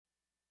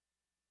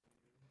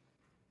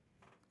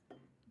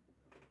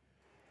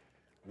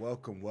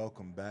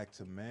Welcome back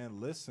to Man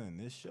Listen.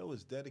 This show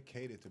is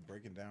dedicated to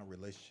breaking down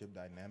relationship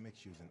dynamics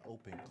using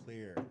open,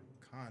 clear,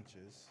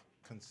 conscious,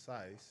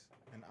 concise,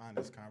 and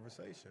honest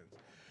conversations.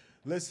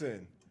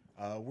 Listen,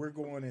 we're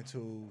going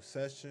into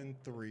session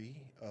 3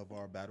 of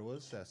our Battle of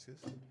the Sexes.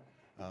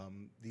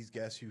 These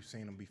guests, you've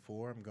seen them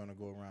before. I'm going to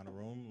go around the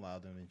room, allow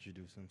them to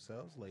introduce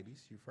themselves.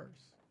 Ladies, you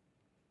first.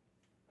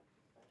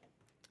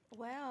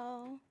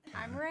 Well,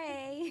 I'm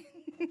Ray.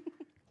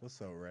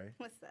 What's up, Ray?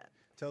 What's up?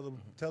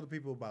 Tell the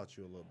people about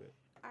you a little bit.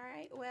 All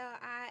right. Well,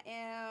 I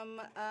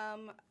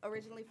am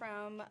originally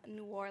from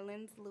New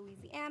Orleans,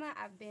 Louisiana.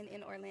 I've been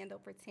in Orlando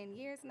for 10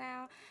 years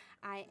now.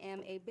 I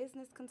am a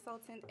business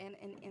consultant and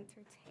an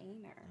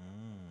entertainer.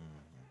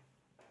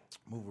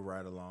 Moving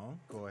right along.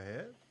 Go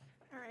ahead.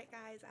 All right,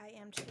 guys, I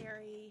am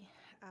Cherry,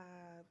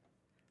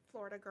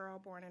 Florida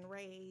girl, born and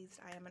raised.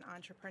 I am an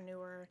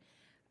entrepreneur,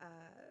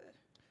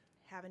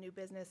 have a new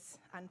business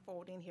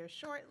unfolding here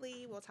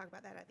shortly. We'll talk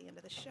about that at the end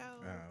of the show.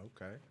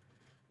 Okay.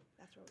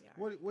 That's where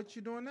we are. What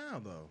you doing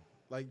now, though?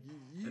 Like,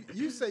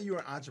 you say you're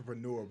an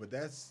entrepreneur, but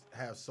that's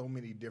have so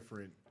many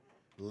different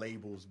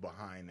labels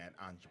behind that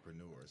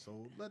entrepreneur.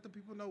 So let the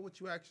people know what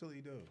you actually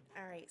do.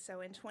 All right,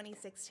 so in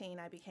 2016,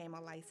 I became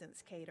a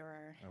licensed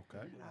caterer.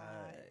 Okay.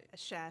 A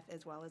chef,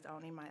 as well as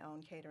owning my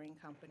own catering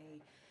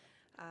company.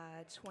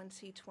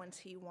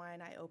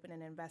 2021, I opened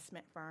an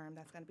investment firm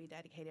that's going to be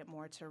dedicated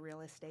more to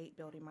real estate,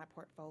 building my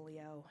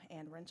portfolio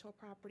and rental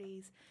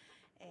properties.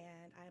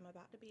 And I am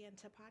about to be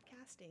into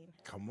podcasting.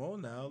 Come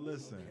on now,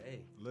 listen.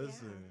 Okay.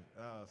 Listen.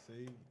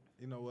 See,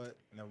 you know what?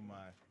 Never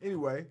mind.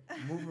 Anyway,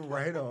 moving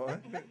right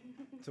on.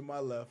 To my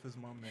left is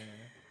my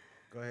man.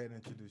 Go ahead and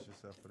introduce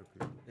yourself for the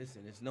people.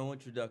 Listen, there's no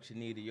introduction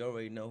needed. You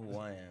already know who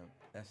I am.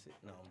 That's it.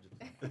 No,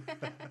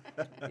 I'm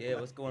just Yeah,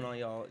 what's going on,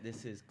 y'all?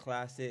 This is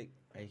Classic,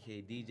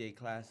 aka DJ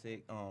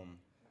Classic. Oh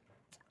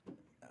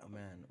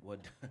man,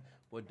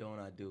 what don't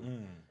I do?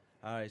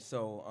 All right,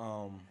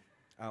 so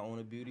I own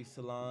a beauty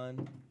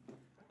salon.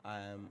 I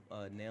am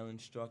a nail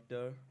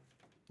instructor,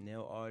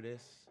 nail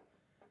artist,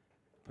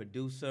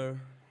 producer,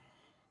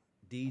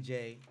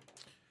 DJ,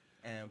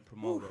 and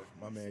promoter.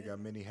 My man got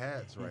many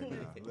hats right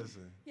now.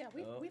 Listen. Yeah,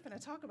 we're going to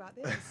talk about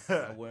this.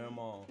 I wear them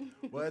all.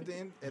 Well, at the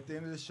end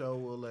of the show,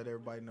 we'll let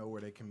everybody know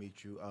where they can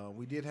meet you.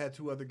 We did have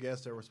 2 other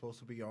guests that were supposed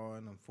to be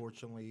on.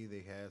 Unfortunately,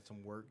 they had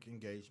some work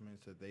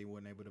engagements that they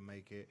weren't able to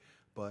make it.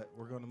 But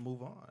we're going to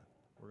move on.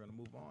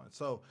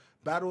 So,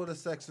 Battle of the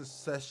Sexes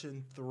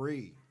Session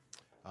 3.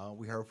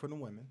 We heard from the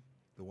women.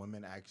 The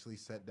women actually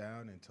sat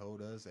down and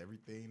told us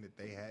everything that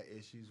they had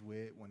issues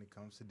with when it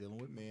comes to dealing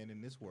with men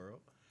in this world.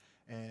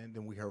 And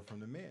then we heard from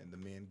the men. The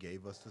men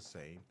gave us the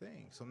same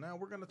thing. So now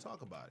we're going to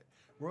talk about it.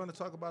 We're going to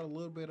talk about a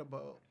little bit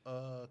about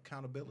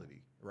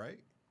accountability, right?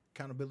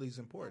 Accountability is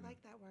important. I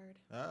like that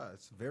word.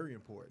 It's very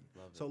important.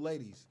 Love it. So,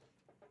 ladies,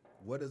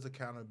 what does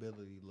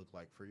accountability look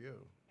like for you?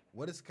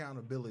 What is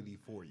accountability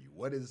for you?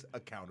 What is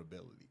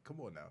accountability?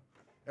 Come on now.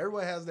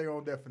 Everybody has their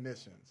own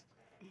definitions.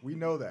 We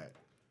know that.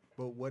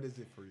 But what is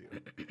it for you?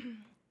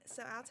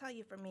 So I'll tell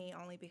you for me,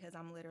 only because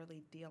I'm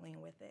literally dealing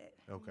with it.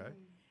 Okay.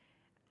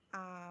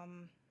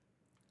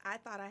 I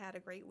thought I had a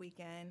great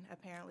weekend.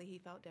 Apparently, he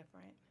felt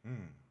different.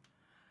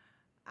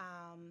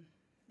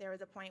 There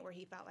was a point where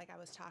he felt like I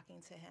was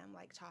talking to him,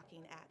 like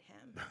talking at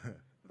him,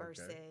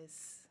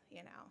 versus,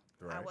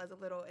 Right. I was a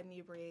little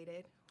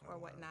inebriated or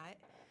whatnot.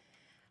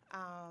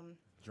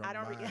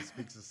 Drunk mind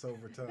speaks a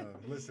sober tongue.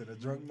 Listen, a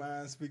drunk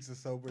mind speaks a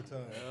sober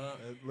tongue.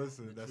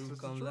 Listen, that's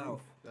just the truth.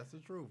 Out. That's the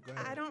truth. Go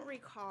ahead. I don't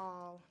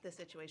recall the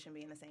situation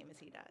being the same as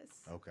he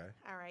does. Okay.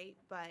 All right,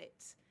 but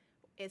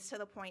it's to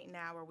the point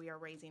now where we are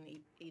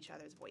raising each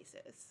other's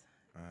voices.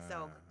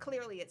 So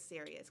clearly it's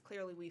serious.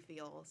 Clearly we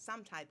feel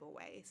some type of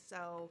way.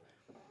 So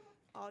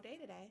all day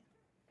today,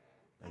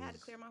 I had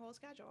to clear my whole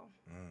schedule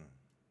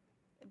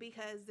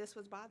because this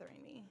was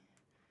bothering me.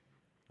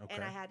 Okay.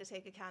 And I had to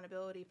take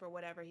accountability for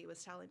whatever he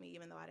was telling me,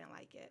 even though I didn't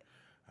like it.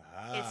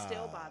 It's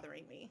still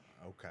bothering me.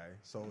 Okay.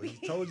 So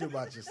he told you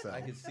about yourself. I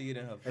can see it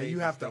in her face. And you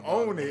have to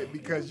own it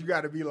because you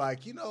got to be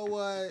like, you know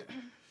what?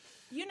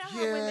 You know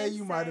how Yeah, women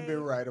you might have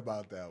been right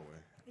about that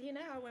one. You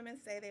know how women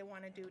say they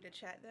want a dude to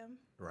check them?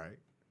 Right.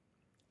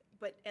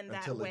 But in Until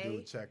that the way...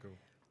 dude check him.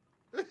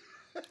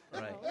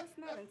 Right. No, it's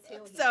not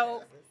until he So,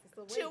 does this. It's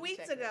the way 2 you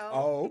weeks check ago...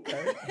 Oh,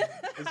 okay.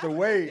 It's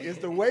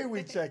the way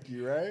we check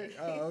you, right?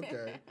 Oh,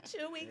 okay.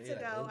 2 weeks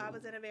ago, I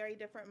was in a very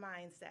different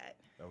mindset.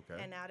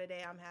 Okay. And now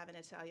today, I'm having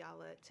to tell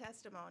y'all a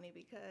testimony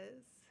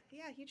because,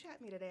 yeah, he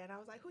checked me today. And I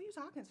was like, who you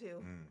talking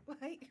to?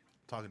 Like,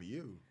 Talking to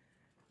you.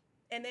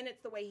 and then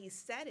it's the way he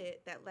said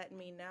it that let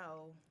me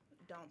know,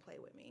 don't play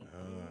with me.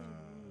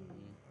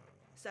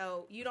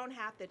 So you don't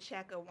have to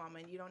check a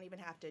woman. You don't even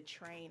have to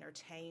train or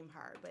tame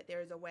her. But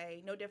there's a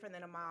way, no different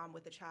than a mom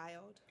with a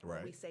child. Right.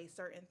 When we say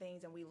certain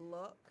things and we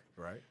look.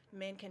 Right.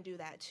 Men can do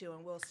that too,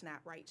 and we'll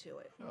snap right to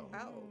it.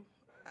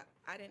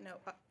 I didn't know.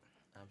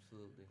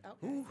 Absolutely.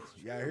 Okay. Ooh,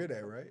 y'all hear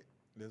that, right?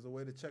 There's a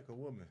way to check a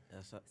woman.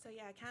 That's So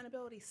yeah,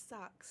 accountability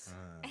sucks.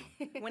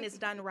 Uh, When it's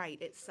done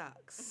right, it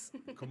sucks.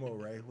 come on,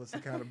 Ray. What's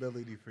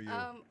accountability for you?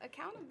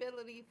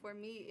 Accountability for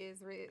me is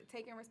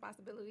taking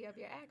responsibility of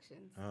your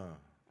actions.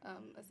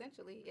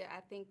 Essentially, yeah,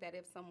 I think that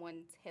if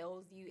someone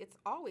tells you, it's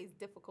always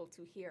difficult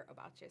to hear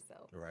about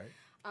yourself. Right.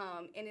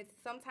 And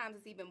sometimes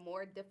it's even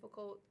more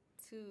difficult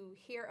to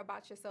hear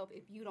about yourself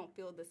if you don't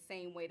feel the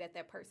same way that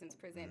person's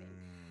presenting.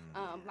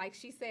 Like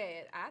she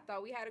said, I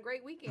thought we had a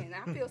great weekend.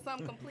 I feel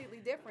something completely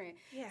different.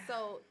 Yeah.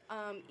 So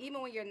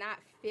even when you're not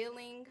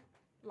feeling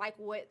like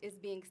what is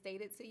being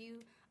stated to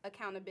you,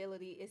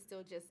 accountability is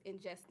still just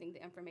ingesting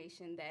the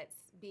information that's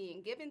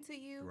being given to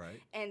you,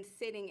 Right. and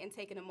sitting and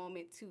taking a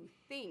moment to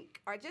think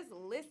or just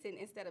listen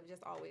instead of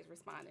just always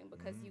responding,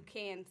 because you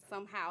can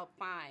somehow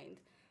find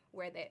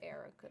where that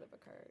error could have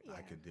occurred.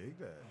 I could dig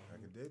that. I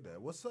could dig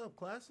that. What's up,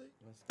 Classic?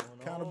 what's going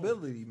on.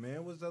 Accountability,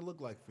 man. What's that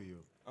look like for you?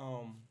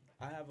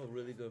 I have a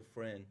really good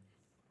friend.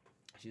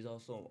 She's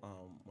also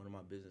one of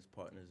my business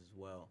partners as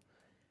well,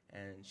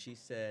 and she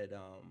said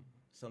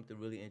something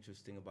really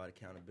interesting about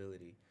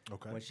accountability.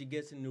 Okay. When she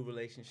gets in new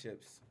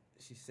relationships,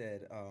 she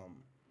said,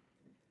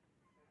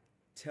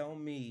 "Tell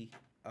me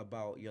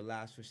about your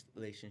last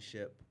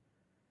relationship.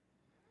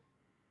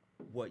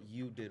 What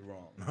you did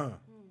wrong."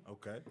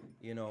 Okay.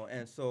 You know,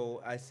 and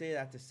so I say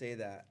that to say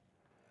that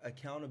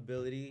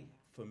accountability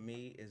for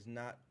me is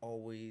not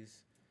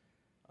always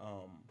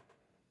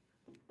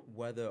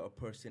whether a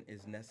person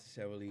is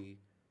necessarily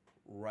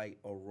right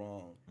or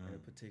wrong in a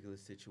particular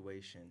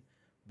situation,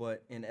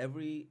 but in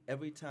every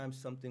time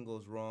something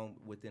goes wrong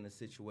within a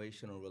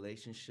situation or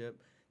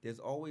relationship, there's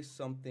always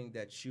something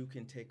that you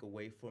can take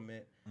away from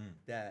it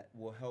that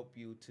will help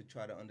you to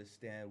try to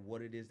understand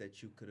what it is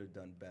that you could have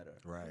done better.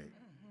 Right.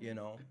 You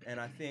know, and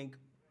I think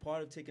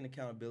part of taking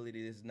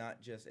accountability is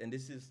not just, and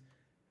this is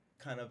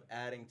kind of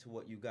adding to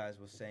what you guys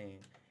were saying,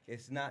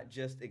 it's not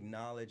just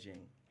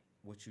acknowledging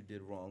what you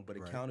did wrong, but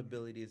Right.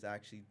 accountability is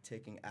actually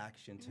taking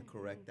action to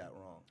correct that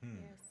wrong.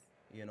 Yes.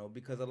 You know,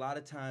 because a lot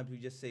of times we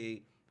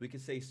can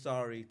say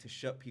sorry to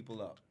shut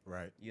people up.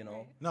 Right. You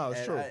know, No,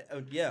 it's And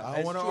true. yeah, I don't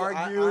it's want to true.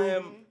 argue. I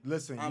am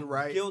Listen, I'm you're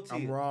right. guilty,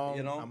 I'm wrong.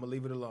 you know? I'm gonna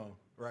leave it alone.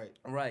 Right.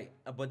 right,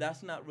 but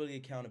that's not really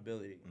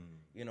accountability.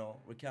 You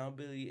know,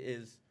 accountability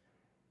is,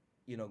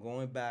 you know,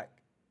 going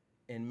back,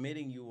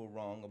 admitting you were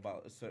wrong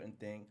about a certain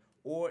thing,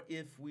 or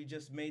if we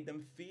just made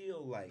them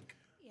feel like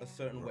Yeah. a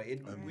certain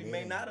way. We Yeah.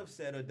 may not have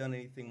said or done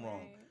anything wrong.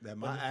 Right. That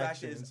But my the fact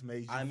actions is,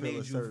 made you I feel made a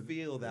you certain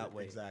feel that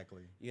way.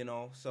 Exactly. You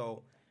know,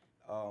 so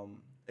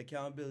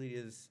accountability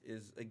is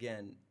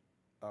again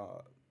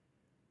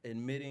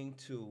admitting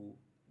to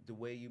the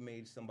way you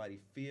made somebody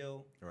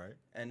feel, Right.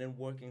 and then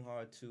working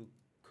hard to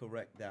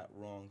correct that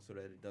wrong so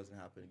that it doesn't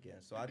happen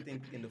again. So I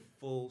think in the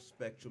full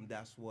spectrum,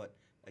 that's what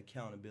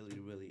accountability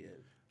really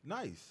is.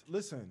 Nice.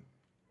 Listen,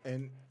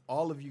 and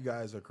all of you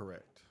guys are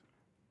correct.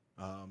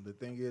 The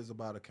thing is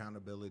about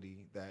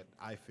accountability that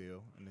I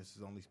feel, and this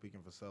is only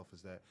speaking for self,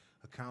 is that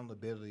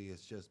accountability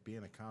is just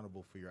being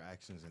accountable for your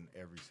actions in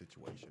every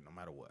situation, no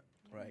matter what.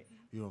 Right.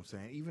 You know what I'm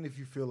saying? Even if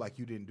you feel like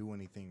you didn't do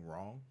anything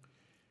wrong,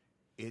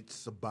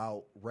 it's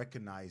about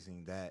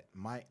recognizing that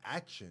my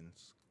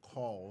actions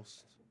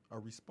caused a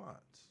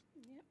response.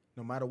 Yep.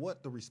 No matter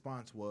what the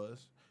response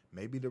was,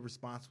 maybe the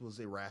response was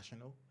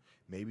irrational.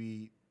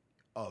 Maybe,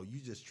 oh, you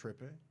just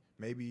tripping.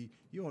 Maybe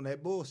you on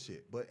that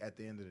bullshit. But at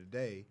the end of the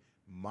day,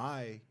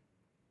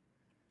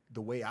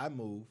 the way I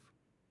move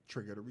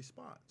triggered a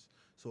response.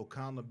 So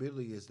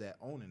accountability is that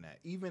owning that.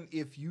 Even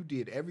if you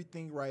did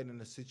everything right in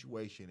the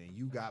situation and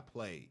you got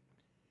played,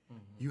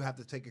 you have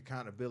to take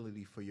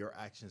accountability for your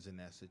actions in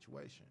that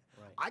situation.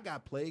 Right. I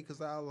got played because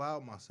I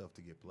allowed myself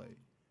to get played.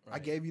 I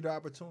Right. gave you the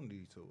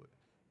opportunity to it.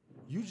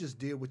 You just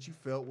did what you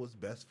felt was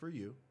best for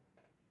you,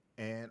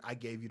 and I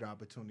gave you the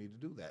opportunity to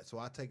do that. So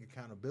I take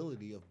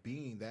accountability of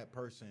being that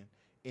person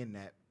in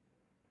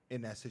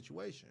that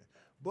situation.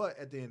 But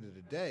at the end of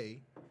the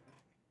day,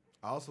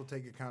 I also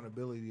take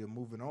accountability of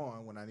moving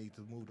on when I need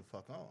to move the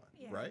fuck on,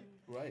 Yeah. right?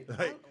 Right.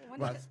 Like,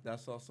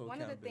 That's also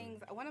One of the accountability.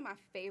 things, one of my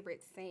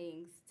favorite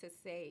sayings to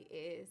say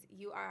is,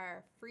 "You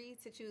are free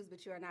to choose,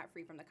 but you are not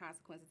free from the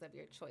consequences of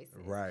your choices."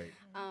 right.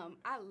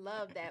 I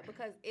love that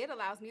because it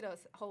allows me to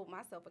hold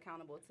myself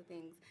accountable to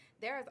things.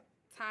 There's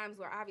times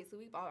where obviously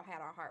we've all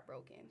had our heart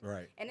broken,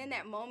 Right. and in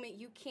that moment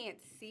you can't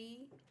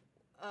see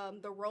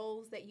the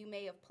roles that you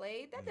may have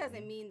played. That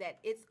doesn't mean that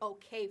it's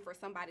okay for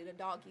somebody to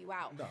dog you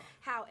out. No.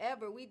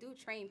 However, we do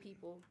train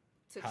people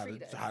to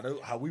treat us.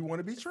 How we want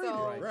to be treated,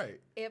 So, right?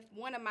 If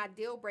one of my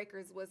deal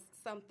breakers was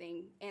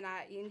something and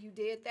you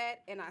did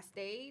that and I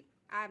stayed,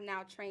 I've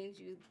now trained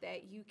you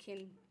that you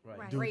can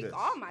Right. Do break this.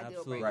 all my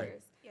Absolutely. deal Right.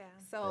 breakers. Yeah.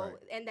 So, Right.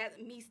 and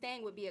that me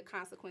staying would be a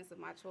consequence of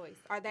my choice,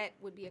 or that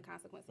would be a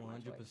consequence of my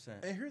choice.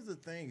 100%. And here's the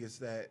thing is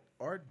that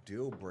our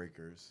deal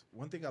breakers,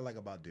 one thing I like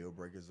about deal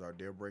breakers, our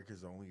deal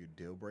breakers are only your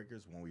deal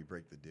breakers when we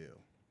break the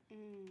deal.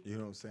 You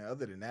know what I'm saying?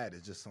 Other than that,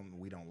 it's just something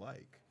we don't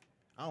like.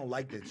 I don't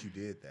like that you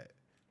did that,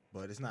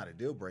 but it's not a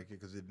deal breaker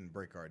because it didn't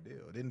break our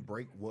deal. It didn't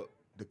break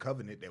the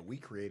covenant that we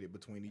created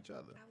between each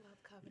other. I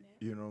love covenant.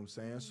 You know what I'm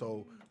saying?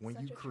 So when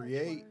Such you a church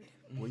create, word.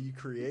 when you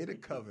create a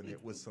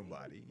covenant with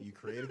somebody, you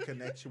create a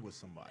connection with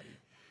somebody,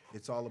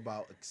 it's all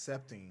about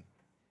accepting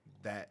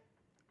that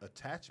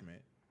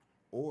attachment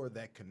or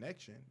that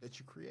connection that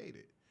you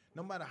created,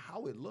 no matter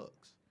how it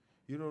looks.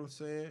 You know what I'm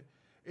saying?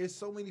 It's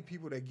so many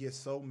people that get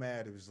so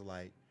mad. It was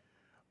like,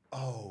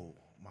 oh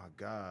my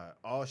God,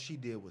 all she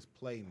did was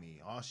play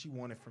me. All she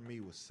wanted from me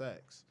was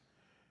sex.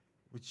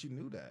 But you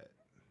knew that.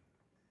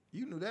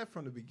 You knew that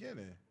from the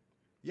beginning.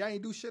 Y'all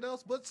ain't do shit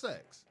else but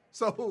sex.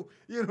 So,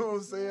 you know what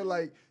I'm saying?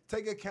 Like,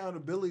 take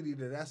accountability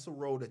that that's the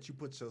role that you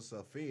put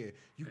yourself in.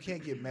 You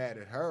can't get mad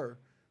at her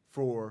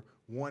for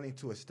wanting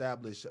to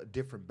establish a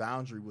different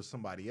boundary with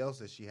somebody else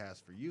that she has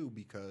for you,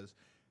 because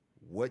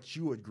what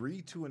you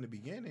agreed to in the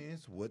beginning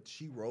is what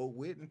she rolled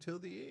with until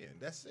the end.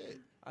 That's it.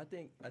 I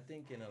think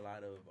in a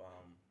lot of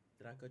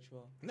did I cut you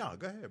off? No,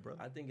 go ahead,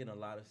 brother. I think in a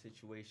lot of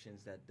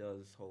situations that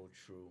does hold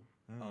true.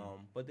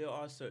 But there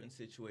are certain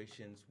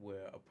situations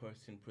where a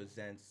person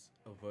presents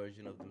a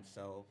version of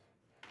themselves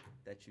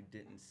that you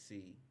didn't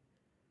see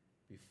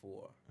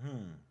before.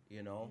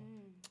 You know?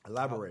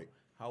 Elaborate.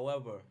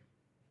 However,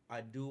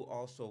 I do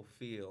also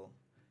feel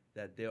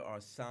that there are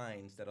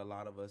signs that a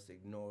lot of us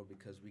ignore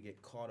because we get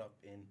caught up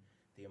in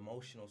the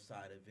emotional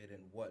side of it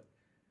and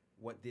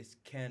what this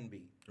can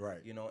be. Right.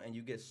 You know, and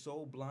you get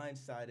so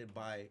blindsided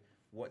by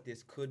what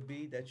this could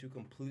be that you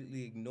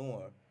completely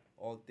ignore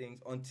all things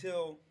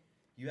until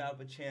you have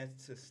a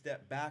chance to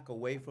step back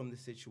away from the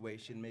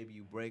situation. Maybe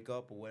you break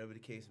up or whatever the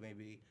case may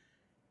be,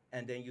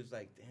 and then you're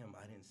like, damn,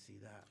 I didn't see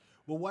that.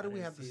 Well, why do we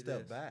didn't have to see step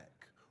this. back?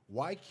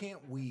 Why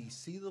can't we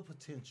see the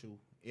potential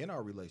in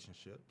our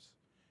relationships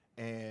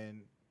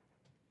and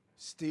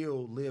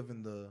still live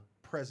in the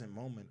present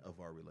moment of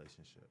our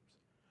relationships?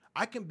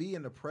 I can be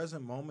in the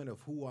present moment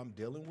of who I'm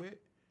dealing with,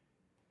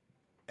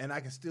 and I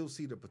can still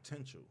see the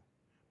potential,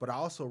 but I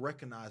also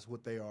recognize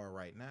what they are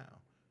right now.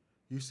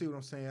 You see what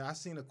I'm saying? I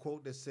seen a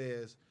quote that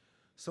says,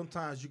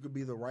 sometimes you could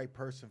be the right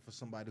person for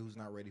somebody who's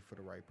not ready for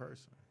the right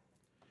person.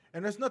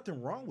 And there's nothing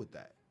wrong with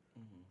that.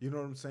 You know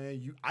what I'm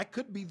saying? I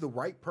could be the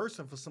right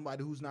person for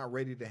somebody who's not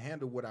ready to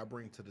handle what I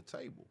bring to the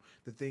table.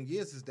 The thing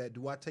is that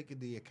do I take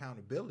the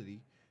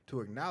accountability to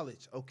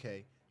acknowledge,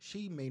 okay,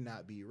 she may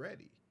not be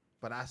ready,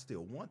 but I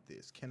still want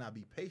this. Can I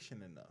be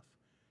patient enough?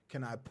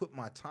 Can I put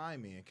my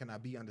time in? Can I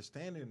be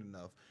understanding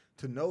enough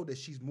to know that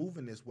she's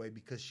moving this way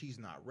because she's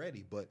not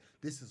ready, but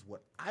this is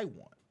what I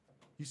want?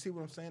 You see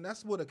what I'm saying?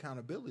 That's what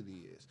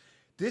accountability is.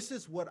 This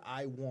is what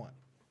I want.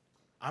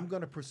 I'm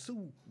going to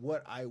pursue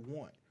what I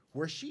want.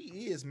 Where she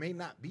is may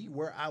not be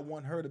where I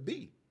want her to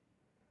be,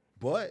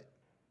 but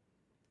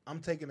I'm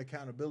taking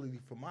accountability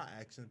for my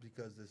actions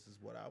because this is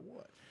what I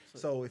want.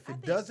 So if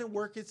it doesn't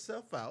work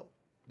itself out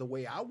the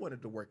way I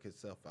wanted to work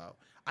itself out,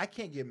 I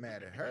can't get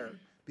mad at her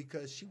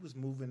because she was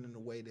moving in the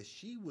way that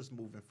she was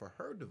moving for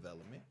her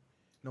development,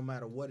 no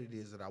matter what it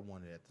is that I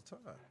wanted at the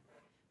time.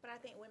 But I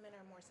think women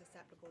are more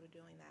susceptible to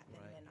doing that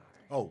than men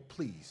are. Oh,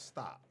 please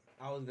stop.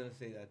 I was gonna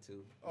say that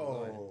too.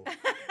 Oh,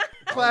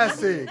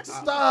 classic.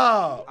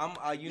 Stop.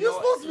 You're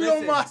supposed to be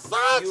on my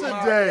side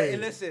today.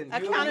 Listen,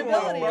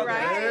 Accountability,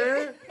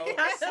 right?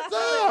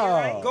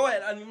 Stop. Go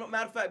ahead.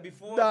 Matter of fact,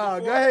 before. Nah,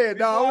 before, go ahead.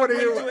 before I want to I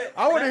hear. get to it,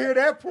 I want to hear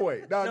that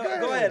point. Nah, No,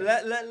 go ahead.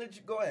 Let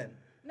you go ahead.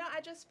 No,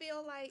 I just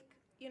feel like,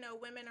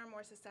 women are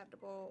more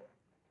susceptible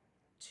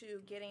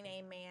to getting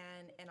a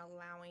man and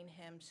allowing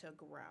him to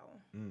grow.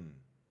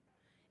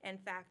 In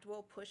fact,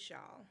 we'll push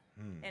y'all.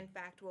 In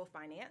fact, we'll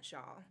finance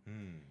y'all.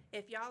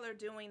 If y'all are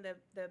doing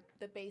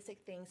the basic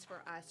things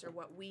for us or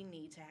what we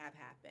need to have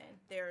happen,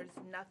 there's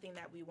nothing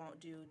that we won't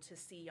do to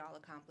see y'all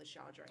accomplish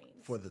y'all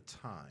dreams. For the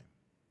time.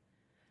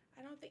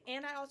 I don't think,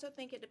 and I also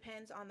think it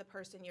depends on the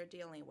person you're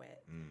dealing with.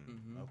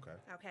 Okay.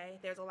 Okay,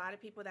 there's a lot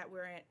of people that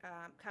we're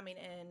coming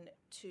in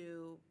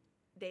to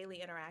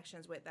daily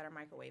interactions with that are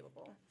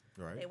microwavable.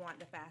 Right. They want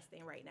the fast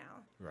thing right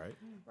now. Right.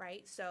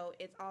 Right? So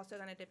it's also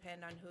going to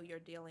depend on who you're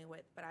dealing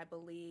with. But I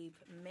believe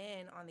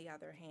men, on the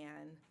other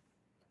hand,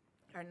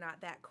 are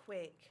not that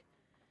quick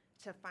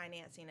to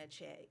financing a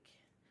chick.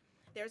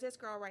 There's this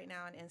girl right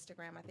now on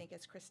Instagram. I think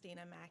it's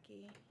Christina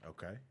Mackey.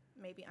 Okay.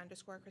 Maybe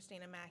 _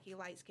 Christina Mackey.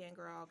 Light-skinned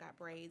girl, got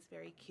braids,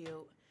 very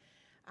cute.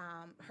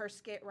 Her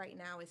skit right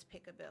now is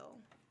Pick a Bill.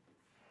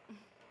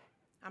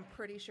 I'm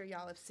pretty sure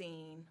y'all have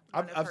seen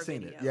one of I've her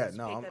seen videos. it. Yeah,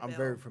 no, Pick a I'm Bill.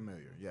 very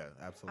familiar. Yeah,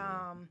 absolutely.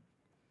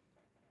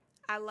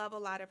 I love a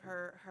lot of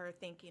her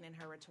thinking and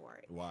her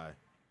rhetoric Why?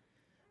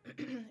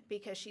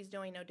 because she's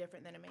doing no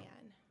different than a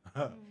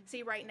man.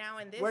 See, right now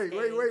in this Wait.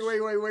 age,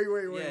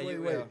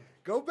 Yeah.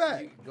 Go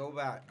back. Go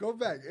back. Go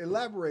back.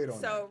 Elaborate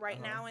on that. So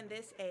right now in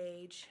this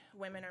age,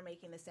 women are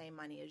making the same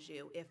money as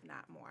you, if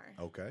not more.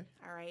 Okay.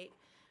 All right.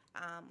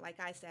 Like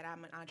I said,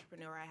 I'm an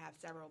entrepreneur. I have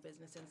several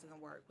businesses in the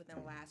work. Within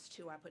the last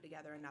 2, I put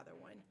together another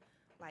one.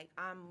 Like,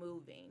 I'm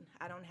moving.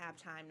 I don't have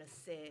time to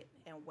sit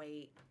and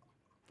wait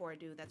for a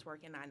dude that's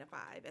working 9 to 5,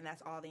 and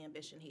that's all the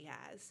ambition he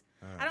has.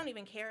 I don't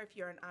even care if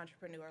you're an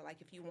entrepreneur, like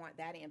if you want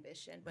that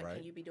ambition, but Right.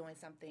 Can you be doing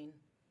something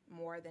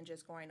more than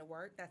just going to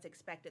work? That's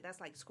expected. That's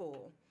like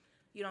school.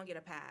 You don't get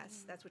a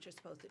pass. That's what you're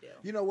supposed to do.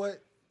 You know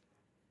what?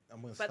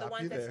 I'm going to For the stop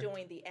ones you that's there.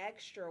 doing the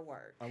extra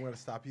work. I'm going to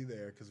stop you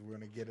there because we're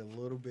going to get a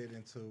little bit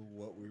into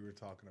what we were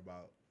talking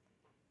about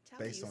Tell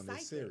based you, on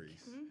this psychic.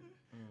 series.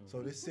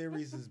 So this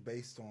series is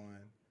based on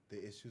the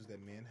issues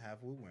that men have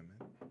with women.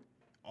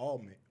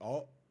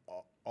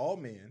 All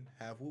men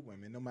have with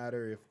women, no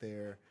matter if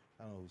they're,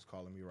 I don't know who's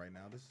calling me right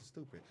now. This is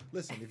stupid.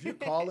 Listen, if you're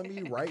calling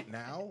me right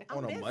now I'm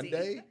on a busy.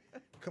 Monday,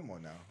 come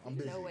on now. I'm You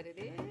busy. know what it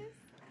is?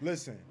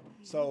 Listen,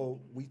 so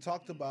we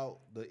talked about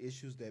the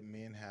issues that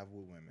men have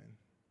with women,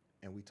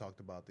 and we talked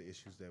about the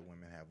issues that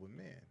women have with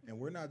men. And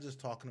we're not just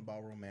talking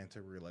about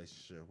romantic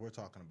relationships. We're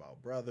talking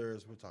about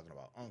brothers. We're talking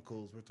about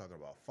uncles. We're talking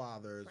about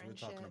fathers. We're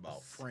talking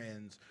about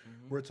friends.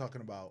 We're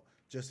talking about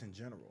just in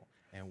general.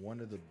 And one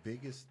of the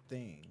biggest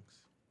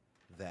things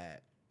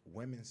that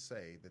women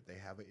say that they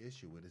have an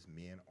issue with is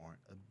men aren't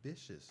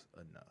ambitious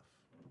enough.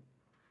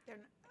 They're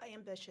not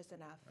ambitious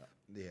enough.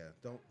 Yeah,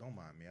 don't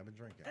mind me. I've been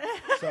drinking.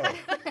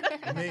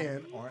 So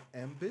men aren't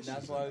ambitious.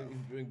 That's why enough. you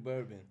drink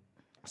bourbon.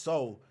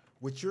 So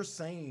what you're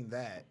saying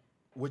that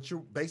what you're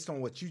based on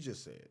what you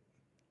just said,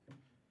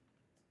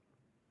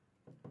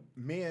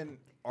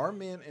 are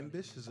men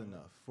ambitious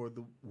enough for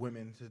the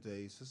women in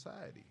today's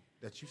society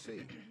that you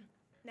see?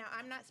 Now,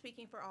 I'm not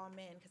speaking for all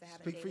men because I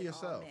haven't Speak for dated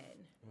all yourself. men.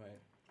 Right.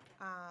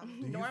 Do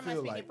you Nor am I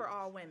feel speaking like- for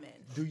all women.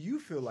 Do you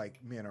feel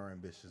like men are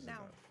ambitious No.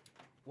 enough?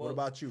 Well, What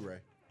about you, Ray?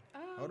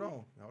 Um, Hold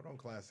on,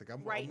 classic.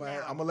 I'm Right gonna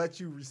now. let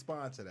you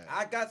respond to that.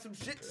 I got some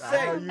shit to I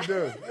say. know you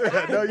do.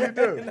 I know you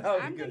do. No,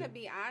 I'm good. gonna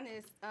be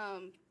honest.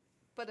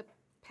 For the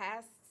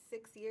past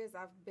 6 years,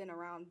 I've been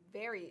around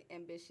very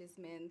ambitious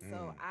men,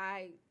 so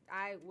I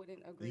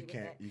wouldn't agree You with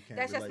can't. that. You can't.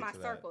 That's just relate my to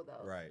that. circle,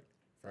 though. Right.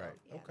 So, Right.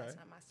 Yeah, Okay. that's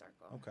not my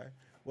circle. Okay.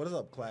 What is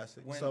up,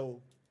 classic? When-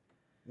 So,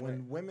 when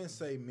when- women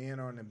say men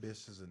aren't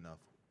ambitious enough,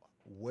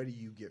 what do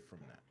you get from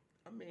that?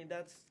 I mean,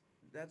 that's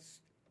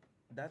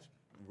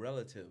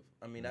relative.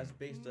 I mean, that's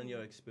based on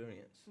your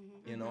experience.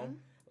 You know,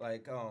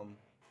 like and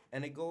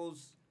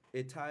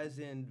it ties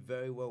in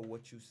very well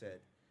what you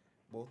said,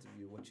 both of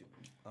you.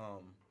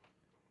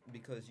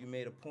 Because you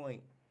made a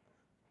point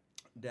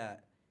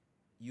that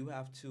you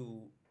have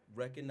to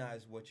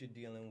recognize what you're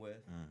dealing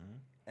with,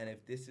 and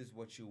if this is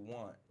what you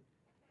want,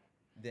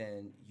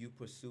 then you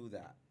pursue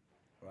that,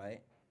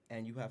 right?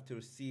 And you have to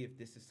see if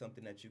this is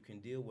something that you can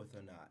deal with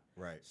or not.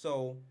 Right.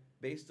 So,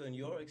 based on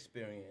your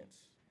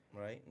experience,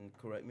 right, and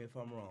correct me if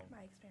I'm wrong,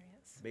 My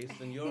experience. based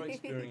on your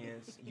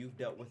experience, you've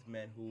dealt with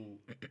men who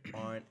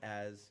aren't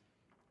as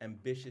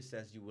ambitious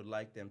as you would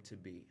like them to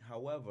be.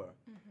 However,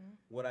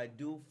 what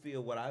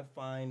I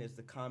find is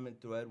the common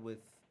thread with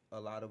a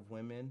lot of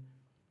women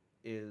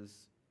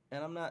is,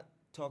 and I'm not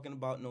talking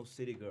about no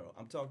city girl,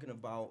 I'm talking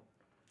about,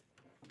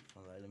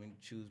 all right, let me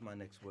choose my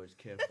next words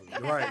carefully.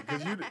 Right,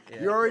 because you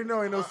Yeah. you already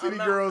know ain't no city I'm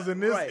not- girls in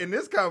this right. in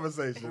this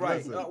conversation.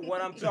 Right. Listen.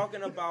 What I'm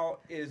talking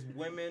about is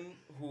women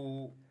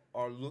who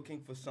are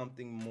looking for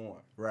something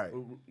more. Right.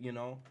 You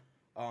know,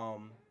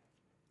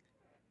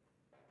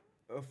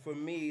 for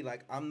me,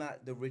 like I'm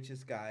not the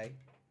richest guy,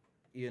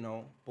 you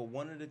know, but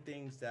one of the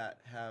things that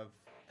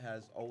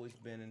has always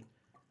been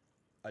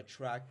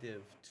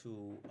attractive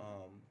to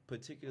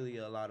particularly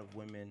a lot of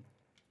women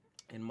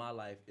in my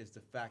life is the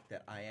fact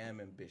that I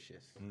am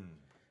ambitious.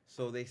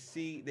 So they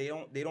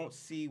don't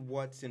see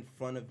what's in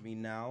front of me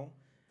now,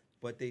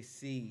 but they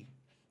see,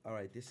 all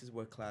right, this is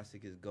where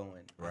classic is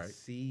going. I Right.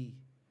 see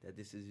that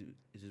this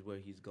is where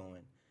he's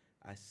going.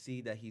 I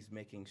see that he's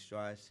making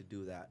strides to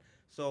do that.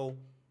 So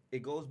it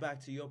goes back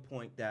to your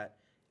point that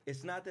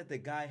it's not that the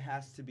guy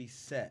has to be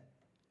set,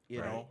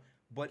 you Right. know,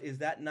 but is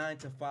that 9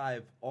 to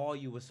 5 all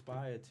you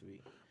aspire to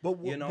be?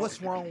 But You know?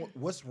 what's wrong?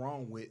 What's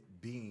wrong with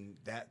being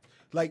that?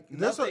 Like,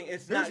 there's Nothing.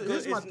 It's not good.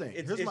 Here's my It's- thing.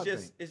 It's, Here's it's my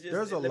just, thing. It's just.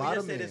 There's a let lot me of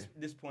just men. say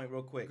this point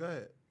real quick. Go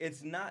ahead.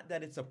 It's not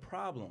that it's a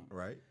problem.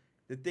 Right.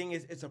 The thing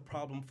is, it's a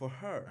problem for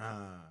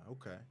her.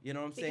 Okay. You know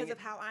what I'm saying? Because of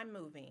how I'm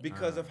moving.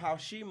 Because of how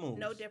she moves.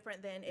 No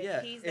different than if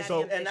Yeah. he's and that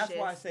so, ambitious. and that's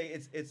why I say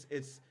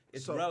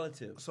it's So-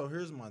 relative. So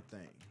here's my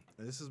thing.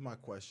 And this is my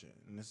question,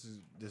 and this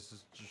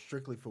is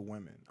strictly for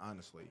women,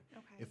 honestly.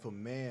 Okay. If a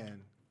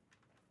man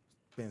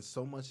spends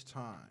so much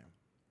time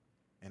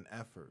and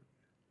effort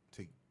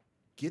to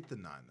get the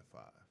 9 to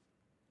 5,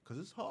 because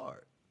it's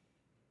hard.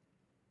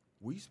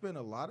 We spend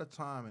a lot of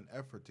time and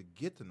effort to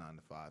get the 9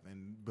 to 5,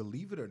 and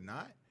believe it or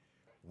not,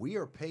 we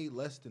are paid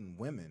less than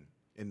women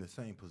in the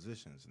same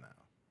positions now.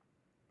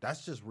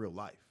 That's just real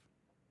life.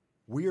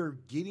 We are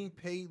getting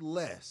paid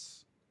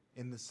less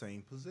in the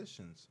same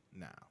positions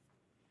now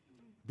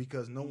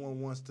because no one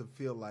wants to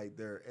feel like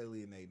they're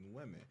alienating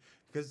women.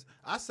 Because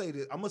I say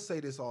this, I'm gonna say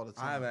this all the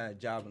time. I haven't had a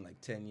job in like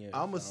 10 years.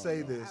 I'm gonna so I say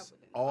don't know. this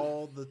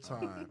all the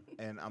time,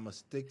 and I'm gonna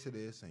stick to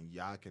this. And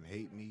y'all can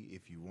hate me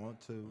if you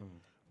want to,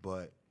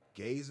 but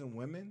gays and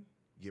women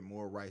get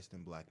more rights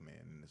than black men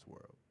in this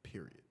world.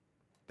 Period.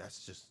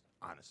 That's just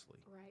honestly.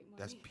 Right.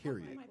 That's Money.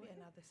 period. That might be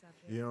another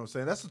subject. You know what I'm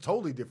saying? That's a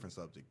totally different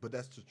subject, but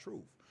that's the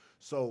truth.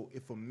 So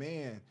if a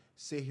man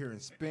sit here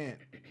and spent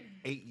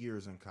 8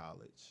 years in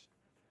college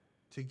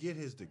to get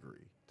his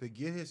degree, to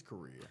get his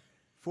career,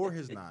 for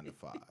his 9 to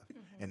 5,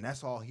 and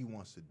that's all he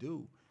wants to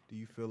do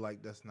you feel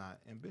like that's not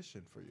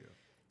ambition for you?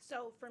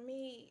 So for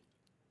me,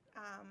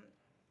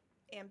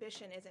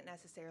 ambition isn't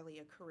necessarily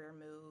a career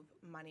move,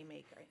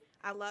 moneymaker.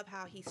 I love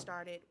how he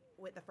started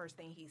with the first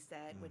thing he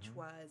said, which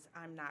was,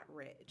 I'm not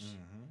rich.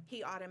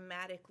 He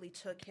automatically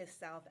took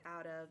himself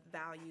out of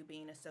value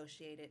being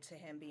associated to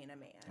him being a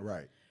man.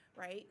 Right.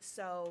 Right?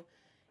 So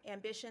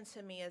ambition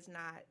to me is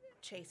not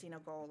chasing a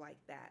goal like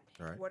that.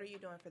 Right. What are you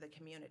doing for the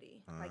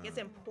community? Like, it's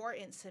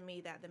important to me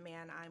that the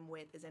man I'm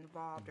with is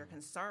involved or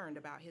concerned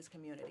about his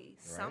community.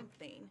 Right.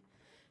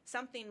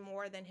 Something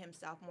more than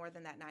himself, more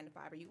than that 9 to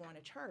 5. Are you going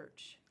to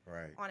church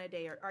Right. on a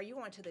day, or are you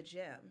going to the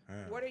gym?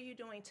 What are you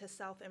doing to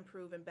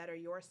self-improve and better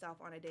yourself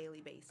on a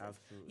daily basis?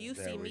 Absolutely. You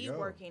There see we me go.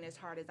 working as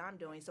hard as I'm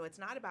doing, so it's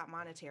not about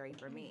monetary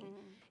for me.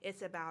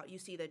 It's about, you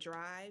see the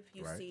drive,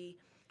 you Right. see,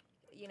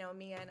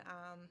 me and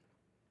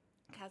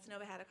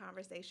Casanova had a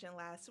conversation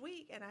last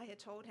week, and I had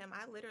told him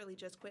I literally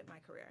just quit my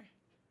career.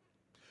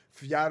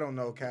 If y'all don't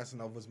know,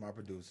 Casanova's my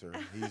producer.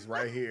 He's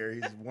right here.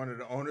 He's one of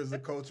the owners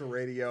of Culture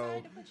Radio.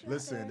 Sorry to put you out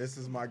Listen, there. this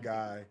is my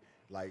guy.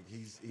 Like,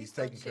 he's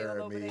so taking care chill of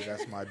over me. there.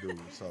 That's my dude.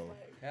 So,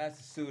 Has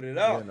to suit it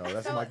up.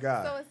 that's so, my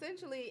guy. So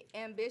essentially,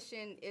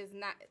 ambition is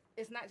not.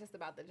 It's not just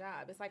about the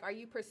job. It's like, are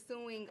you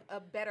pursuing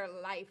a better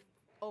life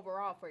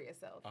overall for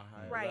yourself? A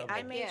higher Right. level.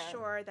 I made Yeah.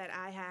 sure that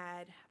I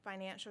had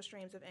financial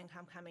streams of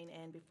income coming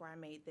in before I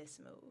made this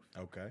move.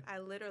 Okay. I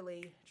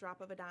literally, drop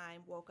of a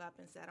dime, woke up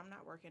and said, I'm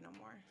not working no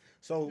more.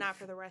 So Not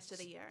for the rest of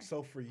the year.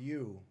 So for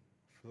you,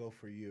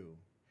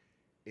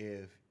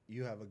 if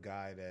you have a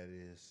guy that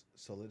is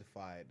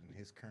solidified in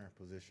his current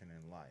position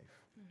in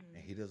life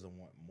and he doesn't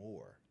want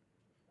more,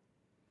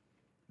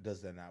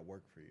 does that not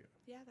work for you?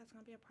 Yeah, that's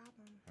going to be a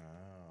problem.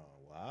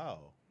 Oh, wow.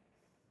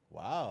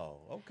 Wow.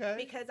 Okay.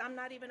 Because I'm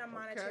not even a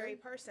monetary Okay.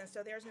 person,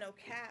 so there's no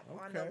cap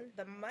on Okay.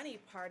 the money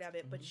part of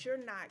it, but you're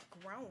not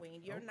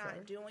growing. You're Okay.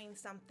 not doing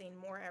something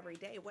more every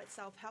day. What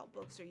self-help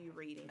books are you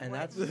reading? And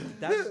What-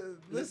 that's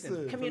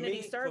Listen. for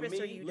Community me- service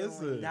for are me, you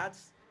listen. doing?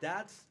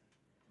 That's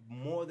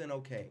more than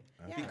okay.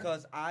 Yeah.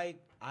 Because I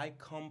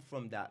come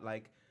from that.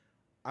 Like,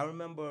 I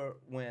remember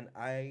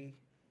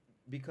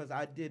because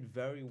I did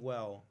very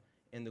well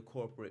in the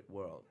corporate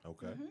world,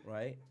 Okay.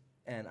 right?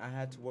 And I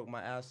had to work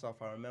my ass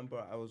off. I remember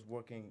I was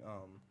working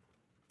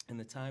in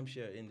the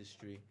timeshare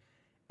industry,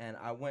 and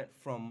I went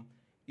from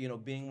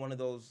being one of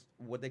those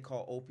what they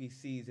call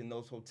OPCs in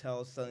those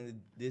hotels selling the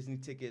Disney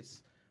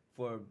tickets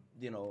for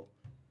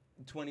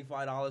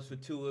 $25 for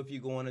two if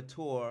you go on a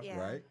tour. Yeah.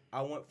 Right.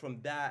 I went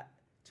from that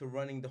to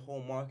running the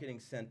whole marketing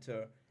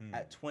center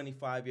at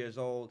 25 years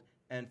old.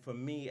 And for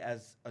me,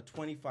 as a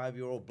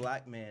 25-year-old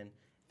black man,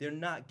 they're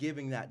not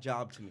giving that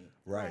job to me.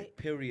 Right.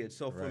 Period.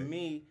 So for Right.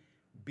 me,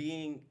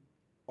 being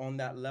on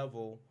that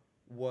level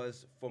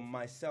was, for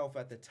myself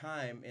at the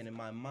time and in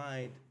my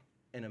mind,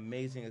 an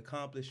amazing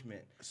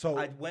accomplishment. So-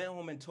 I went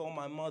home and told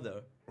my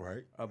mother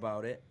Right.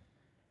 about it,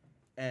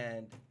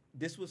 and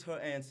this was her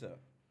answer.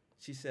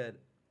 She said,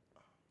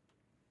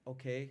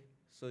 okay,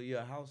 so you're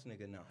a house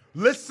nigga now.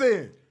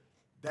 Listen.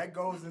 That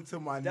goes into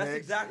my That's next.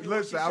 exactly what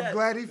Listen, she I'm said.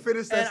 glad he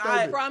finished that And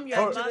statement. From your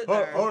Hold- mother.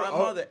 hold- hold- my hold-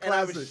 mother, and I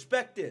classic.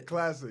 respect it.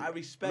 Classic. I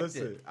respect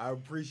Listen, it. I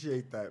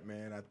appreciate that,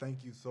 man. I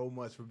thank you so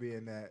much for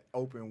being that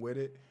open with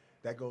it.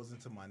 That goes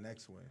into my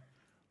next one.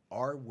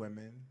 Are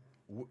women,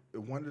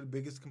 one of the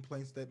biggest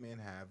complaints that men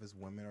have is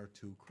women are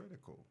too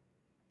critical.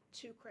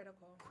 Too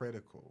critical.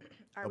 Critical.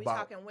 Are we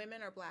about- talking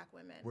women or black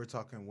women? We're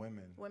talking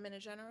women Women in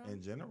general?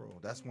 in general.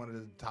 That's one of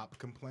the top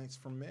complaints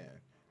from men.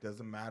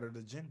 Doesn't matter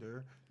the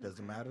gender,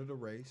 doesn't matter the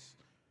race.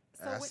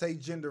 So I what- say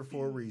gender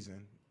for a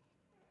reason.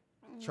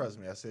 Trust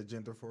me, I said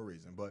gender for a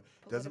reason. But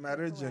doesn't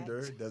matter the Politically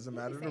gender, correct. doesn't You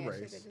be matter the saying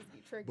shit race. that just be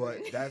triggering.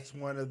 But that's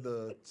one of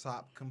the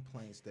top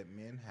complaints that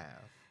men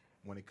have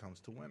when it comes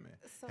to women.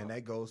 So- And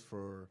that goes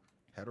for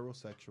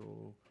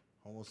heterosexual,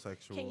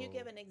 homosexual. Can you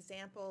give an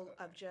example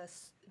of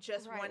just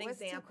Right, one what's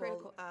too example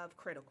critical? of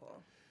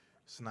critical?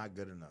 It's not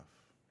good enough.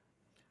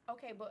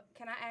 Okay, but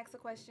can I ask a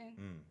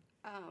question?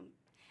 Mm.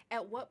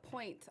 At what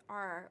point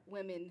are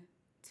women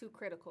too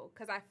critical?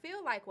 Because I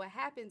feel like what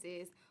happens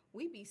is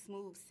we be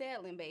smooth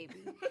sailing,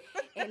 baby.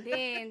 And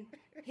then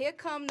here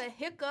come the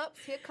hiccups,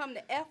 here come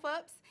the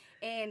F-ups,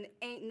 and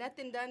ain't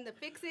nothing done to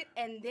fix it,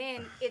 and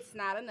then it's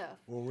not enough.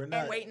 Well, we're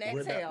not. wait and we're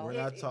exhale.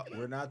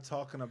 we're not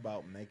talking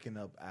about making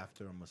up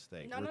after a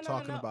mistake. No, we're no, no,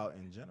 talking no. about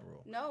in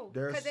general. No,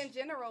 There's- because in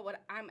general,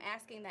 what I'm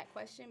asking that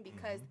question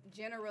because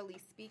generally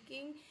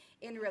speaking,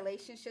 in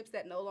relationships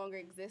that no longer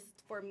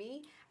exist for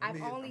me, Let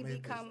me I've hit- only let me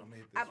hit this- become let me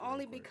hit this I've real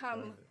only quick.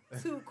 become Go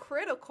ahead. too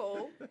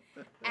critical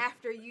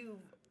after you've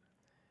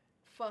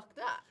fucked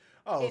up.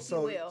 Oh, if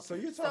so you will. so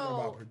you're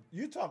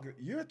talking about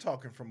you're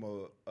talking from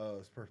a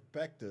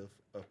perspective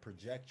of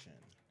projection.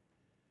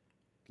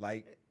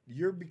 Like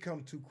you're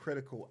become too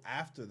critical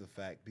after the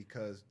fact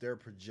because they're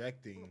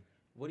projecting.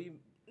 What do you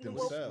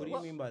Themselves. what do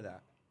you mean by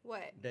that?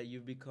 What? That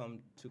you've become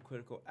too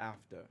critical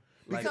after?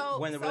 Like So-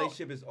 when the so-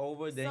 relationship is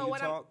over, then so you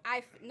what talk?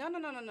 no,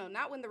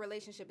 not when the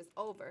relationship is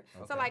over.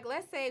 So Okay. like,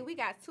 let's say we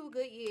got 2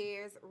 good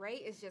years. Ray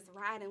is just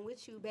riding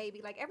with you,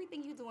 baby. Like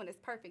everything you doing is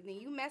perfect. Then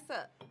you mess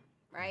up,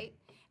 right?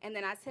 And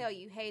then I tell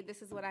you, hey,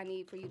 this is what I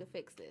need for you to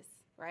fix this,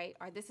 right?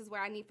 Or this is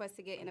where I need for us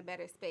to get in a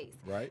better space.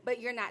 Right. But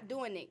you're not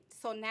doing it.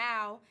 So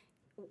now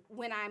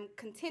when I'm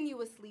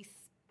continuously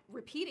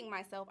repeating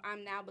myself,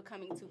 I'm now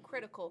becoming too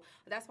critical.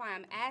 That's why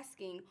I'm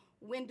asking,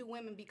 when do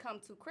women become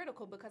too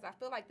critical? Because I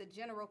feel like the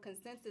general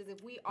consensus,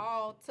 if we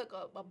all took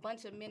a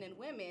bunch of men and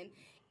women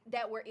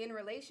that were in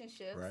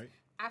relationships, Right.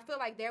 I feel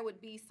like there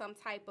would be some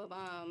type of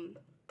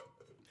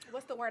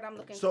what's the word I'm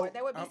looking So, for?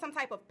 There would be some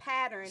type of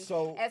pattern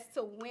so- as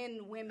to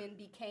when women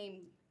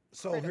became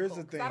So critical. here's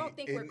the 'Cause thing. I don't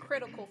think we're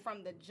critical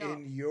from the jump.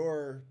 In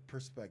your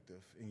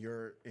perspective,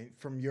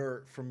 from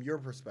your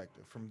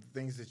perspective, from the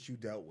things that you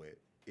dealt with,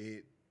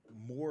 it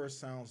more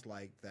sounds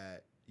like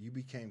that you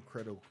became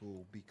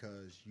critical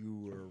because you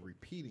were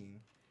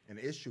repeating an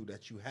issue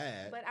that you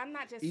had, But I'm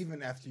not just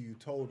even after you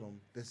told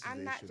them this is I'm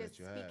the not issue just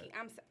that you speaking.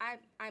 had.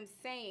 I'm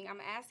saying, I'm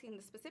asking,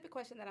 the specific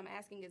question that I'm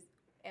asking is,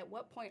 at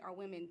what point are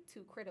women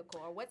too critical,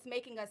 or what's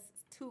making us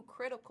too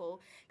critical?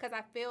 Because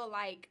I feel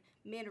like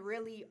men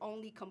really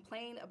only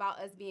complain about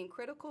us being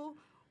critical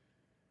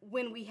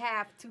when we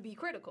have to be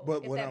critical.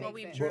 But if what that I'm- Well, makes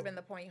we've sense. driven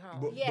the point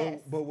home. But,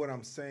 Yes. but what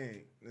I'm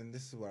saying, and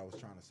this is what I was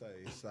trying to say,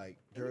 it's like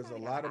there's a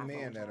Anybody lot got of an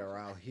men iPhone that are charger?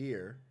 out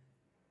here.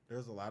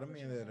 There's a lot of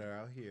men that are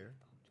out here.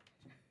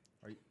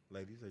 Are you,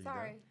 ladies, are you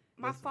Sorry. there?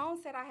 My Listen.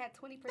 phone said I had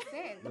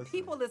 20%. The Listen.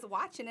 people is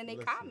watching and they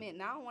Listen. comment,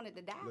 and I don't want it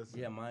to die. Listen,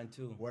 Yeah, mine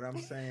too. what I'm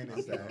saying I'm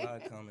is getting a that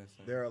lot of comments.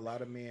 there are a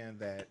lot of men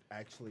that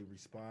actually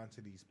respond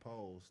to these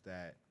polls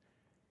that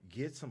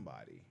get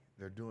somebody.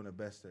 They're doing the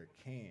best they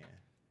can,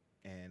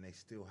 and they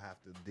still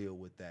have to deal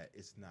with that.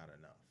 It's not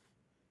enough.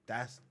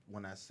 That's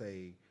when I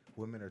say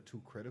women are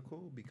too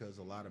critical, because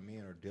a lot of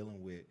men are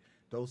dealing with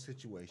those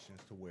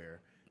situations to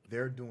where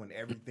they're doing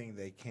everything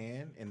they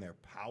can in their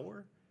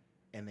power,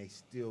 and they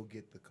still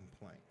get the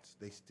complaints.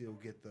 They still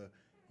get the,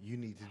 you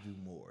need to do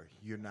more.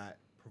 You're not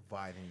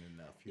providing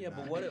enough. Yeah, You're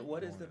but not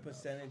what is doing the enough."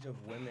 percentage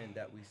of women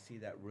that we see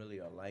that really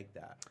are like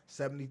that?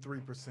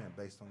 73%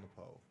 based on the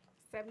poll.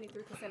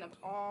 73% of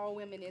all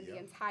women in the Yeah.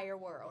 entire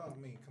world. Well, I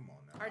mean, come on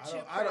now. Are I two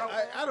don't, I, don't,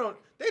 critical? I don't.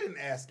 They didn't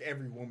ask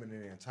every woman in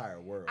the entire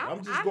world.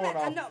 I'm just I'm going not-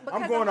 off. no, I'm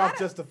because going a off lot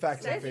just the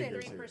facts and listen,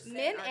 figures here. 73%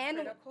 Men are and-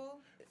 critical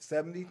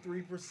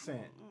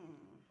 73%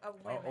 of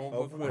Are women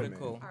of women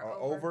overcritical. are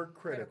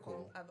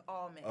overcritical of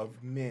all men.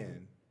 of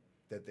men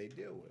that they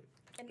deal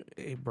with.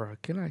 Hey, bro,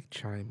 can I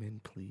chime in,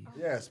 please?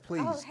 Yes,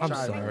 please. Oh, I'm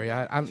chime in. sorry.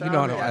 I'm you Chime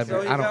know I in. don't Yeah, ever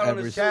so he I don't got on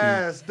ever the speak.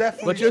 Yes,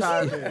 definitely. But just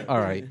chime in. all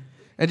right,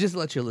 and just to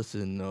let you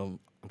listen. I'm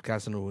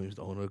Casanova Williams,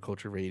 the owner of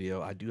Culture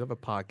Radio. I do have a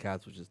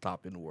podcast which is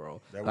top in the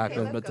world. There we Black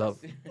go. Men But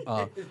Let's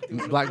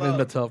Tough, Black Men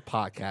But Tough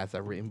podcast.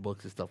 I've written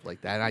books and stuff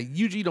like that. And I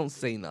usually don't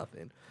say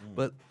nothing,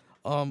 but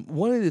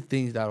one of the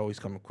things that I always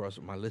come across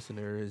with my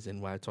listeners and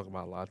what I talk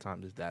about a lot of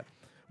times is that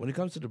when it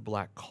comes to the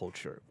black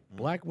culture,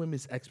 black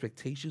women's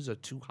expectations are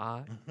too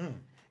high,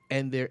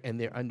 and their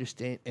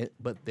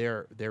but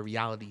their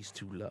reality is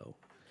too low.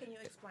 Can you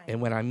explain?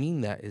 And what I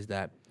mean that is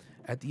that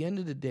at the end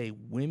of the day,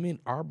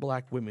 our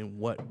black women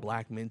want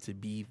black men to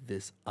be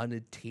this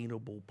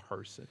unattainable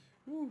person.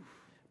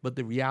 But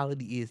the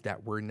reality is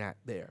that we're not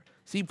there.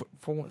 See,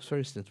 for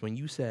instance, when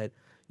you said,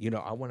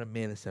 I want a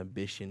man that's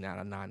ambition, not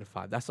a 9 to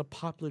 5. That's a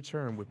popular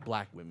term with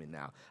black women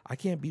now. I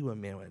can't be with a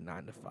man with a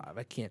 9 to 5.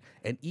 I can't.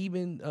 And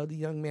even the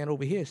young man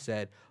over here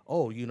said,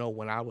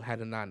 when I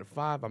had a 9 to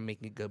 5, I'm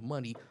making good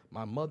money.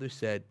 My mother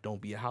said,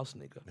 don't be a house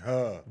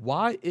nigga.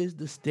 Why is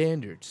the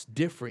standards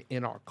different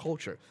in our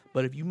culture?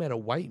 But if you met a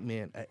white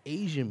man, an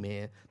Asian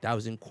man that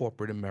was in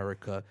corporate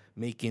America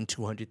making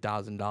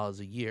 $200,000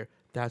 a year,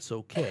 that's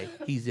okay.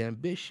 He's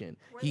ambition.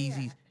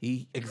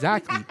 He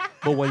exactly.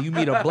 But when you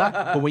meet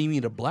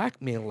a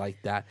black man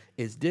like that,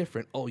 it's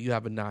different. Oh, you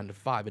have a 9 to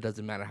 5. It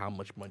doesn't matter how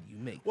much money you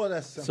make. Well,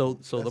 that's simple.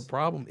 So the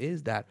problem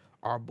is that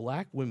our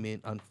black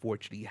women,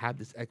 unfortunately, have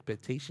this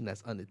expectation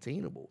that's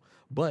unattainable,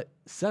 but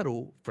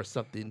settle for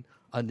something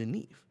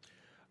underneath,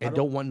 and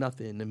don't want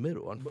nothing in the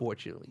middle.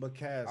 Unfortunately. But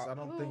Cass, I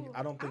don't think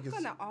I'm it's.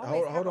 gonna always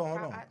Hold have a on.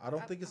 pro- I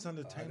don't think it's I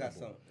unattainable. got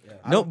some. Yeah.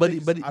 I No, don't but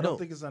think it- but it's- it- I no. don't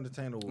think it's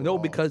unattainable. at No, all.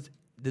 because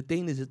the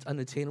thing is, it's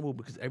unattainable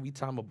because every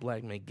time a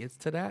black man gets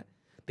to that,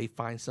 they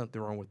find something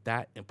wrong with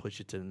that and push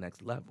it to the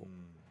next level.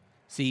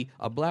 See,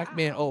 a black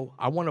man. Oh,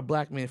 I want a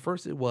black man.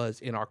 First, it was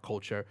in our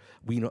culture.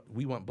 We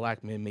want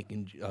black men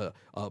making.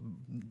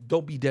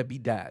 Don't be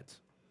deadbeat dads.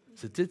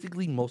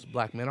 Statistically, most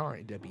black men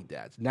aren't deadbeat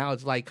dads. Now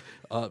it's like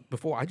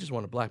before. I just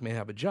want a black man to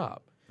have a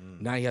job.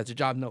 Now he has a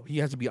job. No, he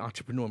has to be an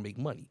entrepreneur and make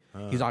money.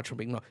 He's an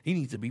entrepreneur. No, he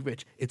needs to be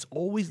rich. It's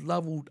always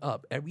leveled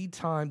up. Every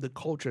time the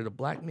culture, the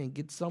black man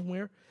gets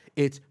somewhere,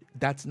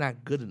 that's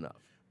not good enough.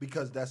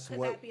 because that's Could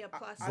what. that be a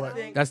plus? I though?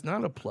 think- That's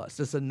not a plus.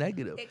 It's a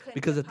negative. It couldn't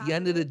Because be at the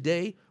end of the positive?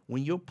 day,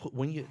 when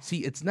you see,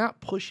 it's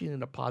not pushing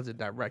in a positive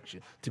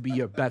direction to be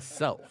your best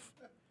self.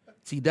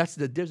 See, there's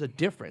a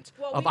difference.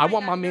 Well, Of we I might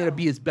want my not man to know.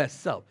 be his best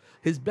self.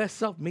 His best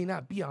self may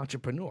not be an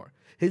entrepreneur.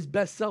 His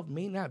best self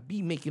may not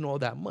be making all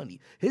that money.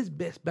 His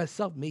best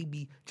self may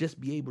be just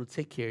be able to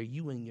take care of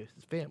you and your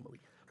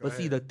family. But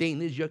see, the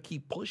thing is, you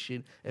keep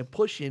pushing and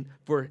pushing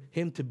for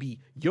him to be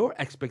your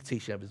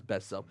expectation of his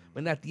best self.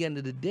 When at the end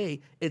of the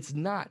day, it's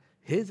not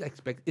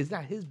is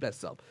not his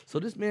best self. So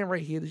this man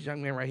right here, this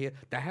young man right here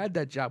that had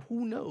that job,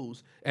 who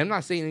knows? And I'm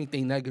not saying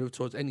anything negative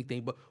towards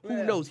anything, but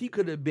who knows? He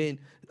could have been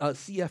a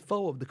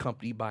CFO of the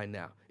company by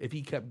now if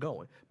he kept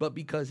going. But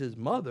because his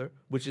mother,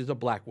 which is a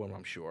black woman,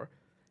 I'm sure,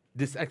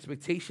 this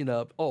expectation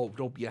of, oh,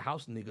 don't be a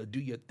house nigga, do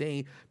your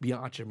thing, be an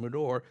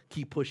entrepreneur,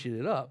 keep pushing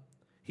it up.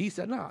 He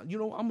said, nah, I'm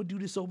going to do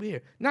this over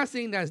here. Not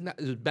saying that's not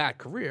a bad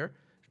career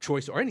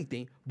choice or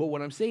anything, but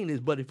what I'm saying is,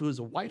 but if it was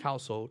a white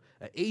household,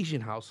 an Asian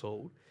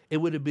household, it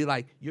would have been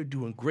like, you're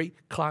doing great,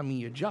 climbing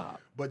your job.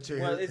 But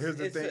here's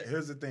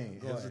the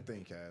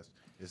thing, Cass,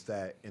 is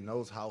that in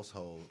those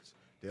households,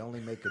 they only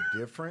make a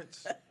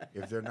difference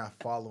if they're not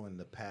following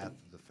the path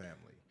of the family.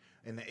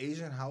 In the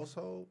Asian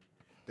household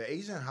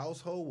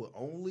will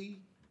only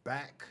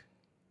back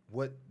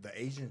what the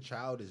Asian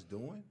child is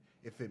doing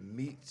if it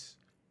meets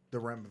the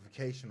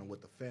ramification of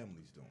what the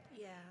family's doing.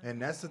 Yeah.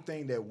 And that's the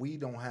thing that we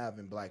don't have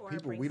in black Or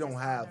people. brings We don't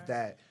have dishonor.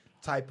 that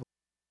type of.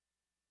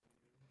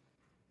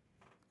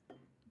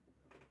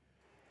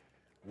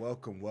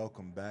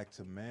 Welcome back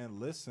to Man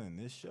Listen.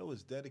 This show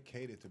is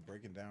dedicated to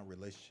breaking down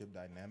relationship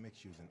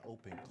dynamics using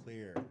open,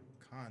 clear,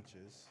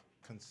 conscious,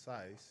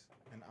 concise,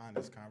 and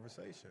honest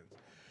conversations.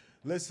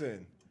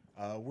 Listen,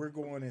 we're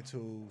going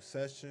into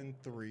session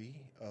 3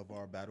 of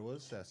our Battle of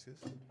the Sexes.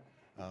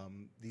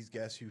 These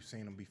guests, you've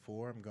seen them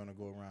before. I'm going to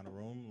go around the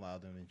room, allow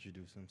them to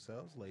introduce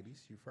themselves.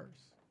 Ladies, you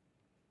first.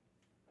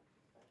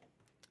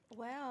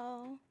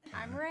 Well,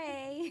 I'm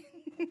Ray.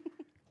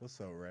 What's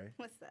up, Ray?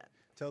 What's up?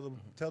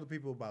 Tell the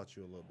people about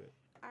you a little bit.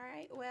 All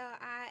right. Well,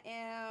 I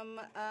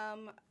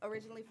am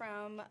originally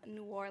from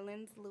New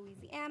Orleans,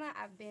 Louisiana.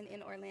 I've been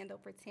in Orlando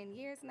for 10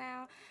 years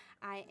now.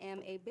 I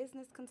am a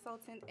business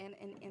consultant and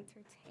an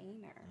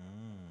entertainer.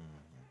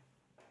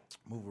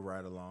 Moving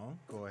right along.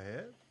 Go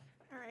ahead.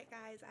 All right,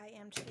 guys. I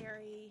am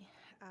Cherry,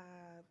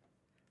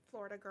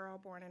 Florida girl,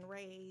 born and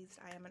raised.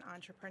 I am an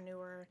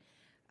entrepreneur.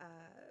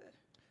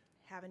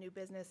 Have a new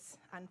business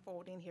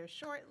unfolding here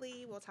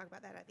shortly. We'll talk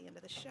about that at the end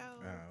of the show.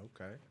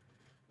 Okay.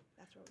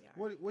 That's where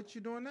we are. What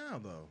you doing now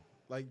though?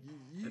 Like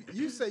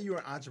you say you're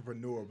an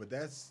entrepreneur, but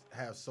that's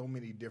have so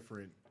many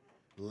different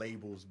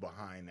labels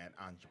behind that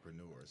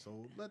entrepreneur.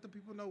 So let the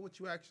people know what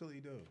you actually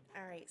do.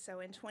 All right.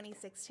 So in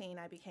 2016,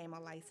 I became a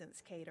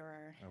licensed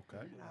caterer,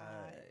 Okay.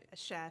 a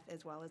chef,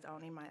 as well as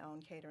owning my own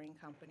catering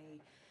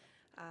company.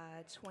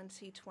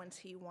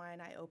 2021,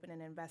 I opened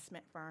an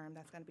investment firm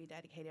that's going to be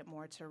dedicated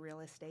more to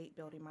real estate,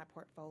 building my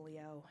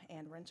portfolio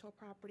and rental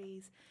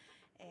properties.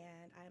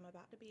 And I am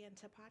about to be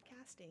into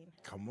podcasting.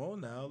 Come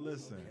on now,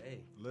 listen.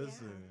 Okay.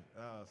 Listen.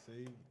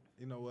 See,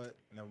 you know what?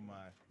 Never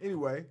mind.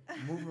 Anyway,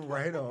 moving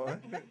right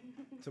on.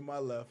 To my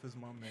left is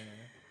my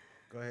man.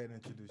 Go ahead and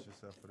introduce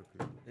yourself for the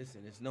people.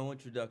 Listen, it's no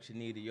introduction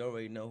needed. You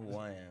already know who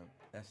I am.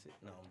 That's it.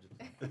 No, I'm just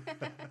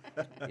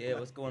playing. Yeah,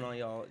 what's going on,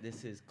 y'all?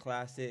 This is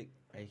Classic,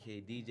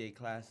 aka DJ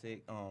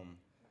Classic. Oh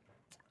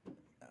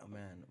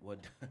man,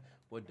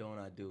 what don't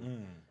I do?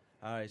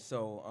 All right,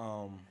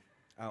 so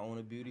I own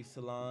a beauty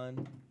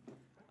salon.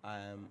 I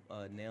am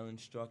a nail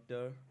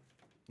instructor,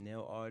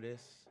 nail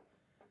artist,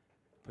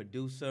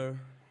 producer,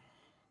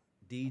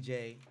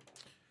 DJ,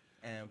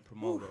 and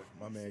promoter.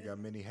 My man got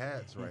many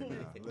hats right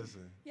now.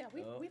 Listen. Yeah,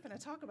 we're going to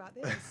talk about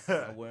this.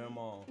 I wear them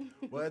all.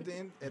 Well, at the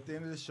end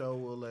of the show,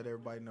 we'll let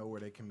everybody know where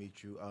they can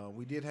meet you.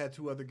 We did have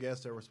 2 other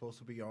guests that were supposed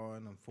to be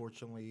on.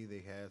 Unfortunately,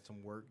 they had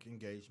some work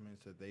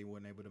engagements that they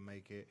weren't able to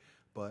make it.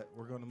 But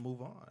we're going to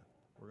move on.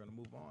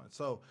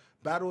 So,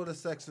 Battle of the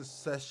Sexes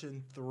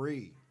Session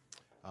 3.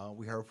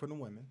 We heard from the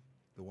women.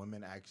 The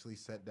women actually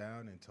sat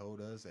down and told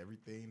us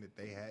everything that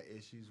they had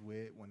issues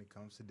with when it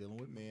comes to dealing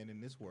with men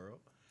in this world.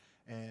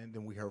 And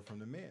then we heard from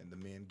the men. The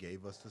men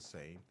gave us the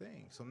same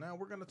thing. So now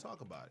we're going to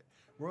talk about it.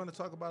 We're going to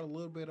talk about a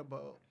little bit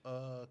about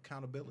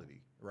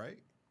accountability, right?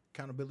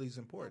 Accountability is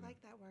important. I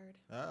like that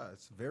word.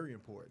 It's very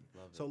important.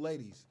 Love it. So,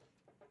 ladies,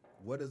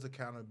 what does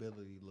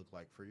accountability look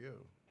like for you?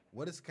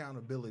 What is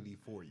accountability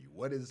for you?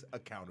 What is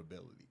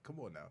accountability? Come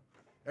on now.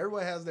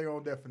 Everybody has their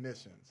own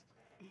definitions.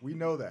 We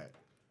know that.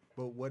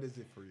 But what is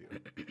it for you?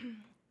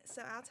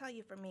 So I'll tell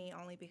you for me,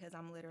 only because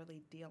I'm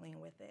literally dealing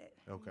with it.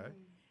 Okay.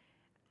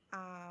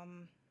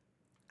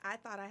 I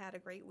thought I had a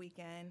great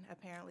weekend.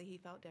 Apparently, he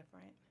felt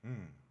different.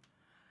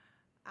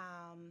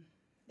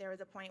 There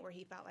was a point where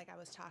he felt like I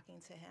was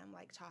talking to him,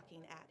 like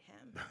talking at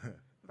him,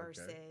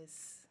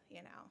 versus,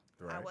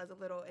 I was a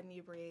little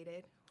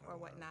inebriated or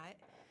whatnot.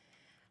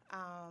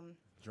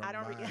 Drunk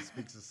mind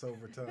speaks a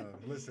sober tongue.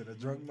 Listen, a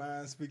drunk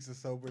mind speaks a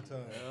sober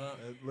tongue.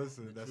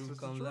 Listen, that's just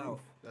the truth. Out.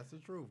 That's the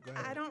truth. Go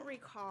ahead. I don't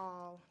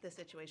recall the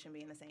situation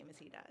being the same as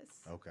he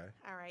does. Okay.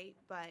 All right,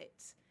 but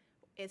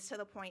it's to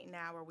the point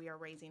now where we are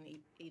raising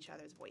each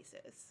other's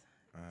voices.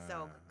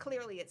 So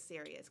clearly it's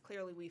serious.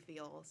 Clearly we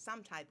feel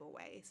some type of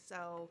way.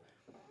 So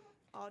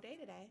all day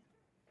today,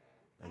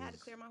 I had to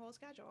clear my whole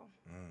schedule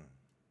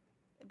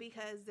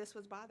because this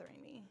was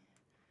bothering me.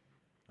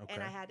 Okay.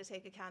 And I had to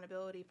take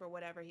accountability for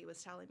whatever he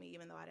was telling me,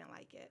 even though I didn't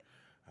like it.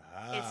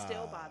 It's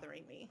still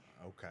bothering me.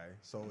 Okay.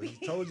 So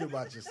he told you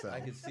about yourself. I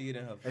can see it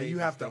in her face. And you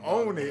have to It's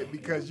own still it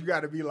because you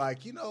got to be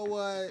like, you know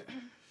what?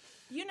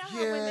 You know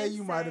how Yeah, women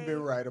you might have been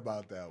say- right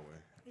about that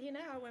one. You know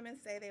how women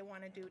say they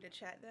want a dude to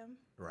check them,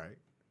 Right.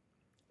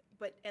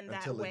 but in that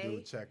Until a way,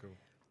 dude check him.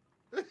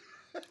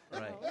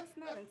 Right. No, it's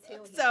not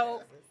until he So,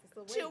 checks us. It's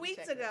the way 2 he weeks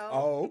checks us. ago,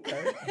 Oh,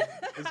 okay.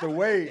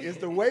 It's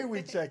the way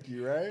we check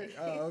you, right?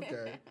 Oh,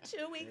 okay.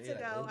 2 weeks Yeah.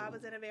 ago, I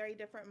was in a very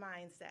different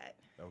mindset.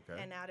 Okay.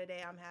 And now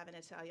today I'm having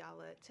to tell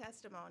y'all a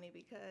testimony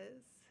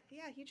because,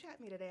 yeah, he checked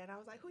me today. And I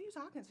was like, who you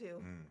talking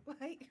to?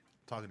 Like,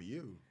 Talking to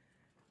you.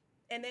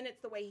 and then it's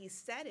the way he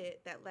said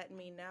it that let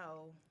me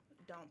know,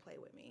 don't play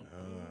with me.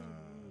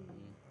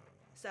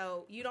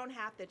 So you don't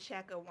have to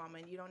check a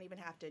woman. You don't even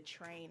have to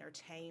train or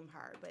tame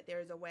her. But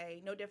there's a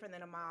way, no different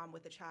than a mom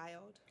with a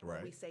child. When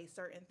Right. we say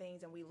certain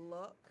things and we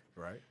look,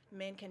 Right.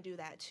 men can do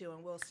that too,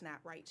 and we'll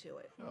snap right to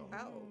it.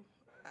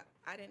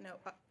 I didn't know.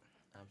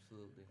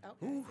 Absolutely.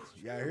 Okay. Ooh,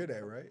 y'all hear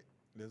that, right?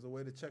 There's a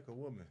way to check a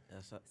woman.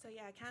 That's So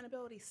yeah,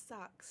 accountability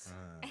sucks.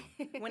 Ah.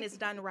 When it's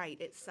done right,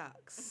 it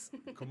sucks.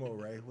 Come on,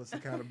 Ray. What's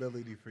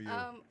accountability for you?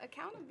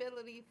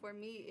 Accountability for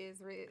me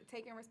is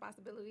taking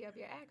responsibility of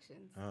your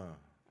actions.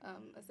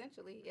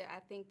 Essentially, yeah, I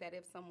think that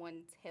if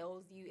someone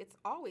tells you, it's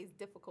always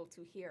difficult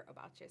to hear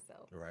about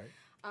yourself. Right.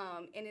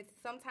 And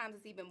sometimes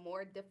it's even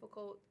more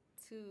difficult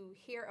to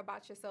hear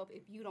about yourself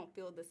if you don't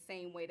feel the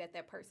same way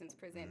that person's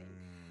presenting.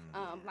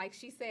 Like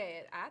she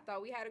said, I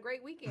thought we had a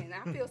great weekend.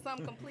 I feel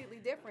something completely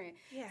different.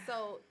 Yeah.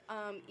 So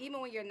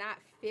even when you're not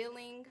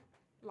feeling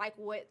like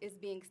what is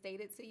being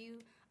stated to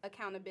you,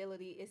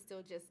 accountability is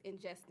still just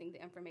ingesting the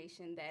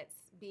information that's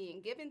being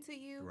given to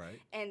you Right.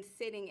 and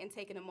sitting and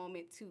taking a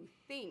moment to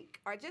think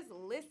or just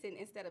listen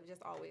instead of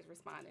just always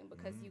responding,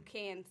 because you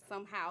can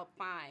somehow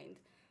find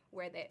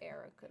where that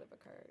error could have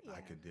occurred. I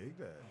could dig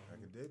that. I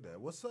could dig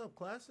that. What's up,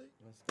 Classic?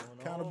 What's going on?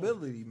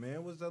 Accountability,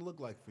 man. What's that look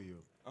like for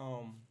you?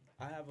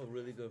 I have a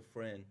really good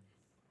friend.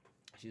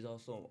 She's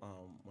also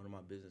one of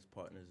my business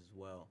partners as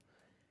well.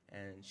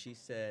 And she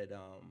said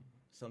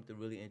something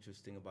really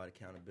interesting about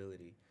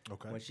accountability.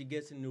 Okay. When she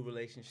gets in new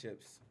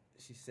relationships,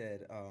 she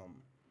said,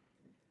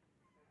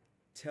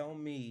 tell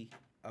me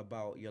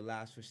about your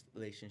last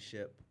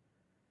relationship,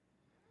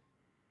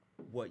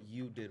 what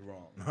you did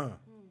wrong.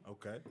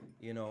 Okay.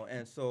 You know,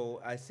 and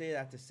so I say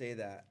that to say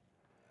that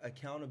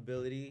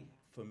accountability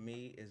for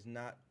me is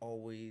not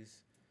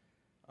always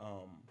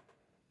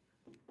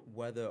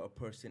whether a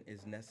person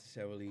is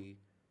necessarily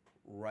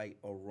right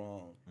or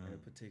wrong in a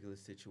particular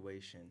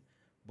situation.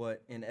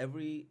 But in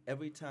every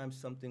time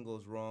something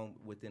goes wrong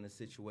within a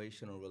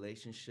situation or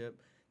relationship,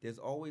 there's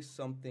always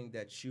something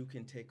that you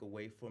can take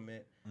away from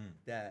it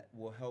that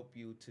will help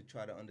you to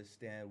try to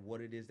understand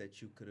what it is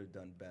that you could have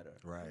done better.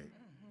 Right.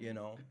 You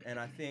know, and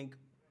I think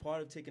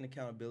part of taking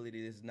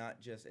accountability is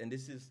not just, and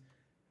this is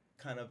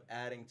kind of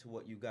adding to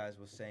what you guys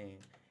were saying,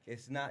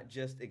 it's not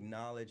just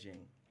acknowledging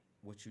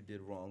what you did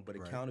wrong, but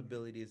Right.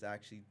 accountability is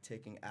actually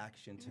taking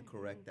action to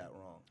correct that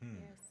wrong.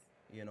 Yes.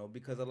 You know,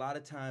 because a lot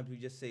of times we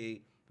can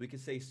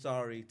say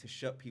sorry to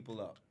shut people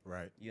up.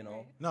 Right. You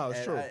know, No, it's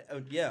And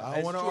true. yeah, I don't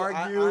it's want to true.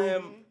 argue. I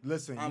am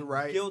Listen, I'm you're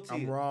right. guilty,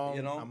 I'm wrong.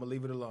 you know? I'm gonna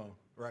leave it alone.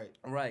 Right.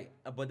 right,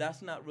 but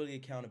that's not really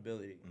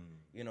accountability.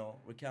 You know,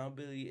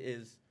 accountability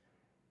is,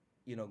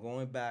 you know,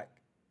 going back,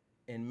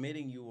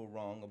 admitting you were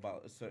wrong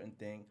about a certain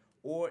thing,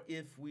 or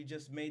if we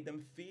just made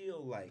them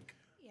feel like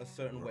Yeah. a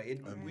certain way.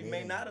 We may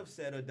Admitting. not have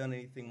said or done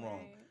anything wrong.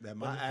 Right. That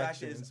But my the fact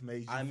actions is,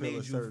 made you I feel made a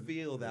you certain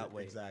feel that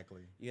way.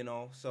 Exactly. You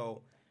know,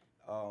 so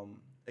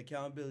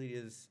accountability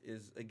is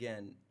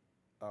again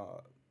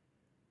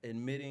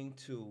admitting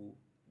to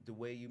the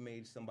way you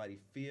made somebody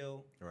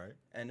feel, Right.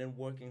 and then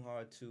working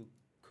hard to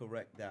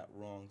correct that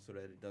wrong so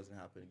that it doesn't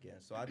happen again.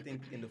 So I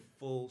think in the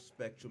full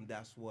spectrum,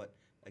 that's what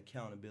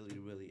accountability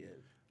really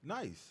is.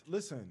 Nice.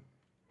 Listen,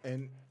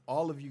 and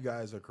all of you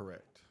guys are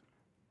correct.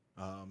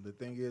 The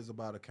thing is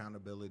about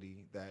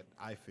accountability that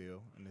I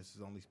feel, and this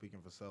is only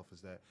speaking for self, is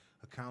that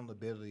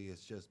accountability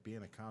is just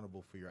being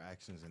accountable for your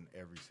actions in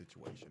every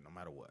situation, no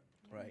matter what.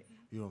 Right.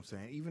 You know what I'm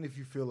saying? Even if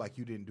you feel like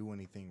you didn't do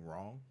anything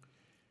wrong,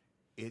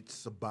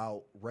 it's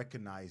about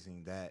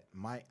recognizing that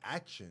my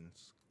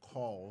actions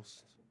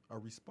caused a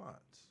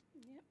response.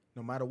 Yep.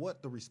 No matter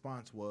what the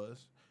response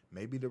was,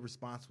 maybe the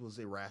response was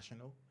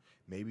irrational.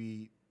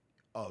 Maybe,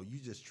 oh, you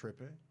just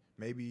tripping.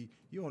 Maybe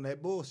you on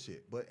that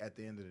bullshit. But at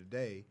the end of the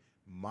day,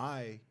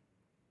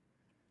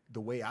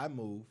 the way I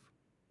move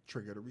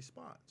triggered a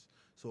response.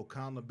 So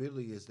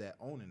accountability is that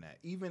owning that.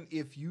 Even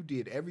if you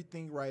did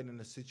everything right in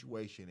the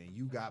situation and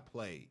you got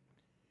played,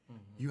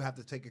 you have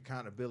to take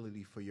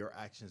accountability for your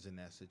actions in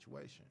that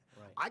situation.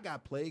 Right. I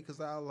got played because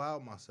I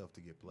allowed myself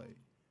to get played.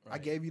 I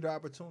Right. gave you the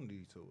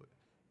opportunity to it.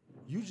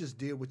 You just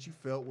did what you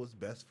felt was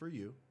best for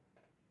you,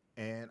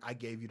 and I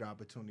gave you the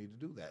opportunity to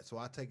do that. So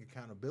I take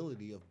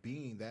accountability of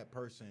being that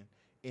person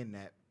in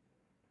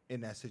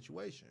that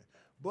situation.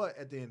 But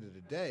at the end of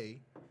the day,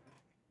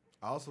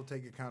 I also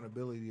take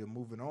accountability of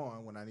moving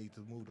on when I need to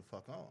move the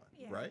fuck on,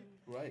 Yeah. right?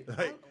 Right.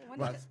 Like,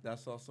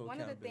 That's also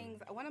One of the accountability.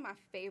 things, one of my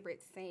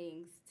favorite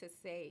sayings to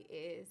say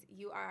is,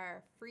 "You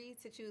are free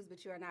to choose,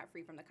 but you are not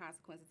free from the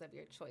consequences of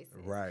your choices."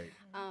 right.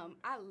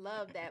 I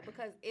love that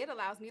because it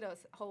allows me to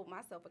hold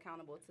myself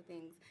accountable to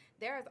things.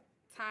 There's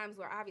times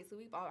where obviously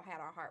we've all had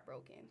our heart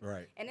broken.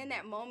 Right. And in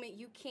that moment,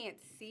 you can't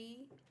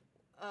see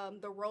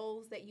the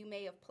roles that you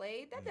may have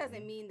played. That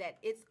doesn't mean that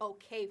it's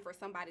okay for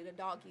somebody to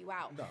dog you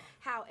out. No.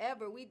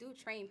 However, we do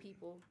train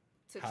people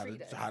to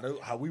treat us.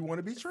 How we want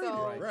to be treated.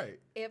 So, right.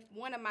 If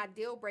one of my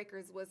deal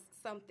breakers was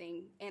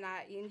something and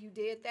you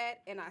did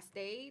that and I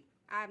stayed,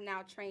 I've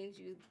now trained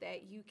you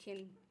that you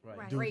can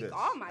Right. Do break this.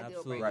 all my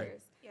Absolutely. deal Right.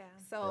 breakers. Yeah.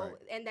 So, Right.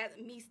 and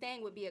that me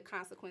staying would be a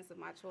consequence of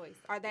my choice,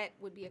 or that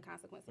would be a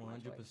consequence of my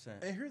choice.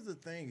 100%. And here's the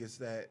thing is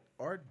that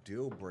our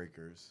deal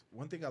breakers,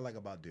 one thing I like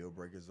about deal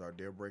breakers, our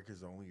deal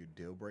breakers are only your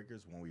deal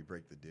breakers when we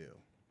break the deal.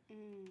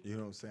 You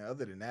know what I'm saying?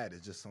 Other than that,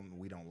 it's just something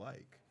we don't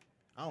like.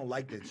 I don't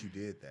like that you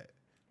did that,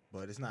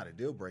 but it's not a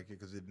deal breaker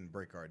because it didn't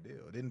break our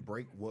deal. It didn't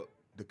break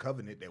the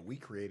covenant that we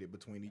created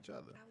between each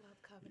other. I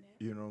love covenant.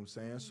 You know what I'm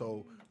saying?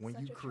 So when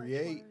Such you a church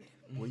create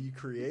word. when you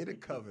create a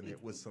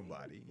covenant with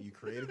somebody, you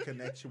create a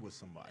connection with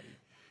somebody.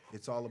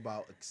 It's all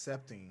about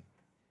accepting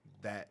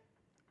that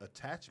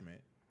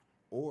attachment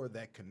or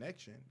that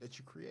connection that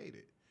you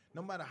created,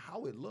 no matter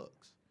how it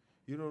looks.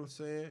 You know what I'm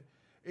saying?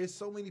 It's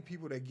so many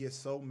people that get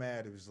so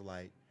mad. It was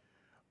like,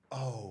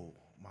 oh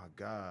my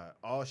God,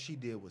 all she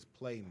did was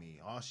play me.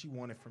 All she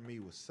wanted from me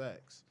was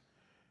sex.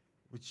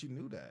 But you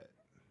knew that.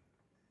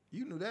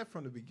 You knew that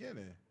from the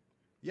beginning.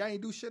 Y'all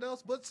ain't do shit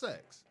else but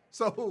sex.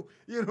 So,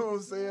 you know what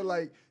I'm saying?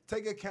 Like,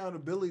 take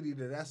accountability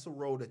that that's the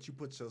role that you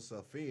put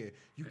yourself in.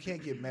 You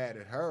can't get mad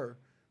at her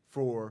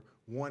for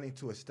wanting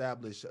to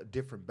establish a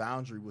different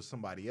boundary with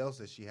somebody else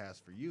that she has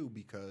for you,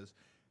 because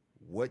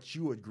what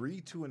you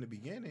agreed to in the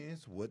beginning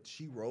is what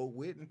she rolled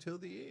with until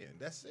the end.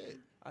 That's it.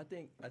 I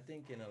think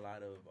in a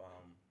lot of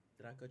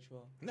did I cut you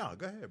off? No,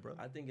 go ahead,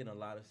 brother. I think in a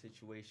lot of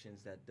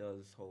situations that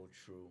does hold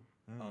true.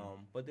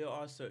 But there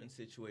are certain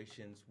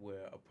situations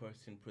where a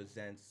person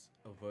presents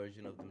a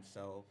version of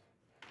themselves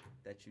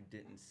that you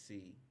didn't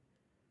see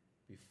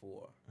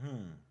before.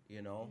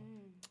 You know?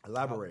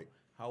 Elaborate.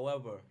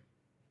 However,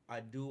 I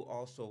do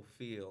also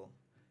feel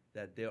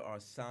that there are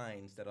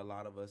signs that a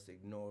lot of us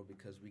ignore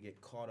because we get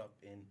caught up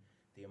in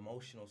the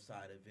emotional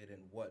side of it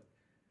and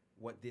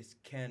what this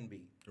can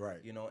be. Right.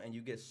 You know, and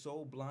you get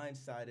so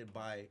blindsided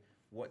by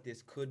what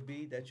this could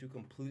be that you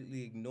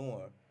completely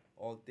ignore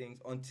all things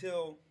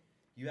until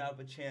you have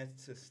a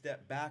chance to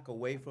step back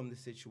away from the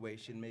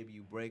situation. Maybe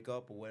you break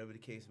up or whatever the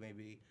case may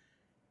be,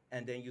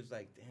 and then you're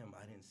like, damn,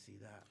 I didn't see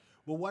that.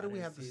 Well, why I do we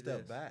didn't have to see step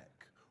this. back?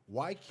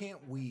 Why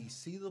can't we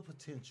see the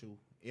potential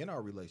in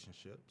our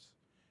relationships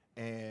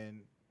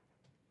and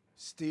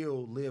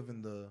still live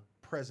in the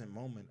present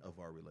moment of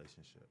our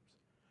relationships?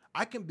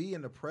 I can be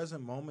in the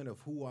present moment of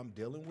who I'm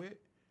dealing with,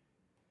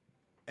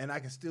 and I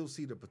can still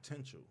see the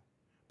potential,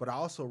 but I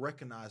also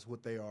recognize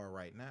what they are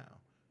right now.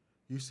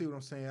 You see what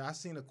I'm saying? I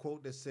seen a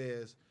quote that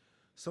says,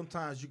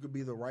 sometimes you could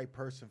be the right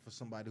person for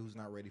somebody who's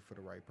not ready for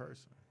the right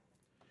person.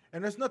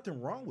 And there's nothing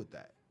wrong with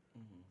that.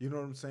 You know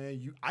what I'm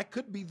saying? I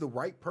could be the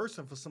right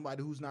person for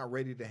somebody who's not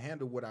ready to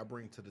handle what I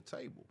bring to the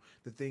table.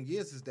 The thing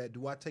is that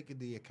do I take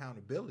the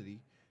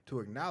accountability to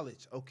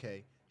acknowledge,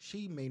 okay,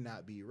 she may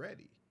not be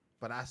ready,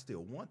 but I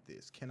still want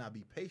this. Can I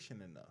be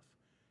patient enough?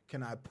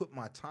 Can I put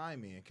my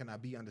time in? Can I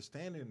be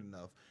understanding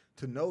enough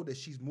to know that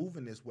she's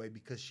moving this way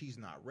because she's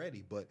not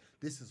ready, but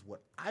this is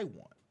what I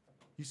want?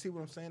 You see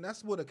what I'm saying?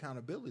 That's what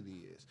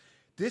accountability is.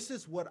 This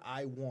is what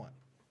I want.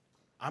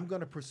 I'm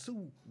going to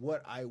pursue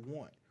what I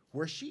want.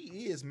 Where she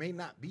is may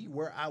not be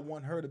where I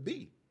want her to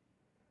be,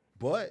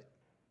 but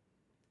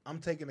I'm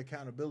taking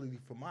accountability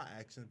for my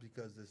actions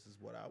because this is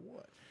what I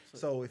want.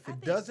 So if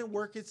it doesn't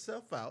work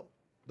itself out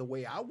the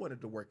way I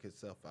wanted to work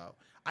itself out,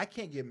 I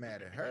can't get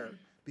mad at her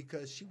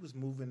because she was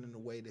moving in the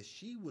way that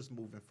she was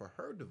moving for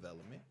her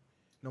development,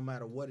 no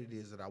matter what it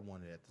is that I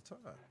wanted at the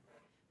time.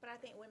 But I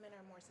think women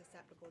are more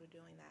susceptible to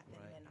doing that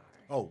than Right. men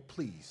are. Oh,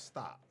 please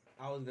stop.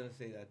 I was gonna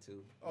say that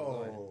too.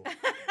 Oh,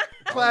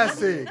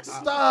 classic.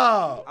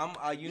 Stop.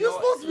 You You're know,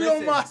 supposed to be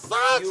on my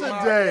side you are-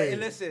 today.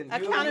 Listen,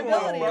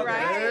 Accountability, you are,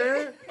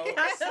 right?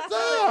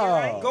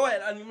 Stop. Go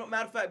ahead.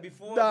 Matter of fact,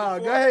 before. Nah,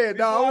 before, go ahead.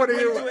 Nah, I before want to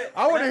we hear. do it,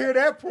 I want to hear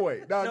that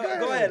point. Nah, No,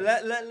 go ahead.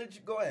 Let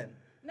you go ahead.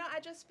 No,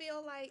 I just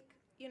feel like,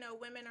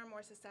 women are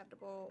more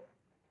susceptible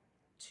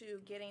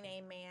to getting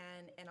a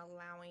man and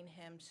allowing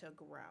him to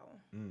grow.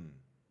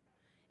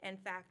 In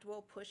fact,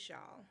 we'll push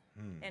y'all.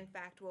 In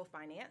fact, we'll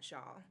finance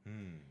y'all.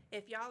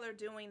 If y'all are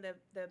doing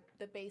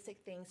the basic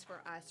things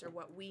for us or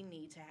what we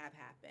need to have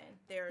happen,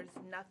 there's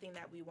nothing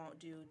that we won't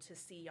do to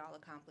see y'all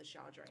accomplish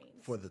y'all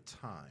dreams. For the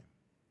time.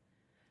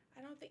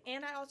 I don't think,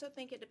 and I also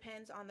think it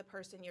depends on the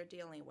person you're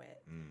dealing with.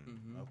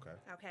 Okay.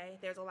 Okay,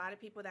 there's a lot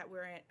of people that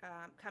we're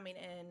coming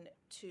in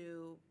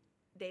to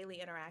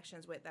daily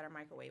interactions with that are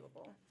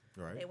microwavable.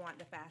 Right. They want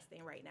the fast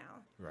thing right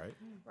now. Right.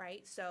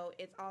 Right? So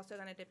it's also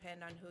going to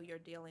depend on who you're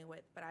dealing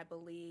with. But I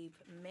believe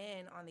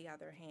men, on the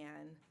other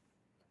hand,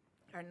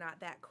 are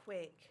not that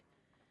quick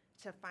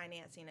to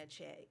financing a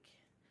chick.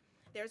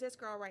 There's this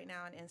girl right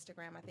now on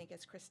Instagram. I think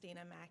it's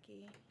Christina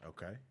Mackey.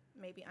 Okay.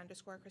 Maybe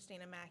 _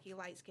 Christina Mackey.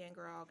 Light-skinned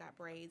girl, got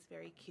braids,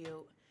 very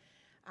cute.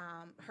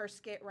 Her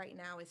skit right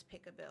now is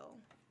Pick a Bill.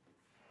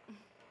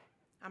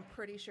 I'm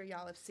pretty sure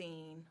y'all have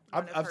seen.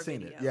 I've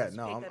seen it. videos, Yeah,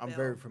 no, Pick a I'm Bill.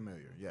 very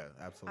familiar. Yeah,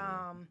 absolutely.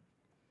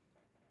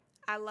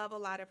 I love a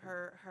lot of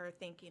her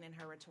thinking and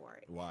her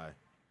rhetoric Why?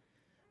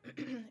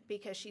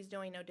 because she's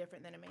doing no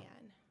different than a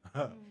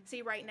man.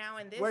 See, right now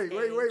in this Wait.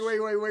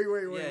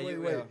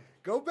 Yeah,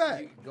 Go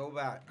back. Go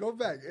back. Go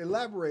back.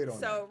 Elaborate on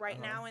that. So right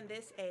now in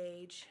this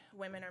age,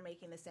 women are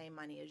making the same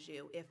money as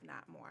you, if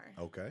not more.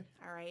 Okay.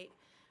 All right.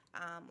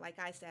 Like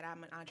I said,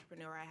 I'm an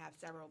entrepreneur. I have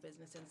several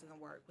businesses in the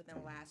work. Within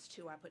the last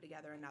 2, I put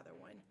together another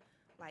one.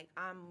 Like,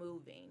 I'm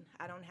moving.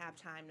 I don't have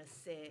time to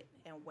sit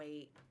and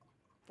wait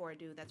for a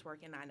dude that's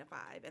working 9 to 5,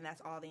 and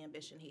that's all the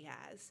ambition he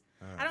has.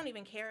 I don't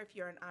even care if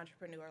you're an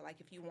entrepreneur, like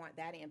if you want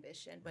that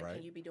ambition, but Right.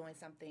 can you be doing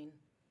something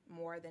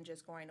more than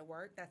just going to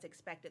work? That's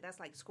expected. That's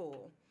like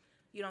school.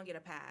 You don't get a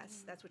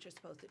pass. That's what you're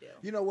supposed to do.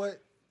 You know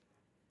what?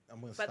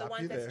 I'm going to But the stop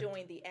you ones that's there.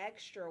 doing the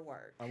extra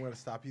work, I'm going to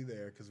stop you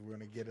there because we're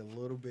going to get a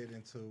little bit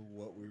into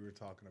what we were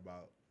talking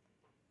about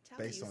tell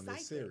based you, on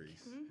this psychic.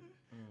 series.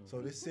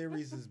 So this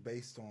series is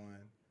based on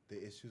the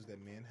issues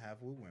that men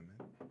have with women.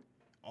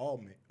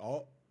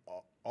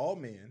 All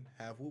men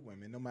have with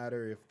women, no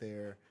matter if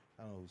they're,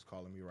 I don't know who's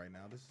calling me right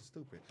now. This is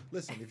stupid.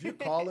 Listen, if you're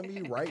calling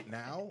me right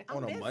now I'm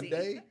on a busy.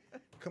 Monday,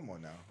 come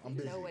on now. I'm You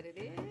busy. know what it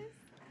is?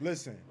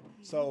 Listen,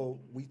 so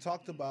we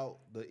talked about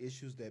the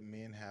issues that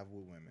men have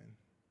with women,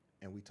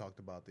 and we talked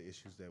about the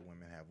issues that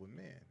women have with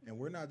men. And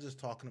we're not just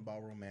talking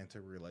about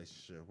romantic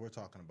relationships. We're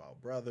talking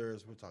about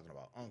brothers. We're talking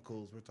about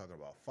uncles. We're talking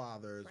about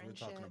fathers. We're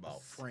talking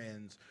about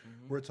friends.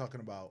 We're talking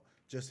about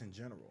just in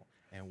general.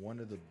 And one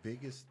of the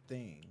biggest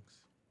things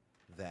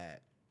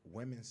that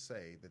women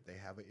say that they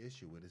have an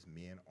issue with is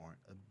men aren't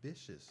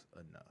ambitious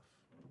enough.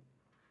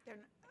 They're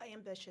not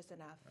ambitious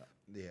enough.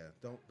 Yeah,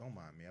 don't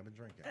mind me. I've been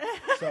drinking.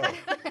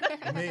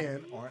 So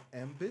men aren't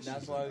ambitious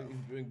That's why enough. we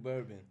drink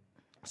bourbon.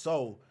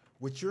 So,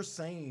 what you're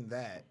saying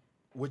that,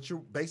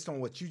 based on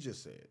what you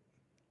just said,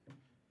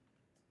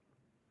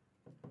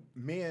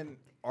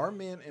 are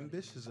men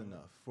ambitious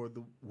enough for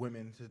the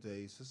women in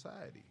today's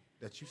society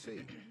that you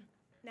see?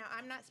 Now,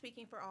 I'm not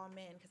speaking for all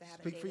men because I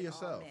haven't Speak for dated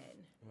all yourself. men.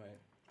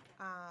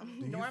 Right. Do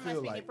you Nor am I feel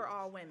speaking like- for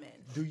all women.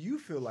 Do you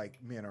feel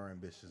like men are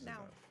ambitious No. enough?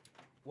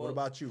 Well, What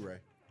about you, Ray?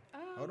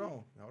 Um, Hold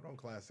on,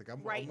 Classic.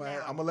 I'm Right gonna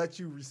now. let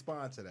you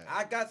respond to that.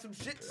 I got some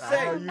shit to I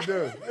say. know you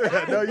do.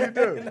 I know you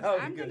do. No,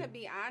 I'm good. gonna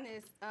be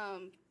honest.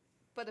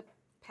 For the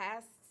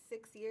past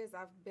 6 years,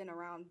 I've been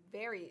around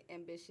very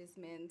ambitious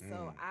men,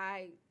 so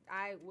I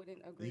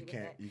wouldn't agree You with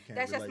can't. that. You can't.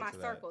 That's just relate my to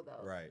that. circle,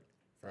 though. Right.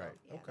 So, Right.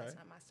 Yeah, Okay. that's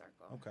not my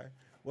circle. Okay.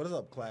 What is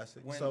up,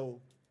 Classic? When- So,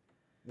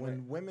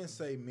 when women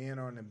say men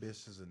aren't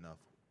ambitious enough,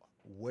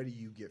 what do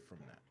you get from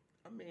that?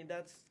 I mean,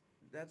 that's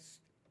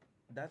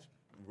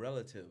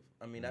relative.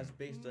 I mean, that's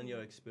based on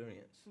your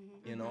experience.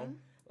 You know,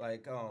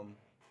 like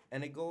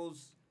and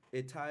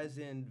it ties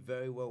in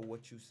very well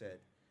what you said,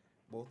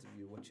 both of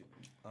you.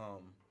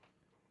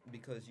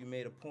 Because you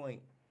made a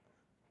point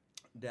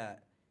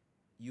that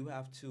you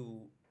have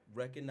to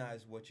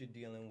recognize what you're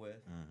dealing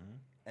with,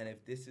 and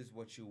if this is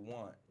what you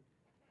want,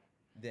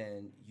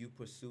 then you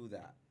pursue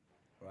that,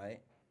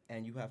 right?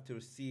 And you have to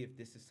see if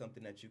this is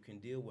something that you can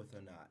deal with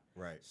or not.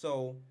 Right.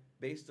 So,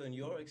 based on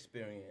your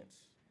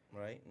experience,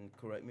 right, and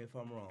correct me if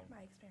I'm wrong,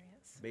 My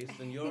experience. based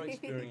on your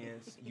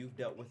experience, you've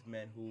dealt with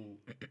men who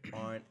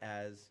aren't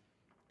as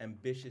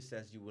ambitious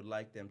as you would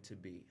like them to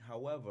be.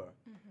 However,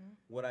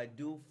 what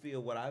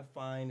I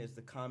find is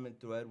the common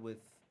thread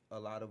with a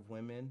lot of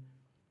women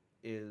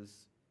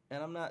is,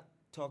 and I'm not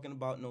talking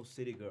about no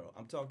city girl,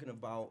 I'm talking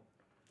about,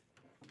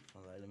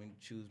 all right, let me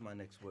choose my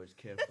next words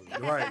carefully.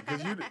 Right,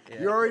 because you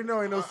Yeah. you already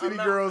know ain't no I'm city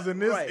not- girls in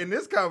this right. in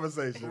this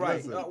conversation.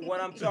 Right. Listen. What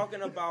I'm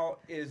talking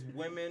about is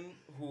women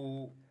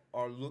who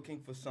are looking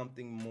for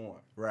something more.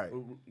 Right.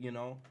 You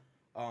know,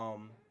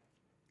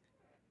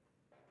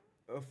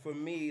 for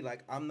me,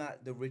 like I'm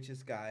not the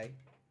richest guy,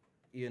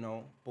 you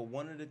know, but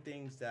one of the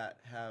things that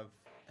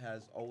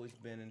has always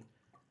been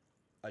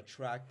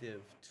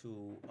attractive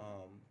to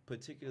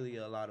particularly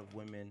a lot of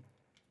women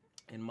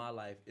in my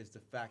life is the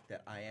fact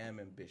that I am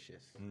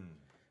ambitious.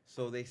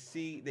 So they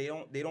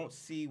don't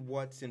see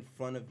what's in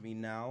front of me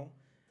now,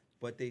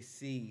 but they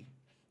see,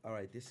 all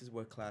right, this is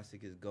where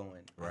Classic is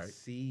going. I Right.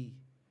 see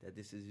that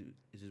this is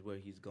where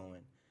he's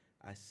going.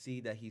 I see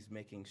that he's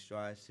making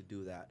strides to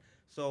do that.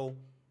 So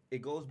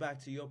it goes back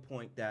to your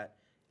point that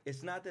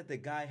it's not that the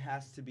guy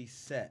has to be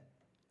set,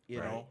 you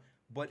Right. know,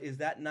 but is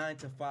that 9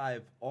 to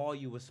 5 all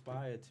you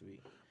aspire to be?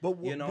 But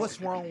You know?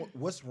 what's wrong?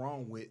 What's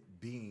wrong with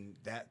being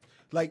that?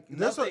 Like,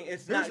 Nothing.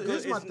 It's not good.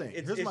 Here's my It's- thing.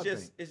 It's, Here's it's my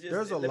just, thing. It's just.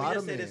 There's a let lot me of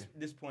just men. say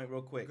this point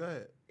real quick. Go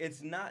ahead.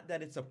 It's not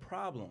that it's a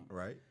problem.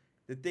 Right.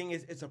 The thing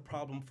is, it's a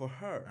problem for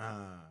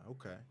her.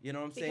 Okay. You know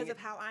what I'm saying? Because of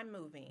how I'm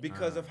moving.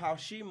 Because of how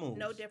she moves.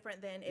 No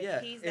different than if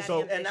Yeah. he's and that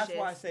so, ambitious. and that's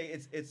why I say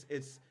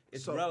it's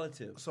So-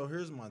 relative. So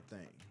here's my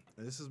thing.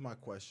 And this is my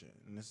question,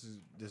 and this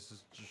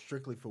is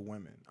strictly for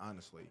women,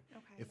 honestly.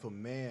 Okay. If a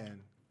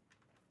man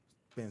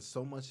spends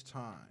so much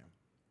time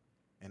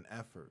and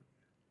effort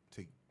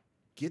to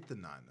get the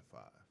 9 to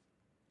 5,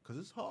 because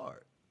it's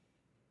hard.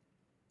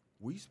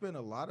 We spend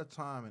a lot of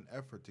time and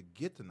effort to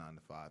get the 9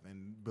 to 5,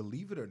 and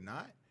believe it or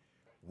not,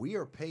 we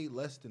are paid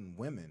less than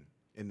women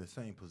in the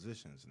same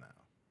positions now.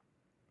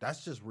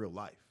 That's just real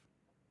life.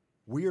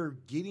 We are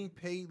getting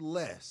paid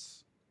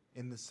less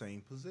in the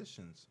same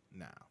positions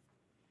now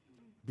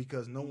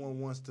because no one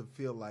wants to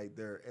feel like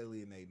they're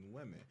alienating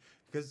women.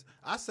 Because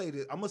I say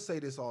this, I'm gonna say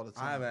this all the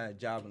time. I haven't had a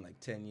job in like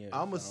 10 years.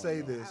 I'm gonna so I say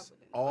don't know. this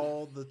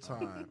all the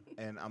time,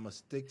 and I'm gonna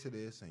stick to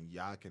this. And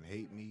y'all can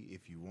hate me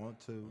if you want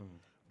to,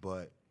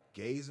 but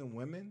gays and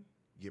women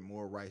get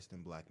more rights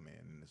than black men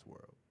in this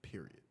world.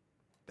 Period.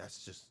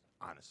 That's just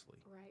honestly.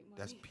 Right,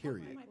 That's money.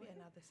 period. That might be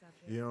another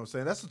subject. You know what I'm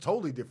saying? That's a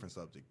totally different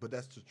subject, but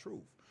that's the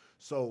truth.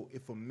 So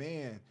if a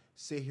man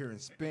sit here and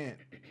spent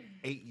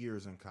 8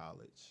 years in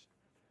college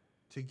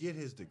to get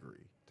his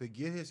degree, to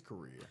get his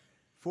career,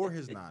 for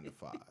his 9 to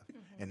 5,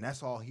 and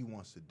that's all he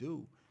wants to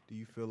do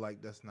you feel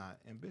like that's not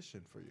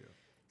ambition for you?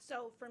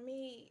 So for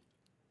me,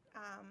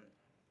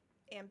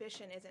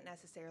 ambition isn't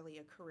necessarily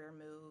a career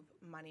move,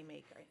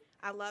 moneymaker.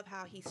 I love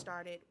how he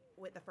started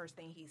with the first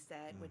thing he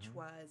said, which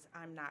was,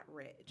 I'm not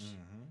rich.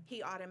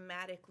 He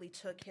automatically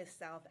took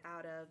himself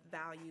out of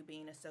value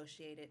being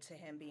associated to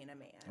him being a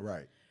man.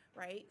 Right.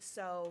 Right?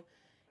 So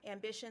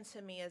ambition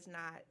to me is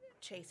not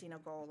chasing a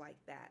goal like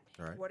that.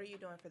 Right. What are you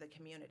doing for the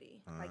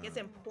community? Like, it's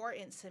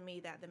important to me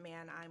that the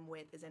man I'm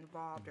with is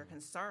involved or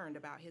concerned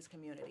about his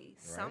community.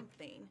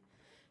 Right.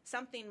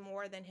 Something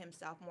more than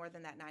himself, more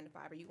than that 9 to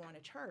 5. Are you going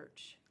to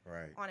church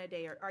Right. on a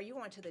day, or are you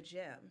going to the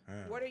gym?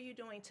 What are you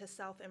doing to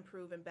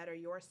self-improve and better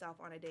yourself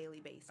on a daily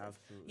basis?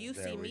 Absolutely. You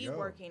There see we me go.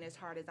 working as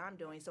hard as I'm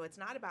doing, so it's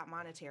not about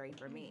monetary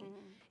for me.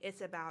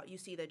 It's about, you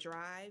see the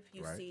drive,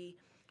 you Right. see,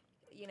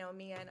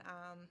 me and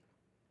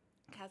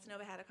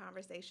Casanova had a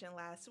conversation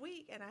last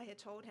week, and I had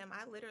told him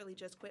I literally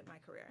just quit my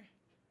career.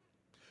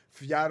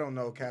 If y'all don't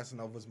know,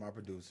 Casanova's my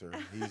producer.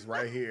 He's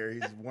right here.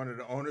 He's one of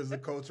the owners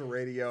of Culture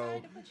Radio.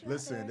 Sorry to put you out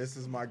Listen, there. this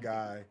is my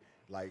guy.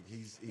 Like,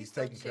 he's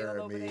so taking care chill of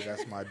over me. there.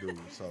 That's my dude.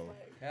 So,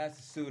 Has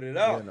to suit it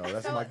up.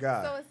 that's so, my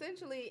guy. So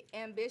essentially,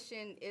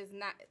 ambition is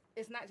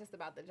it's not just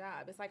about the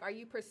job. It's like, are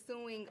you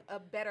pursuing a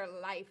better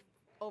life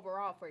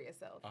overall for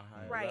yourself? A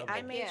higher Right. level.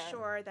 I made Yeah.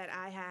 sure that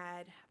I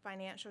had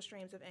financial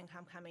streams of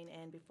income coming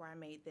in before I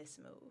made this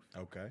move.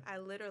 Okay. I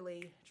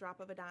literally, drop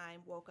of a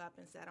dime, woke up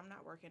and said, I'm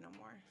not working no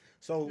more.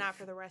 So Not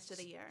for the rest of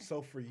the year.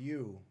 So for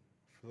you,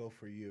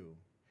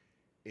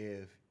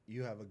 if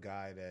you have a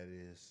guy that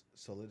is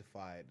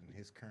solidified in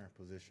his current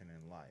position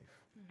in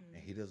life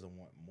and he doesn't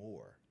want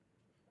more,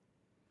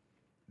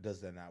 does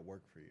that not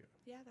work for you?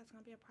 Yeah, that's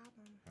going to be a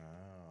problem.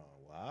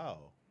 Oh, wow.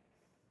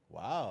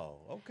 Wow.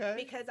 Okay.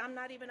 Because I'm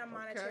not even a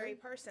monetary Okay.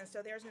 person,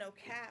 so there's no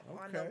cap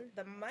on Okay.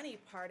 the money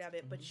part of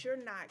it, but you're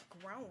not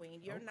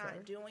growing. You're Okay.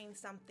 not doing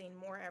something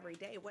more every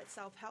day. What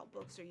self-help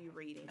books are you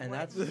reading? And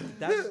What-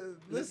 that's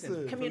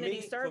Listen. for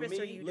Community me- service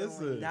for are me, you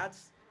listen. doing?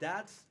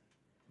 That's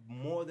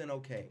more than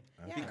okay.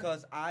 Yeah.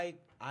 Because I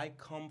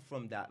come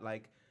from that.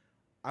 Like,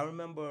 I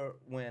remember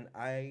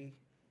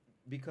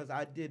because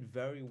I did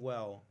very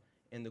well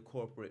in the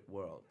corporate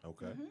world,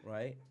 Okay.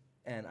 right?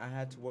 And I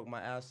had to work my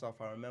ass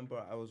off. I remember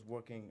I was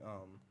working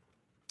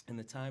in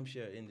the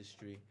timeshare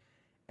industry,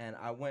 and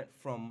I went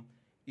from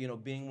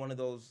being one of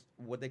those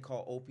what they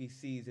call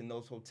OPCs in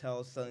those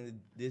hotels selling the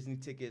Disney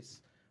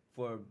tickets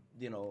for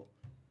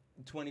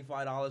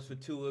 $25 for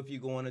two if you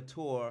go on a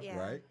tour. Yeah.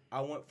 Right.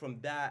 I went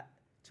from that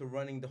to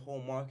running the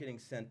whole marketing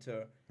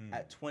center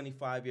at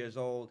 25 years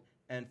old.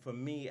 And for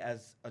me,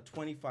 as a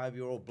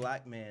 25-year-old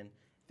black man,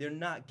 they're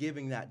not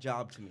giving that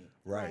job to me.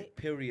 Right.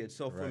 Period.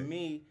 So for Right.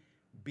 me,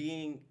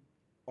 being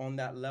on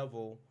that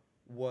level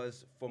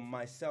was, for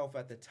myself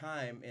at the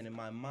time and in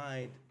my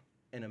mind,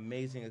 an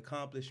amazing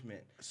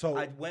accomplishment. So-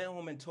 I went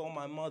home and told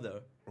my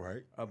mother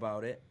Right.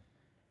 about it,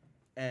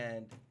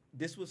 and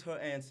this was her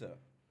answer.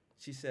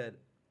 She said,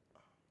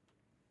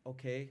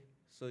 okay,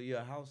 so you're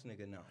a house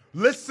nigga now.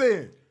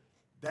 Listen.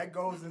 That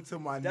goes into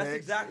my That's next.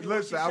 exactly what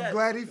Listen, she I'm said.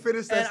 glad he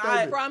finished that And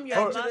statement. From your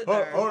Hold- mother.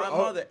 hold- hold- My hold-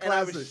 mother, and I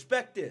classic.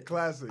 respect it.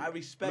 Classic. I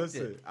respect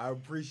Listen, it. I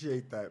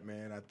appreciate that,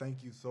 man. I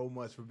thank you so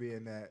much for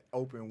being that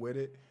open with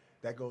it.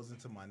 That goes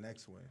into my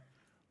next one.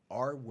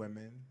 Are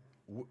women,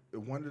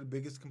 one of the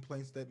biggest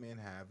complaints that men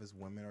have is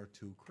women are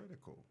too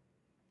critical.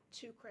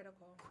 Too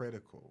critical.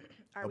 Critical.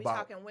 Are we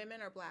about- talking women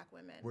or black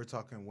women? We're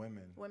talking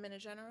women Women in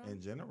general?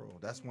 in general.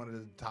 That's one of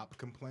the top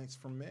complaints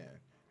from men.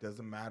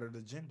 Doesn't matter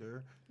the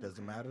gender,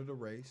 doesn't matter the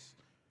race.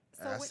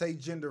 So I what- say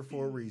gender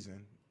for a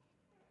reason.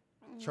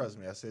 Trust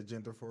me, I said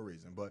gender for a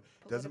reason. But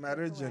doesn't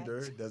matter the Politically gender,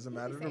 correct. doesn't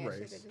matter the Saying shit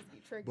race. that just be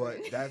triggering.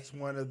 But that's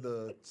one of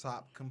the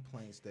top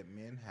complaints that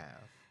men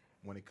have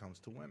when it comes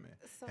to women.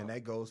 So- And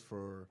that goes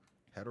for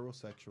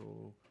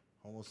heterosexual,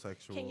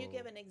 homosexual. Can you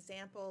give an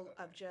example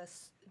of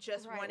just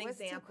Right, one what's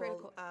too example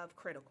critical? of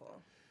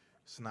critical?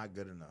 It's not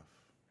good enough.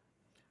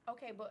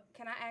 Okay, but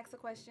can I ask a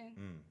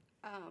question?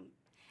 Mm.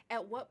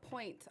 At what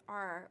point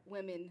are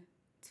women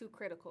too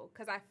critical?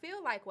 Because I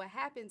feel like what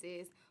happens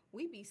is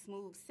we be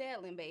smooth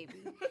sailing,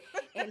 baby.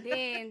 And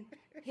then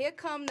here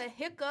come the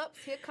hiccups,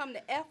 here come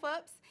the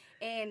F-ups,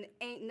 and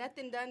ain't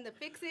nothing done to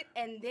fix it,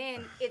 and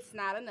then it's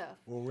not enough.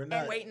 Well, we're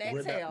not. wait and we're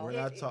exhale.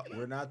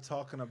 we're not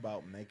talking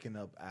about making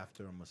up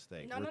after a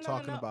mistake. No, we're no, no,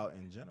 talking no. about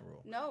in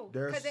general. No,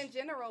 There's- because in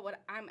general, what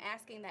I'm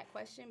asking that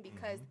question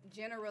because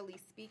generally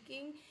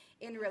speaking,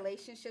 in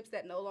relationships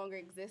that no longer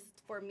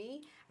exist for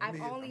me, I've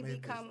only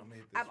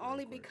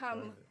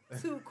become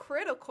too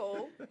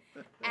critical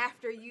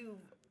after you've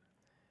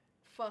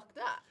fucked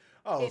up.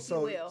 Oh, if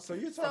so you will. so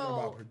you're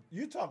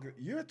talking about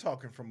you're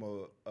talking from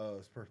a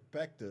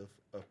perspective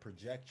of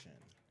projection.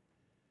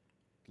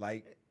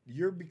 Like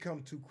you're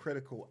become too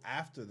critical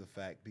after the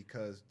fact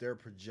because they're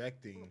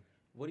projecting.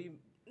 What do you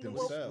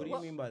Themselves. What do you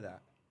mean by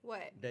that?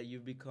 What? That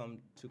you've become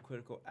too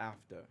critical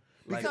after.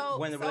 Like So-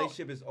 when the so-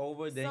 relationship is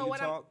over, then so you what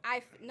talk.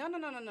 no,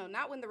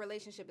 not when the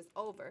relationship is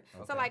over.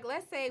 So Okay. like,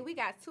 let's say we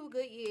got 2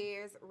 good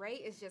years. Ray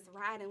is just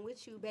riding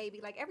with you, baby.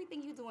 Like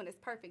everything you doing is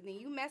perfect. Then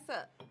you mess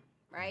up,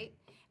 right?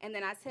 And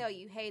then I tell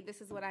you, hey,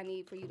 this is what I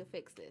need for you to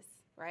fix this,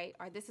 right?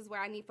 Or this is where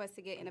I need for us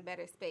to get in a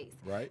better space,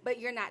 Right. But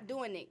you're not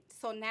doing it.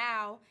 So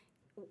now,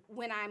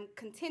 when I'm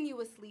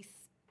continuously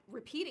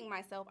repeating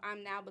myself,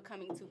 I'm now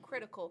becoming too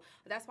critical.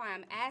 That's why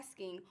I'm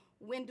asking,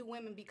 when do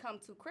women become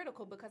too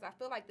critical? Because I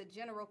feel like the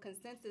general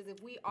consensus,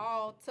 if we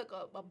all took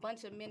a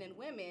bunch of men and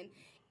women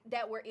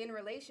that were in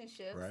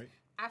relationships, Right.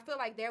 I feel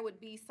like there would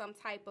be some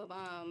type of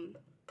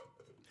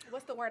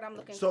what's the word I'm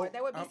looking So, for?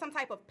 There would be some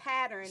type of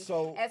pattern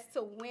so- as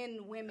to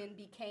when women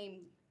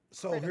became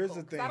So critical. here's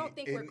the 'Cause thing. I don't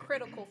think we're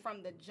critical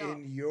from the jump.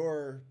 In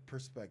your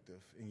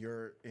perspective,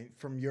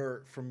 from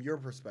your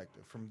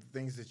perspective, from the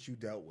things that you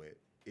dealt with,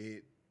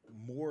 it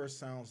more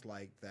sounds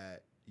like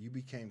that you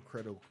became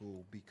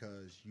critical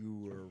because you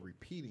were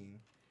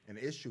repeating an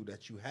issue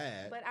that you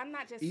had, But I'm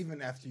not just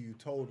even after you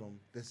told them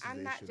this is I'm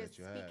the not issue just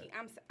that you speaking.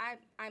 had.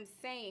 I'm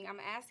saying, I'm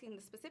asking,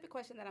 the specific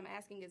question that I'm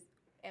asking is,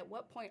 at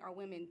what point are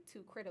women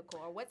too critical,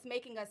 or what's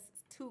making us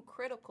too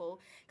critical?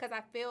 Because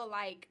I feel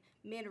like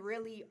men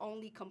really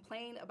only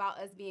complain about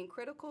us being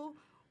critical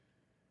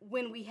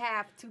when we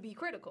have to be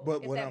critical.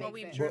 But if what that I'm- But makes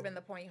we've sense. driven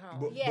the point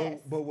home.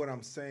 But what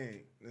I'm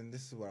saying, and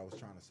this is what I was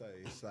trying to say,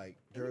 it's like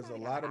there's a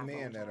Anybody lot got of an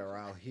men iPhone that are charger?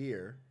 out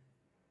here.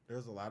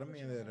 There's a lot of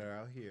men that are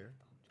out here.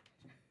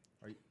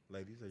 Are you,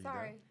 ladies? Are you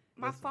Sorry. there?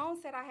 My Listen.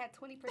 phone said I had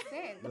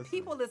 20%. The Listen.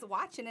 people is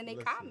watching and they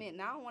Listen. comment,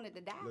 and I don't want it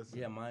to die. Listen,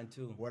 Yeah, mine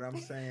too. what I'm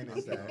saying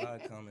is A lot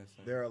that of comments.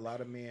 there are a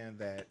lot of men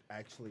that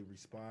actually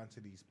respond to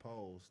these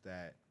polls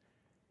that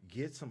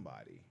get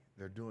somebody.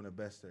 They're doing the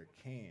best they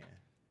can,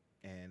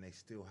 and they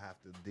still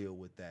have to deal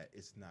with that.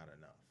 It's not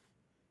enough.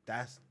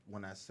 That's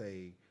when I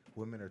say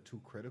women are too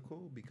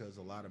critical, because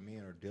a lot of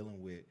men are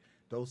dealing with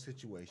those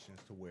situations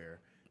to where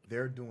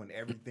they're doing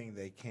everything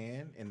they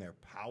can in their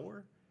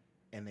power,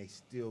 and they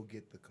still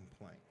get the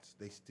complaints.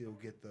 They still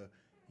get the,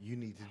 you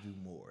need to do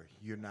more.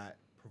 You're not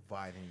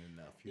providing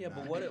enough. You're Yeah,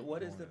 but not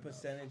what is doing the enough."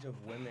 percentage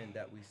of women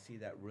that we see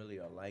that really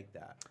are like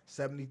that?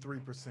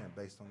 73%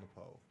 based on the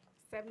poll.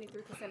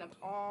 73% of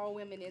all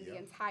women in the Yep.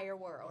 entire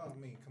world. Well, I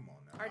mean, come on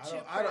now. Are I two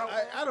don't, I, don't,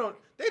 critical? I don't.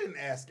 They didn't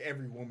ask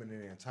every woman in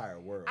the entire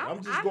world.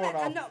 I'm just I'm going not-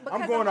 off. no, I'm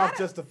because going a off lot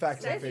just the of-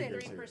 facts and listen,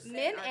 figures here. 73%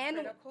 Men are and-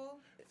 critical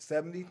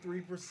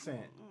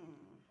 73%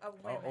 of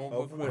Are women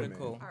of women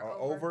Overcritical. are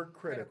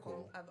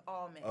overcritical of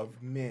all men.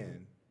 of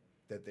men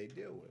that they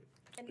deal with.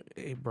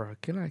 Hey, bro,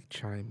 can I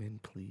chime in,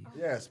 please?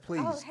 Yes,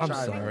 please. Oh, I'm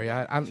chime in. sorry.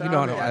 I'm you Chime know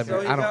I in. don't Yeah, ever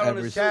so he I don't got on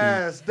ever the speak.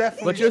 Yes,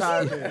 definitely. But just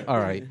chime in. all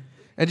right,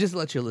 and just to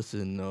let you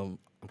listen. I'm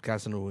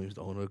Casanova Williams,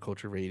 the owner of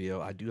Culture Radio.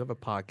 I do have a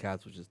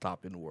podcast which is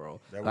top in the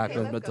world. There we Black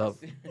go. Men's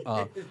Okay,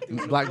 Mental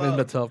let's Black Men's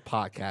Mental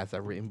podcast.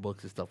 I've written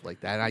books and stuff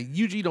like that. And I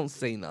usually don't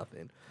say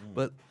nothing,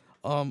 but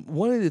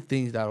one of the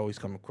things that I always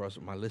come across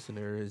with my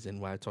listeners and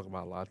what I talk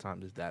about a lot of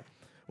times is that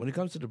when it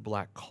comes to the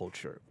black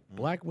culture,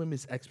 black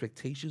women's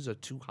expectations are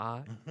too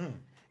high,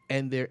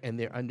 and their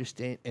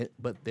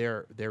but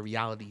their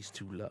reality is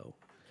too low.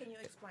 Can you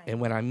explain?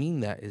 And what I mean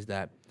that is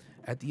that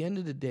at the end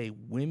of the day,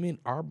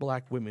 our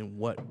black women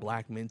want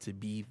black men to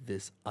be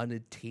this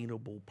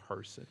unattainable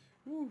person.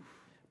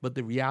 But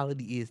the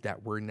reality is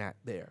that we're not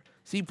there.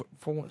 See,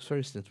 for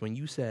instance, when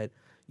you said,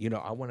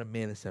 I want a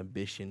man that's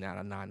ambition, not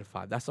a 9 to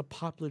 5. That's a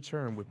popular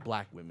term with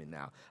black women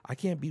now. I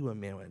can't be with a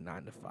man with a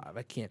 9 to 5.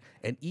 I can't.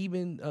 And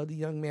even the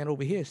young man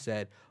over here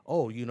said,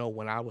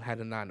 when I had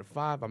a 9 to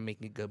 5, I'm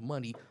making good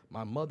money.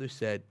 My mother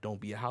said, don't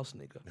be a house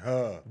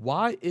nigga.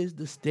 Why is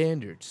the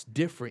standards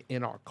different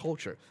in our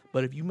culture?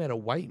 But if you met a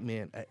white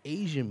man, an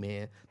Asian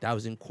man that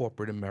was in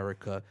corporate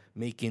America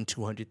making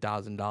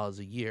 $200,000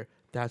 a year,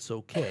 that's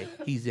okay.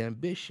 He's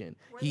ambition.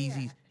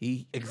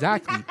 He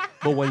exactly.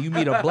 But when you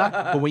meet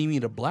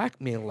a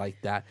black man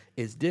like that,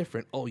 it's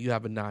different. Oh, you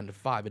have a 9 to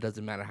 5. It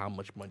doesn't matter how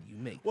much money you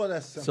make. Well,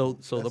 that's simple.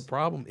 So the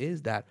problem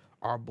is that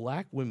our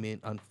black women,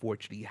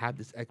 unfortunately, have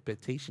this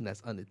expectation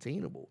that's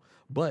unattainable,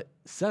 but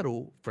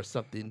settle for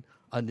something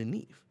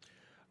underneath,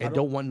 and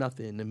don't want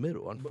nothing in the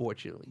middle.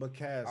 Unfortunately. But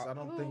Cass, I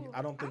don't think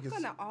I'm it's.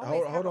 gonna always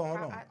Hold have a on.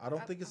 pro- I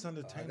don't think it's I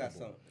unattainable. got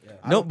some. Yeah.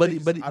 I No, don't but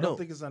think it- but it's- it- I don't no.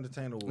 think it's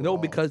unattainable. at No, all.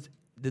 because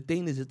the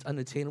thing is, it's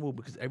unattainable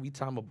because every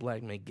time a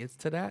black man gets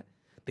to that,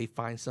 they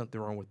find something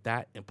wrong with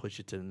that and push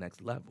it to the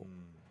next level.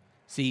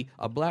 See,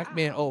 a black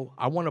man. Oh,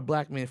 I want a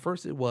black man.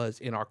 First, it was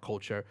in our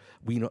culture.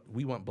 We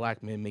want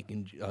black men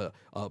making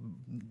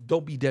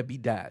don't be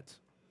deadbeat dads.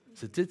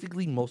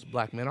 Statistically, most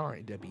black men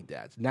aren't deadbeat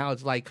dads. Now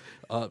it's like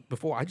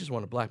before. I just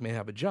want a black man to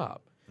have a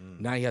job.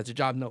 Now he has a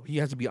job. No, he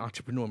has to be an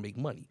entrepreneur, make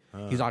money.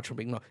 He's an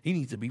entrepreneur. He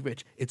needs to be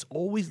rich. It's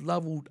always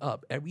leveled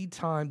up. Every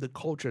time the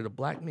culture, the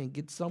black man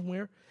gets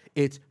somewhere,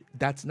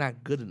 that's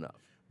not good enough.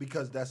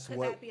 Because that's Could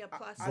what that be a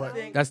plus? I though?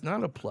 think- That's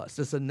not a plus.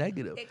 It's a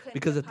negative. It could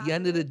Because be at the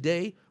end of the positive.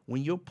 day,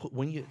 when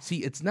you see,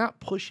 it's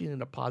not pushing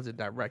in a positive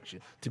direction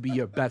to be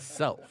your best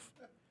self.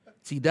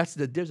 See, there's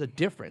a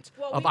difference.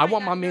 Well, Of we I might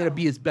want my not man to know.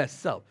 be his best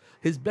self.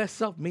 His best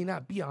self may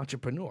not be an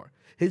entrepreneur.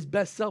 His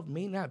best self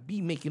may not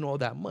be making all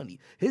that money.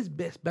 His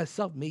best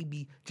self may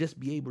be just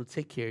be able to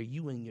take care of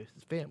you and his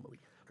family.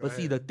 But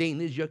see, the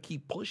thing is, you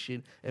keep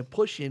pushing and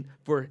pushing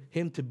for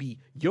him to be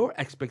your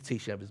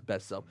expectation of his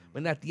best self.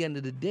 When at the end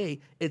of the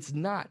day, it's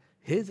not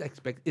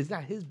it's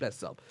not his best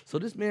self. So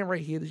this man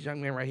right here, this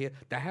young man right here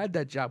that had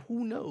that job,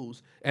 who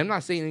knows? And I'm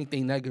not saying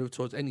anything negative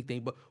towards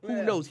anything, but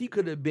who knows? He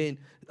could have been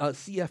a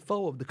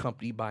CFO of the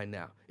company by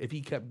now if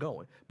he kept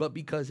going. But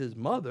because his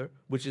mother,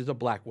 which is a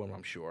black woman,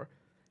 I'm sure,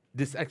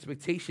 this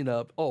expectation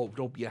of, oh,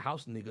 don't be a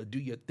house nigga, do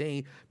your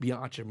thing, be an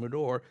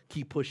entrepreneur,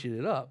 keep pushing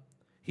it up.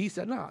 He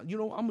said, nah, I'm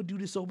going to do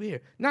this over here.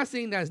 Not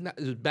saying that's not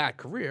a bad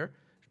career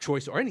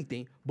choice or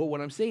anything, but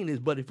what I'm saying is,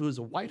 but if it was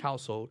a white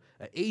household,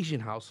 an Asian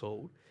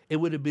household, it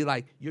would have been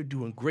like, you're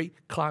doing great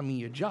climbing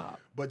your job.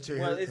 But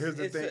Well, here's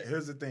the it's thing. a-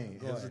 Here's the thing.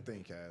 Go Here's the ahead.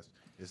 thing, Cass.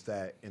 Is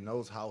that in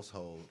those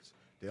households,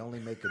 they only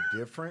make a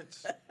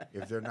difference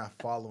if they're not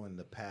following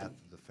the path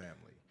of the family.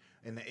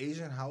 In the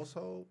Asian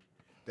household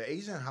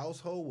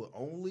will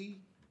only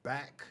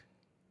back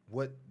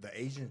what the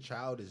Asian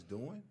child is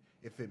doing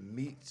if it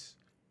meets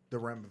the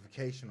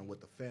ramification of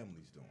what the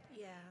family's doing.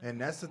 Yeah. And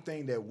that's the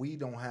thing that we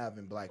don't have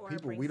in black Or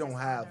people. brings We don't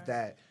us have honor.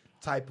 that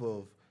type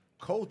of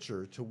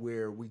culture to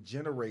where we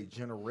generate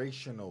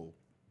generational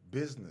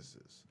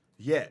businesses.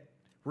 Yet,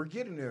 we're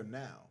getting there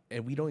now.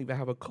 And we don't even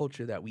have a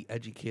culture that we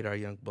educate our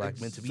young black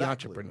men to be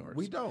Exactly. entrepreneurs.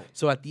 We don't.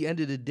 So at the end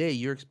of the day,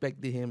 you're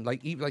expecting him, like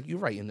you're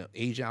right, in the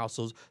Asian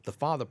households, the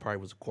father probably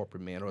was a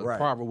corporate man or the Right.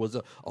 father was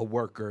a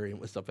worker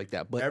and stuff like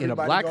that. But in a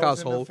Everybody black goes in the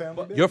household,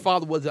 family your business.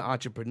 father was an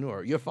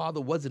entrepreneur. Your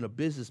father wasn't a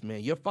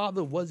businessman. Your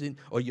father wasn't,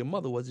 or your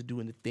mother wasn't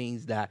doing the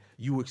things that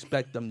you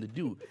expect them to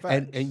do.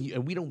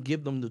 And we don't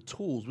give them the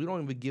tools. We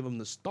don't even give them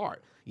the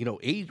start.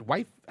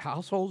 White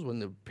households, when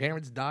the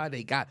parents die,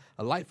 they got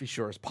a life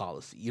insurance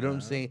policy. You know what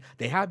I'm saying?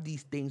 They have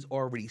these things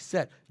already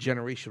set,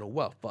 generational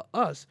wealth. For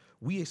us,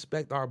 we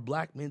expect our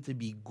black men to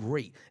be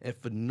great and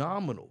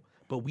phenomenal,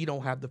 but we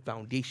don't have the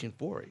foundation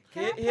for it.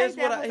 Can I play Here's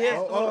what I devil's here's.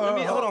 advocate?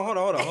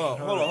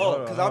 Hold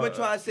on. Because I've been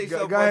trying to say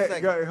something Go for a ahead.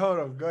 second. Go ahead. Hold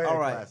on. Go ahead. All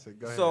right. Classic.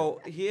 Go ahead.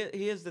 So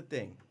here's the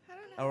thing.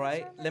 All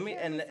right. Let me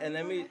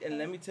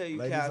tell you,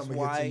 Ladies, Cass, I'm gonna get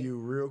why. to you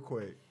real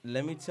quick.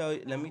 Let me tell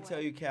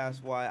you,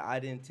 Cass, why I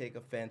didn't take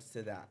offense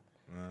to that.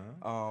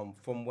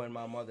 From when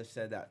my mother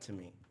said that to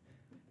me,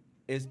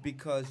 is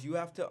because you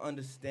have to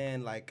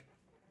understand, like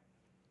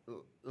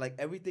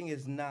everything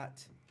is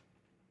not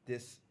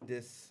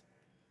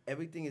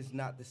everything is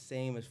not the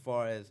same as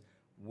far as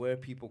where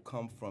people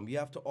come from. You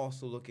have to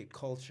also look at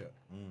culture,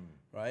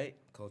 right?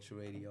 Culture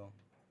radio.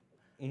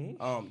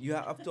 You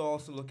have to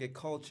also look at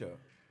culture.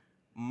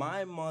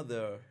 My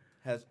mother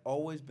has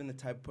always been the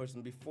type of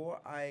person. Before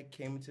I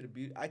came into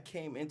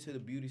the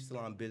beauty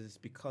salon business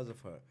because of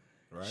her.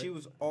 Right. She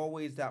was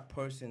always that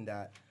person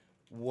that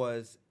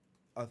was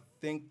a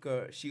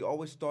thinker. She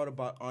always thought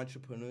about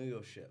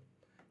entrepreneurship,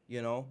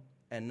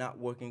 and not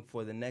working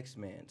for the next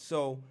man.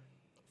 So,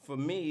 for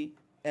me,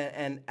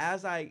 and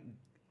as I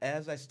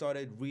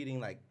started reading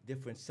like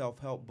different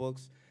self-help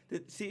books,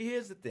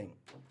 here's the thing: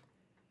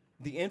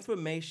 the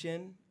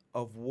information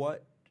of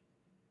what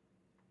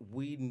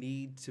we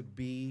need to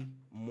be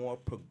more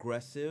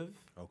progressive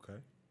Okay.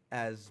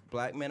 as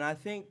black men. I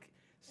think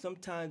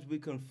sometimes we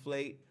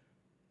conflate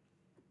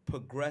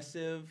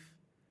progressive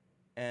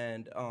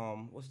and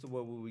what's the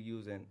word we were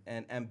using,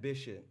 and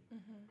ambition,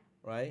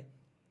 right?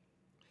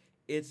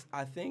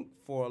 I think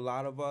for a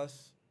lot of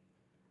us,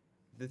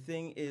 the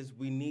thing is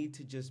we need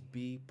to just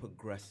be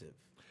progressive.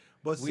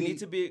 But We need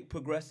to be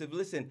progressive.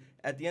 Listen,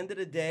 at the end of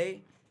the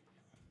day,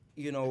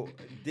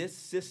 this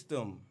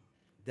system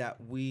that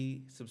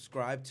we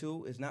subscribe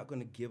to is not going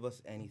to give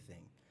us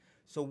anything.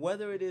 So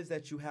whether it is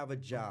that you have a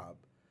job,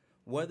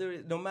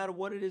 no matter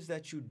what it is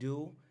that you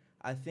do,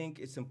 I think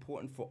it's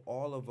important for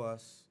all of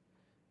us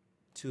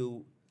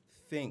to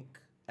think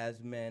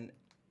as men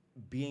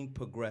being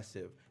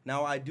progressive.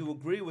 Now, I do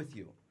agree with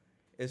you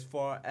as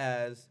far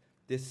as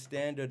this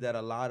standard that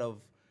a lot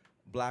of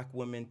black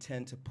women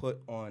tend to put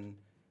on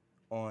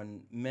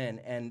men,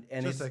 and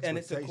Just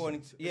it's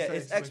according to,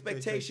 expectations. it's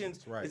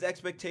expectations. Right. It's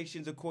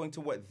expectations according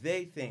to what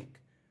they think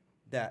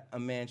that a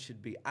man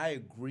should be. I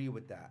agree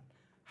with that.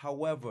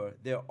 However,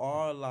 there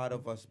are a lot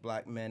of us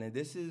black men, and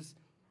this is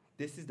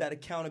that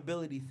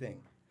accountability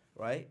thing,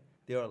 right?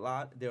 There are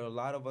a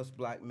lot of us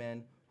black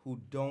men who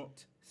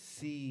don't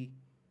see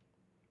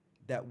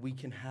that we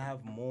can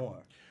have more.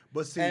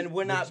 But see, and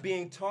we're not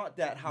being taught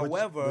that.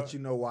 However, but you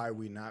know why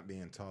we're not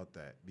being taught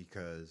that?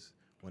 Because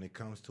when it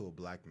comes to a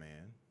black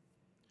man,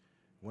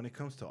 when it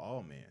comes to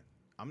all men,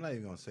 I'm not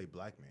even gonna say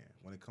black man.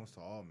 When it comes to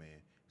all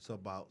men, it's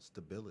about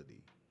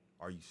stability.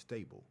 Are you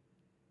stable?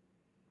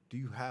 Do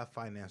you have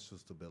financial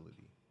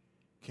stability?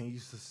 Can you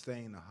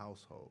sustain a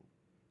household?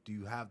 Do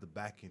you have the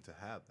backing to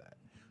have that?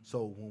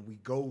 So when we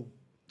go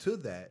to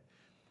that,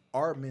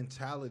 our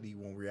mentality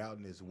when we're out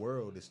in this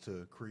world is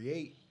to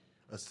create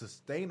a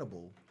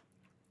sustainable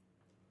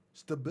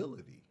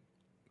stability.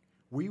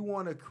 We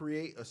want to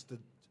create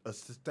a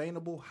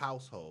sustainable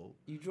household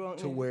you drunk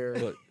to me? where.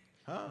 Look.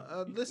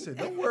 Listen,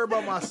 don't worry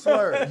about my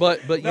slur.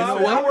 But you know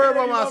Don't what? worry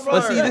about my slur.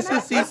 But see, this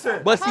is this is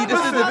the thing.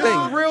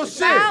 This is real shit.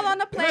 Smile on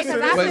the plate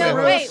because I Wait, feel.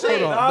 wait, Wait, hold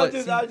wait. on. I'll But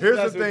just- see, I'll just Here's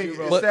the mess with thing. you,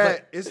 bro.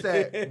 It's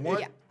that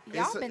one.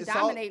 Y'all been it's all-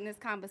 dominating this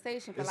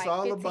conversation for It's like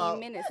all 15 about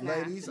minutes now.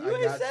 ladies. You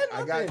ain't said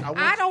I nothing. want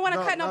I don't wanna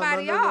no, cut no,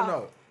 nobody no, no, off.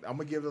 No, I'm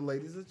gonna give the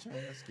ladies a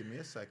chance. Give me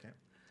a second.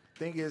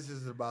 Thing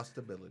is about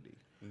stability.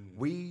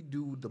 We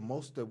do the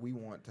most that we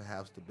want to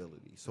have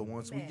stability. So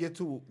once we Men. get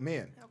to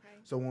men, Okay.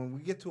 so when we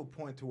get to a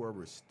point to where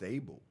we're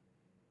stable,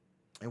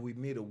 and we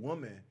meet a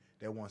woman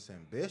that wants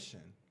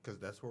ambition, because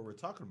that's what we're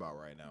talking about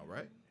right now,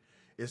 right?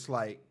 It's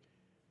like,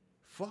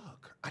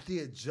 fuck, I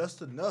did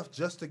just enough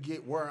just to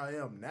get where I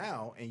am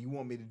now, and you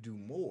want me to do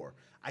more.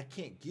 I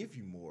can't give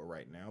you more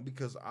right now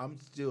because I'm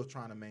still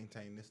trying to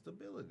maintain this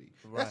stability.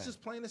 That's Right.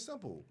 just plain and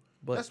simple.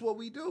 But- That's what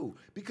we do.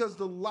 Because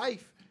the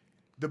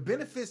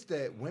benefits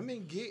that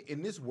women get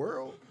in this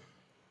world,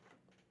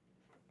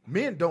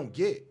 men don't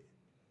get.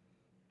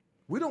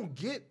 We don't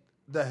get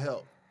the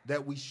help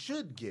that we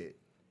should get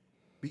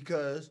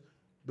because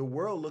the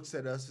world looks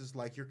at us as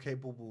like you're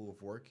capable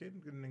of working,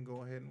 and then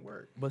go ahead and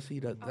work. But see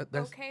that's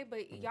Okay,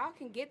 but y'all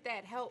can get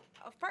that help.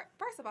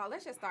 First of all,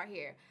 let's just start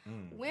here.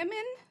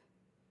 Women,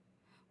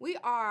 we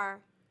are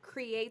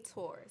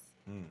creators.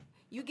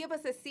 You give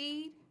us a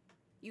seed,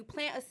 you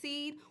plant a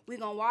seed, we're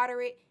going to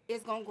water it,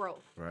 it's going to grow.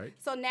 Right.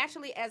 So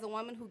naturally, as a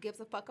woman who gives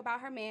a fuck about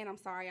her man, I'm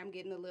sorry, I'm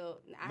getting a little...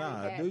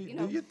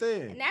 Do your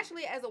thing.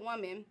 Naturally, as a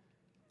woman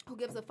who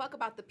gives a fuck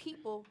about the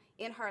people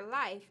in her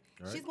life,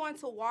 Right. she's going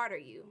to water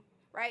you,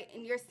 right?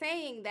 And you're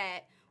saying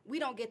that we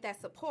don't get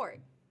that support.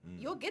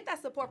 You'll get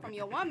that support from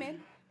your woman,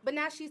 but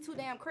now she's too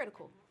damn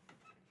critical.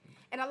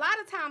 And a lot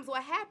of times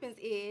what happens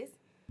is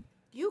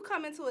you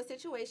come into a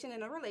situation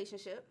in a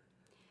relationship,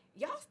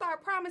 y'all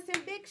start promising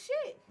big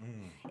shit.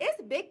 It's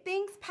big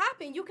things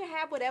popping. You can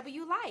have whatever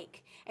you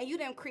like. And you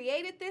done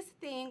created this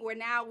thing where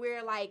now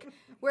we're like,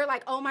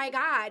 oh my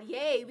God,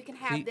 yay, we can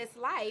have See- this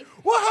life.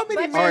 Well, how many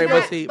But men, you're Alright, gonna-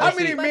 but see- how but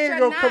many see- men But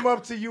gonna you're come not-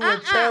 up to you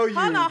and tell you?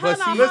 Hold on, But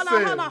hold on, see- hold on,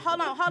 hold on,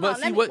 hold on, hold But on.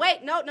 see Let me what-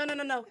 wait.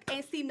 No.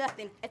 Ain't see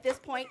nothing at this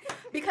point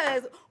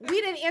because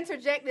we didn't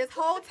interject this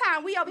whole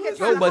time. We over here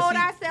trying to but hold see-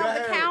 ourselves Go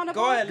ahead.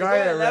 accountable. Go ahead, Go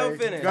ahead, let Ray. him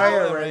finish. Go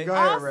ahead, Ray. Go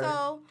ahead, Ray.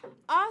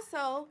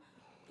 Also,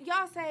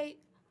 y'all say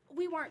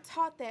we weren't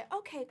taught that.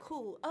 Okay,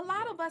 cool. A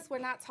lot of us were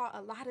not taught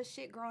a lot of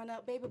shit growing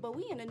up, baby, but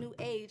we in a new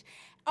age.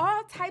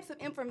 All types of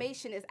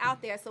information is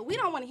out there, so we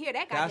don't want to hear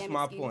that That's goddamn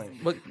my excuse.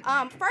 point. but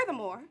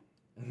Furthermore,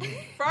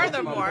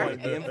 That's my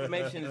point. The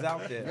information is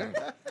out there.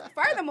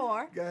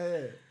 Go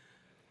ahead.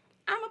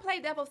 I'm going to play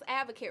devil's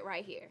advocate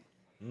right here.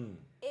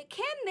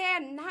 Can there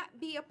not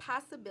be a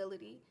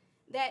possibility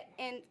that,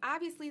 and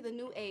obviously the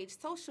new age,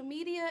 social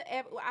media,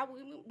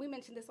 we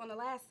mentioned this on the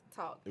last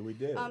talk. We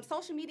did.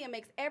 Social media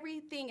makes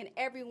everything and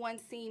everyone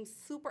seem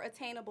super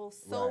attainable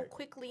so Right.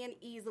 quickly and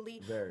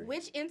easily, Very.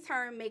 which in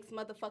turn makes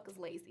motherfuckers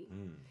lazy.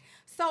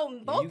 So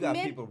both You got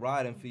men, people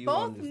riding for you both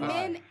on this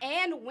men side.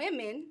 and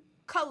women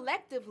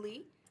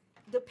collectively,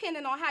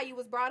 depending on how you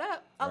was brought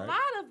up, a Right. lot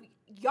of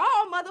y'all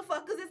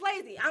motherfuckers is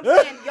lazy. I'm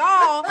saying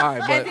y'all, right,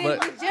 as in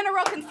but- the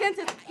general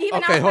consensus.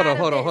 Even okay, hold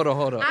outside on.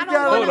 of this. I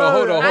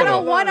gotta-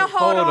 don't want to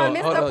hold on, Hold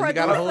Mr. on. You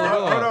gotta Producer. hold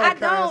on. I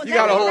don't. You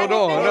gotta hold on.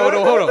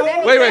 No, hold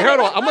on. Wait, hold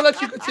on. I'm gonna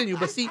let you continue.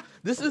 But see,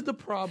 this is the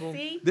problem.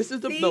 See? This is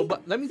the See? no.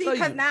 But let me tell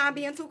Because you. now I'm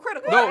being too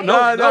critical. No, right?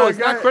 no, it's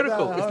go not ahead.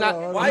 critical. No, It's hold not.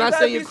 on, hold I'm Why you not gotta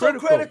saying be you're so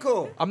critical.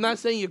 critical? I'm not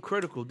saying you're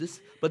critical.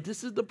 But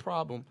this is the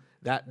problem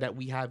that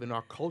we have in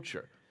our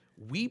culture.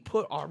 We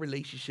put our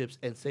relationships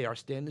and say our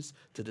standards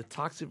to the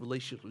toxic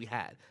relationships we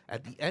had.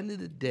 At the end of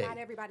the day, Not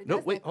everybody no,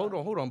 does wait, that, hold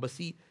though. on. But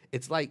see,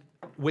 it's like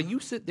when you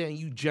sit there and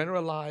you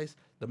generalize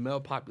the male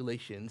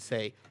population and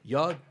say,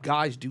 y'all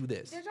guys do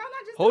this. Did y'all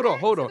not just Hold do on, that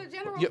hold to on. the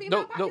general Yeah, female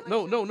no, population?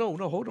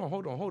 no.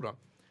 Hold on.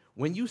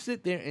 When you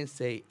sit there and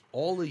say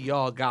all of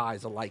y'all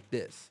guys are like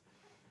this,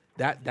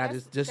 that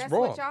is just that's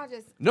wrong. what y'all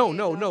just No. did,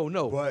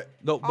 though. But-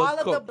 no. But All of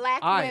cool. the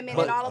black All right, women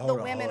but- and all of the hold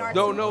on, women are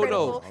hold too on.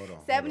 critical. Hold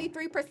on.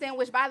 73%,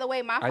 which by the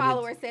way, my I did-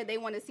 followers said they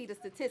want to see the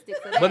statistics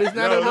of that. But it's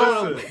not. No,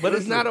 No. listen, But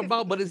it's not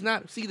about. But it's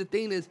not. See, the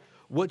thing is,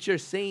 what you're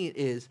saying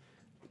is,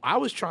 I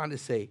was trying to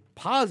say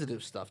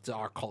positive stuff to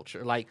our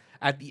culture. Like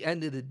at the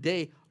end of the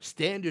day,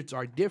 standards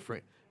are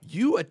different.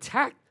 You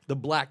attacked the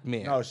black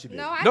man. No, she didn't.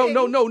 No, I No, didn't.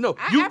 no, no, no.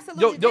 I You,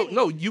 absolutely didn't.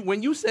 no. You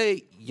when you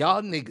say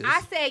y'all niggas,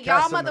 I said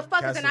y'all Casanova-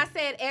 motherfuckers, and I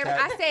said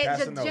I said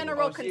the Casanova.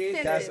 general Oh, she is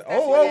consensus. Casanova.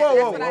 That's Oh, what whoa,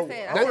 that's what I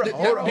said. I hold said on,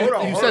 hold on, hold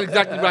on. you said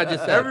exactly what I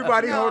just said.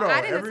 Everybody, No, hold on.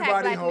 I didn't Everybody,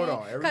 attack black hold men. on.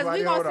 Because Everybody,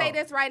 we're going hold to say on.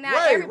 this right now.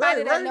 Ray, Everybody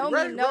Ray, that know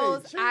Ray, me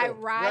knows chill. I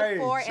ride Ray,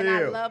 for and I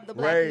chill. love the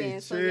black Ray,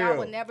 men. So y'all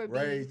will chill. never be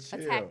Ray, chill.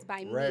 attacked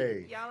by me.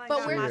 Ray, Y'all ain't But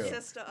got we're my chill.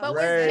 sister. But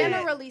Ray, we're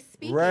generally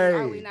speaking, Ray,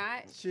 are we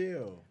not?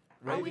 chill.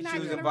 Are Ray we be not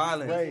choosing generally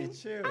violence. Ray, speaking?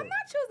 chill. I'm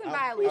not choosing We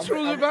violence.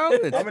 choosing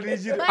violence. I'm gonna need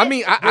you to. But- I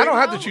mean, I don't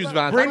have to No, choose but-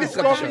 violence. Bring I the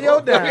can cut the Scorpio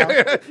show. down.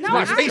 It's No,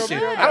 my I station.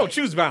 should. I don't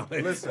choose violence.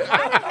 Listen,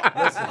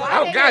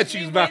 Why Oh, God,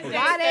 choose violence.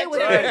 Why they was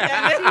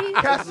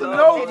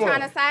Casanova. they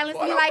trying to silence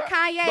me like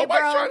Kanye,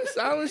 Nobody's bro? trying to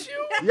silence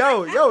you.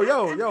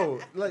 Yo.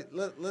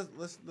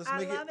 Let's I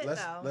make love it. it,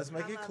 though. Let's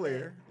make I it love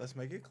clear. it. Let's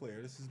make it clear.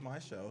 This is my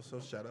show, so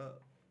shut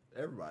up,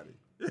 everybody.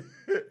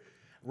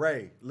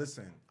 Ray,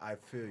 listen. I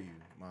feel you,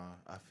 Ma.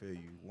 I feel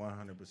you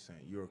 100%.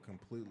 You're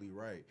completely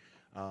right.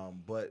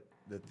 But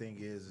the thing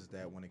is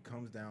that when it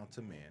comes down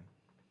to men,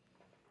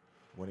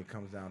 when it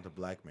comes down to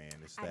black men,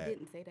 it's I that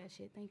didn't say that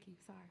shit. Thank you.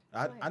 Sorry.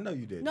 Go I ahead. know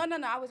you did. No.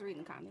 I was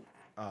reading comments.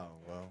 Oh,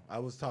 well, I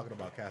was talking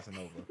about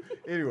Casanova.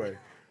 Anyway,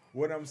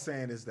 what I'm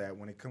saying is that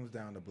when it comes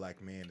down to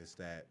black men, is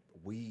that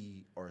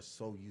we are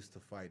so used to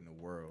fighting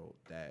the world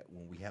that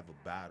when we have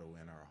a battle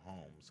in our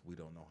homes, we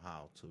don't know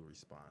how to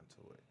respond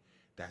to it.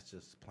 That's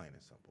just plain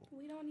and simple.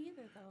 We don't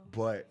either, though.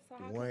 But So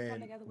how can we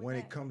come together with when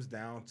that? it comes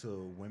down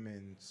to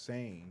women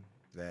saying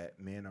that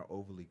men are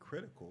overly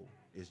critical,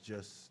 it's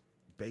just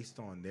based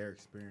on their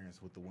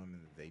experience with the women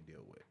that they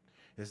deal with.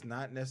 It's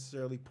not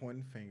necessarily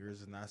pointing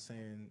fingers. It's not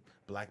saying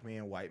black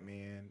man, white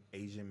man,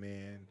 Asian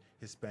man,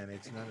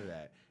 Hispanics, none of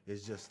that.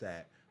 It's just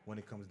that when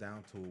it comes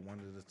down to it, one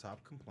of the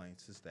top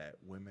complaints is that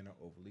women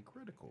are overly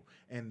critical.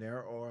 And there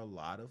are a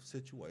lot of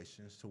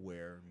situations to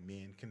where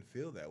men can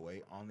feel that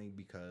way only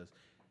because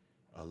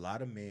a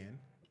lot of men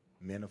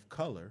of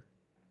color,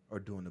 are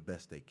doing the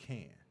best they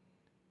can.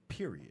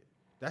 Period.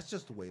 That's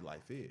just the way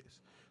life is.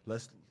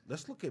 Let's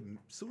look at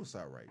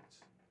suicide rates.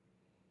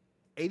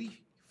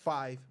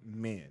 85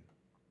 men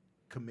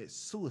commit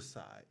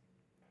suicide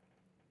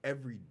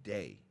every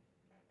day.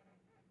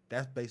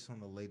 That's based on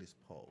the latest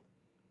poll.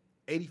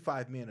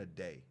 85 men a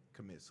day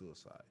commit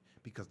suicide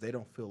because they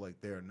don't feel like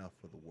they're enough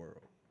for the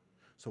world.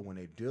 So when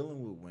they're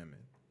dealing with women,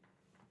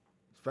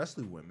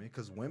 especially women,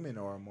 because women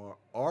are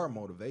our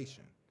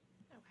motivation.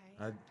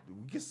 Okay.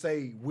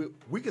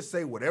 We can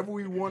say whatever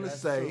we want to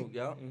That's say, true,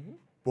 yeah.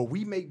 but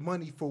we make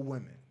money for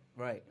women.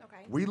 Right.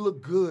 Okay. We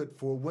look good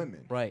for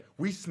women. Right.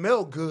 We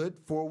smell good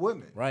for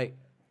women. Right.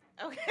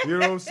 Okay. You know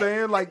what I'm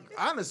saying? Like,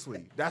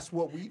 honestly, that's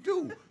what we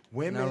do.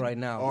 Women Not right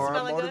now. are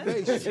our Smelling good?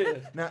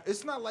 motivation. Now,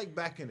 it's not like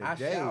back in the I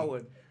day.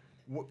 showered.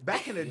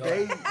 Back in the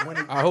day when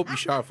it, I hope you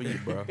shower for you,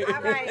 bro.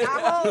 All right.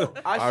 I hope.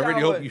 I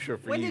really hope you shower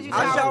for When you. did you bro.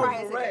 I shower showered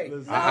for for Ray.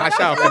 Listen, I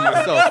shower for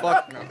myself.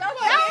 Fuck no.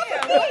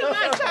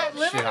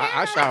 Shit, Shit,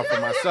 I shower for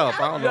myself.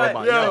 I don't know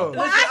about Yo. y'all.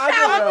 Listen,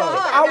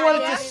 I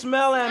wanted to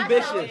smell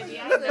ambitious.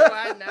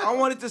 I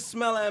wanted to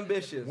smell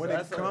ambitious. when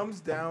That's it comes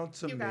down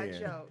to You got men,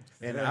 jokes.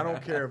 and I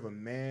don't care if a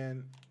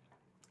man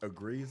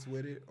agrees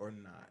with it or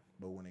not,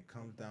 but when it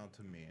comes down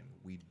to men,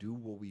 we do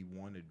what we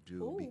want to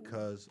do Ooh.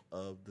 because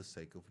of the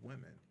sake of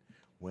women.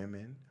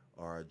 Women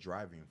are a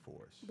driving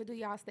force. But do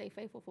y'all stay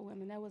faithful for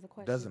women? That was a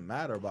question. Doesn't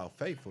matter about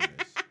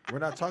faithfulness. We're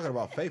not talking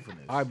about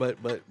faithfulness. All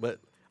right, but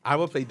I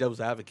will play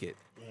devil's advocate.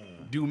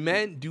 Do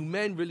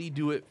men really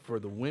do it for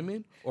the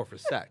women or for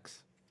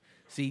sex?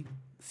 See,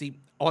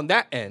 on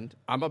that end,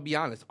 I'm gonna be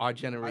honest. Our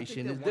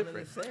generation is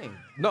different.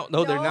 No,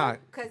 they're No, not.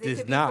 'cause it It's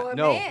could be not. for a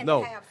No, man to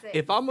no. have sex.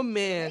 If I'm a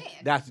man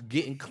that's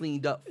getting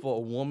cleaned up for a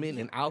woman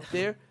and out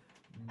there,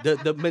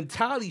 the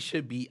mentality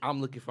should be I'm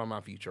looking for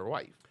my future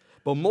wife.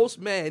 But most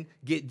men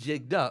get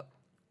jigged up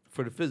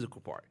for the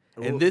physical part.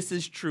 And this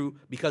is true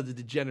because of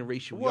the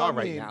generation we Well, are I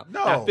right mean, now.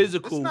 no, that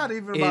physical it's not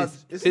even is about-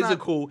 it's not-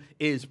 physical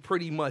is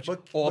pretty much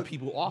all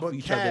people offer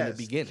each other in the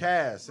beginning.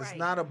 Cass, it's Right.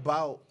 not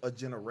about a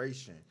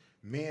generation.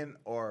 Men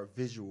are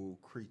visual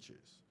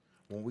creatures.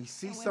 When we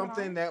see And women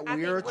something aren't? that I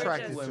we think are we're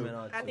attracted just- Women to,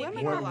 are I too. think Women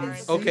people are are.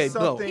 just- see Okay, no.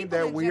 something People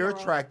that in we are general.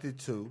 attracted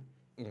to,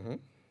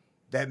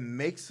 that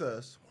makes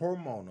us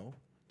hormonal,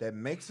 that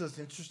makes us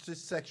interested,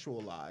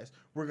 sexualized,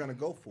 we're gonna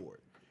go for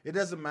it. It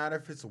doesn't matter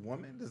if it's a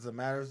woman. It doesn't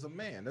matter if it's a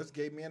man. There's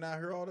gay men out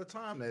here all the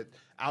time that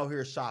out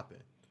here shopping.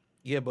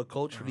 Yeah, but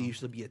culturally, you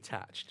should be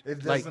attached.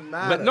 It Like, doesn't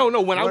matter. But no.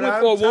 When I What went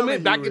I'm for a telling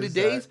woman back you in the is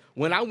days, that-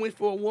 when I went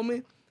for a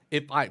woman,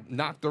 if I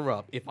knocked her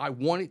up, if I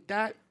wanted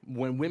that,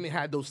 when women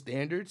had those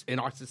standards in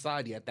our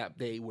society at that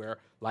day, where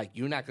like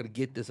you're not gonna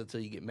get this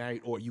until you get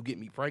married or you get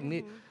me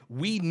pregnant,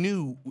 we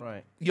knew.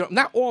 Right. You know,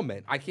 not all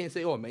men. I can't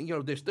say all men. You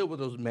know, there still were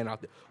those men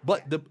out there,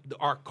 but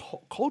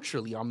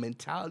culturally, our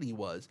mentality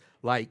was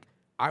like,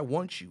 I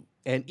want you,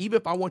 and even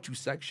if I want you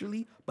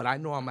sexually, but I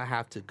know I'm gonna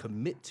have to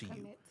commit to you.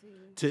 Commit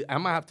to you.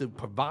 I'm gonna have to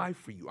provide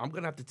for you. I'm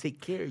gonna have to take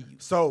care of you.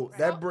 So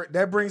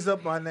that brings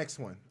up my next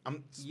one.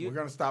 You- We're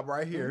gonna stop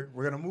right here.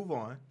 We're gonna move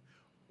on.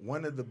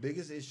 One of the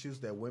biggest issues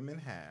that women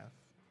have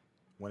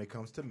when it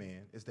comes to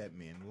men is that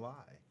men lie.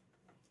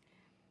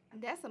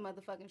 That's a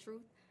motherfucking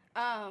truth.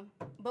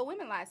 But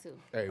women lie too.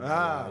 Everybody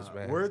lies,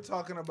 man. We're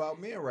talking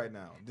about men right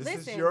now. This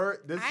Listen, is your.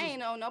 I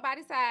ain't on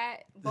nobody's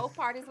side. Both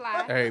parties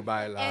lie.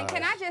 Everybody lies. And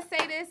can I just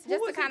say this, just to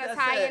was it kind of that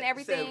tie said- in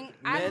everything? said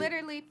I men-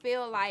 literally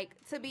feel like,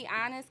 to be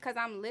honest, because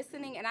I'm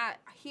listening and I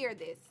hear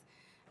this.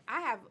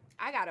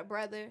 I got a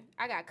brother.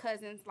 I got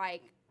cousins.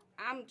 Like,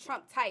 I'm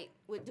Trump tight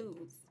with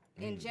dudes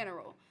in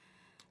general.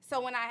 So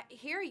when I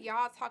hear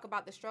y'all talk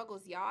about the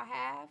struggles y'all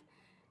have,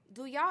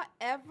 do y'all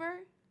ever?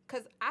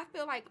 Because I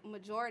feel like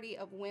majority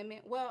of women.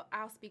 Well,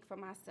 I'll speak for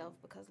myself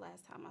because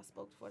last time I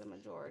spoke for the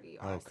majority,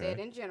 or I said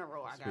in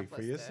general, I got Speak for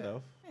busted.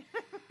 yourself.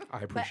 I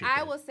But appreciate I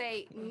that. will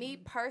say, me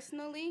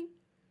personally,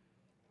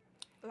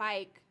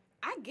 like,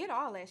 I get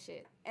all that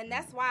shit. And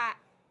that's why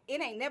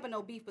it ain't never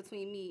no beef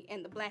between me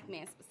and the black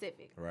man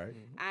specific. Right.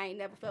 I ain't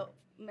never felt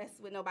mess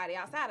with nobody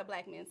outside of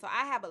black men. So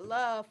I have a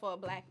love for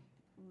black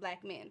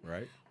men.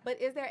 Right.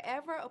 But is there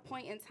ever a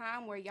point in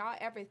time where y'all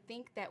ever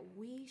think that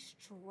we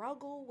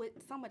struggle with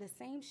some of the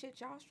same shit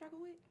y'all struggle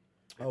with?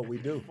 Oh, we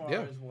do. As far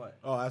Yeah. as what?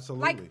 Oh,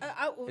 absolutely. Like,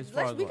 As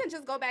far as we what? can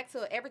just go back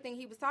to everything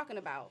he was talking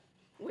about,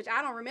 which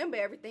I don't remember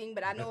everything,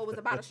 but I know it was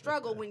about a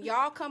struggle. When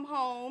y'all come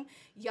home,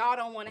 y'all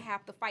don't want to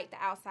have to fight the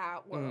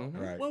outside world.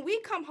 Right. When we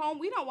come home,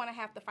 we don't want to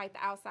have to fight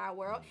the outside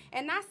world.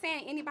 And not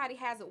saying anybody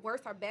has it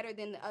worse or better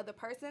than the other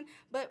person,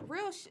 but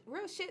real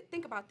shit,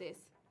 think about this.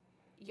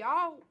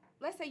 Y'all,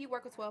 let's say you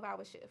work a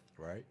 12-hour shift.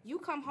 Right. You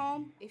come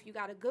home, if you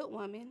got a good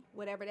woman,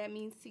 whatever that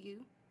means to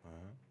you,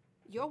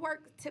 your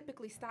work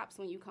typically stops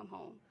when you come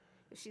home.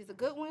 If she's a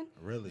good one,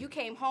 Really? you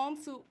came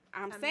home to,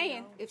 I'm A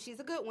saying, meal. if she's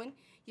a good one,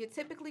 you're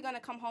typically going to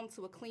come home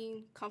to a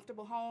clean,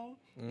 comfortable home.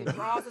 Your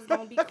drawers is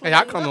going to be clean. Hey,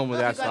 I come home with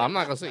that You're stuff. gonna- I'm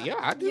not gonna say, yeah,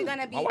 I do. You're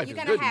gonna be. My wife You're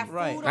is gonna good. have food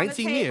Right. on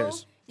 19 the table.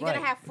 years. You're Right.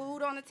 gonna have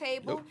food on the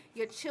table. Yep.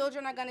 Your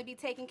children are gonna be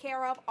taken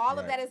care of. All of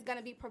Right. that is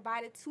gonna be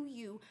provided to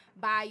you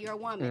by your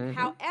woman. Mm-hmm.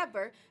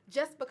 However,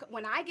 just because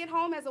when I get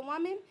home as a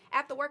woman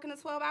after working a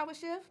 12-hour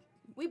shift,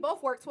 we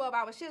both work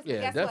 12-hour shifts. But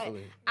Yeah, guess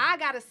definitely. what? I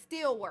gotta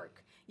still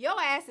work. Your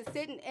ass is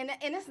sitting, and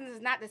this is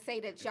not to say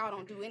that y'all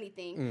don't do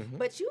anything, Mm-hmm.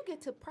 but you get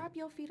to prop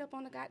your feet up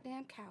on the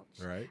goddamn couch.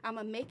 Right. I'm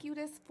gonna make you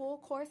this full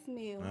course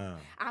meal. Ah.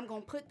 I'm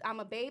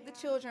gonna bathe the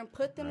children,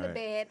 put them to Right.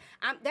 bed.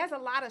 There's a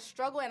lot of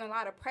struggle and a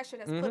lot of pressure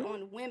that's put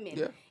on women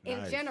Yeah. in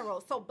Nice. general.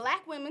 So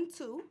black women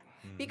too,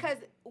 because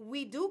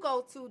we do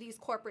go to these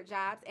corporate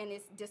jobs and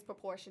it's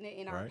disproportionate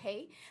in our Right.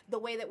 pay, the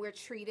way that we're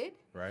treated.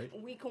 Right.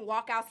 We can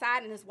walk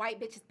outside and this white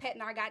bitch is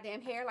petting our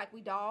goddamn hair like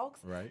we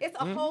dogs. Right. It's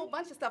a whole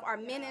bunch of stuff. Our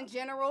men in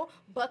general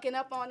bucking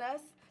up on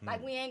us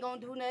like we ain't gonna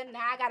do nothing.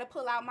 Now I gotta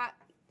pull out my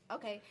you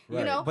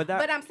Right. know. But But,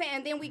 that- I'm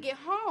saying then we get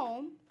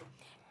home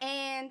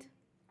and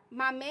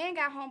my man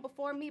got home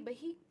before me, but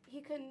he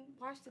couldn't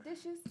wash the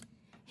dishes.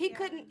 He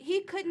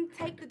couldn't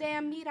take the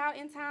damn meat out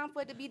in time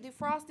for it to be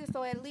defrosted.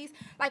 So at least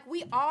like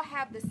we all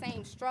have the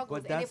same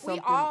struggles. But And that's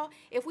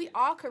if we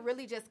all could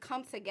really just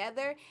come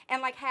together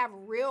and like have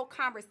real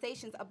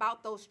conversations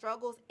about those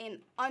struggles and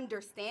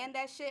understand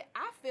that shit,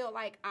 I feel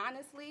like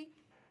honestly,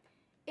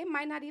 it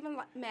might not even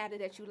matter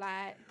that you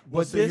lied.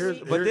 Well, But see, this- here's,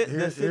 but here's, thi-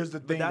 here's, this here's is- the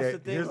but thing that's that the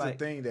thing, here's like-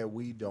 the thing that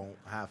we don't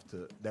have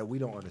to that we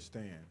don't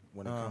understand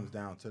when it comes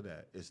down to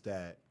that is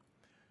that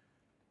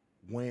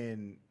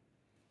when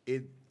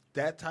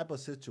that type of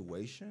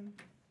situation,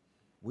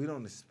 we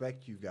don't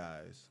expect you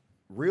guys,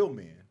 real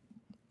men,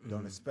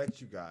 don't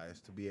expect you guys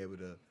to be able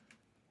to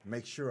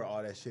make sure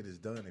all that shit is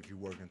done if you're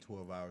working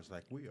 12 hours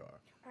like we are.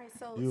 Right,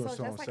 so You so understand just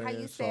what like I'm how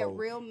you saying? said So-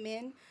 real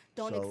men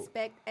don't so-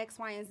 expect X,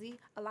 Y, and Z,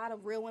 a lot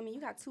of real women,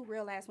 you got two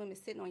real ass women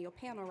sitting on your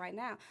panel right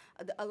now.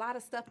 A lot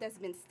of stuff that's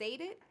been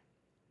stated,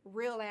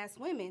 real ass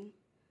women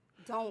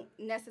don't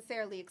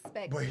necessarily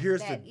expect But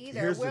here's that the- either.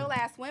 here's the- Real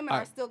ass women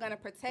are still gonna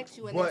protect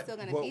you and they're still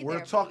gonna be we're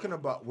there. talking for you.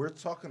 about we're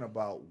talking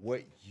about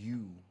what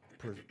you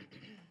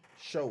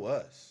show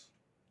us.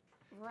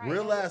 Right.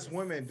 Real ass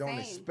women don't Same.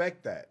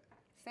 expect that.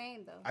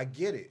 Same though. I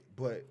get it,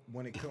 but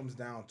when it comes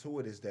down to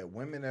it, is that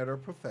women that are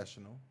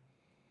professional,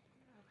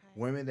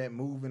 women that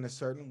move in a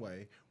certain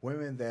way,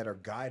 women that are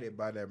guided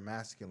by their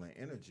masculine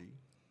energy,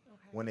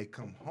 when they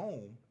come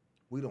home,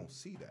 we don't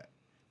see that.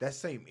 That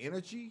same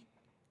energy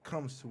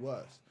comes to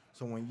us.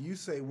 So when you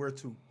say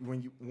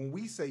when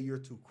we say you're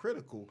too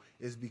critical,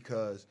 is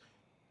because,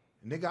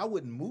 nigga, I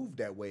wouldn't move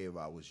that way if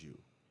I was you.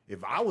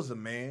 If I was a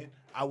man,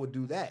 I would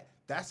do that.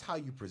 That's how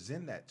you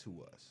present that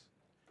to us.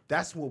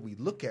 That's what we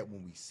look at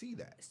when we see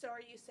that. So are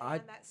you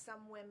saying that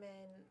some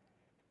women?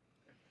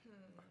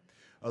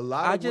 A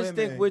lot I of just think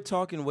women- we're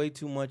talking way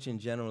too much in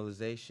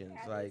generalizations.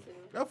 Like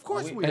Of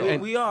course we and- are.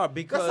 and- we are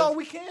because That's all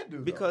we can do.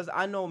 though. because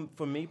I know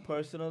for me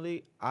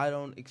personally, I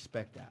don't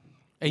expect that.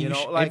 And You you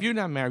know, sh- like- if you're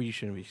not married, you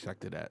shouldn't be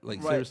expected that. Like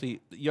Right.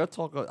 seriously, you're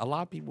talking. A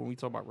lot of people when we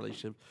talk about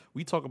relationships,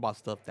 we talk about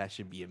stuff that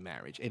should be in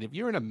marriage. And if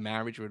you're in a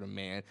marriage with a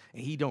man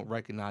and he don't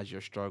recognize your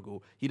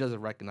struggle, he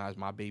doesn't recognize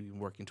my baby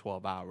working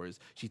 12 hours.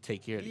 She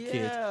take care of the kids.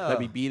 Yeah.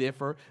 Let me be there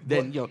for her.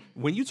 Then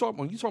when you talk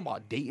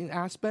about dating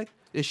aspect,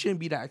 it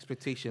shouldn't be that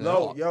expectation at Yo,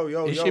 all.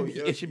 yo, It should be.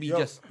 It should be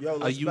just a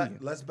let's union.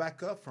 let's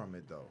back up from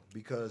it though,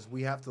 because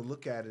we have to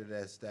look at it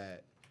as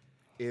that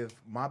if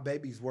my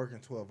baby's working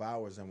 12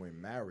 hours and we're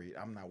married,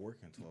 I'm not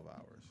working 12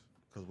 hours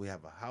because we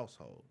have a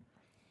household.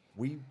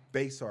 We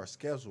base our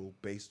schedule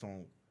based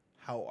on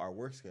how our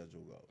work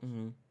schedule goes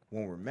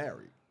when we're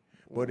married.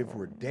 But if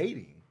we're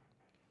dating,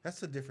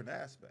 that's a different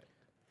aspect.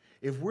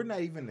 If we're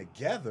not even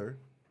together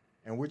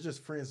and we're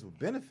just friends with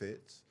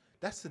benefits,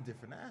 that's a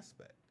different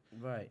aspect.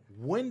 Right.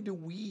 When do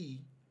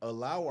we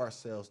allow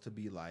ourselves to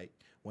be like,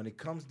 when it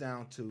comes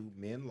down to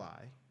men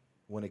lie,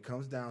 when it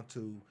comes down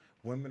to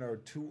women are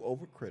too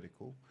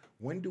overcritical,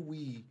 when do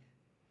we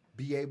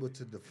be able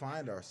to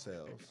define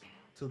ourselves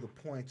to the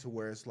point to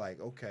where it's like,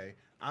 okay,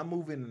 I'm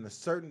moving in a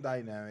certain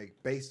dynamic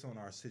based on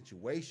our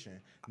situation,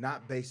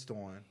 not based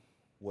on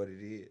what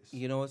it is.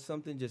 You know what?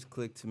 Something just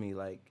clicked to me.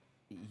 Like,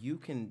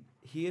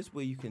 here's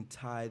where you can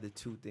tie the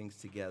two things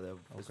together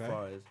as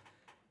far as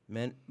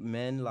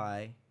men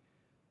lie,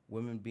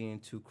 women being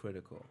too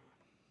critical,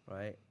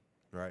 right?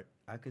 Right.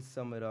 I could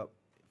sum it up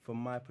from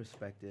my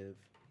perspective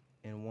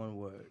in one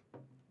word: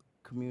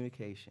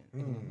 communication.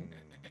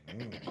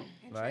 And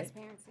Right?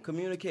 transparency.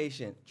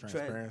 Communication.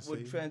 Transparency.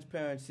 With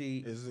transparency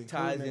Is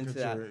ties into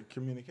that.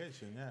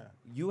 communication, yeah.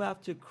 You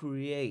have to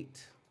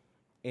create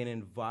an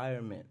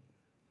environment,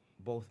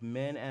 both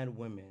men and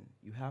women.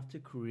 You have to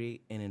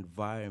create an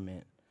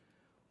environment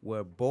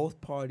where both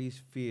parties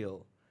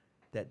feel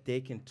that they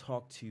can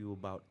talk to you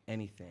about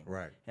anything.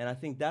 Right. And I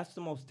think that's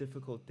the most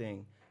difficult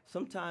thing.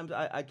 Sometimes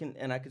I can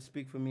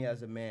speak for me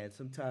as a man.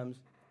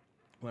 Sometimes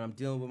when I'm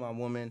dealing with my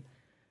woman,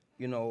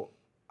 you know,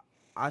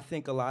 I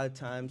think a lot of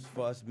times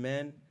for us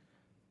men,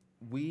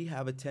 we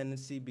have a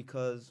tendency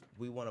because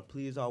we want to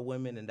please our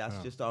women and that's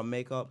just our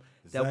makeup,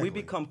 that we Exactly.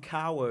 become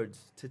cowards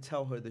to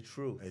tell her the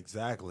truth.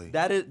 Exactly.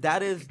 That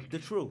is the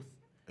truth.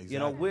 You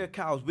know, Exactly. we're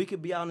cowards. We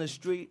could be out in the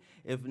street.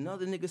 If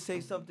another nigga say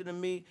something to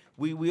me,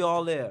 we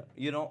all there.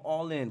 You know,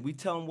 all in. We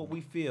tell them what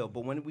we feel.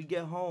 But when we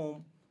get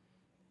home,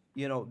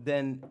 you know,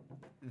 then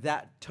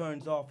that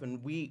turns off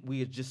and we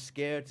are just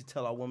scared to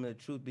tell our woman the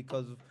truth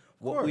because of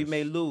what we course.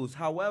 may lose.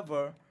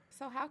 However,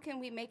 So how can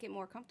we make it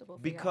more comfortable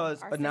for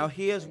because y'all? Our now safe-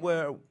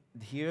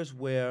 here's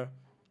where,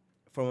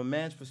 from a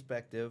man's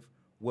perspective,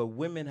 where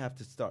women have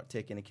to start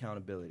taking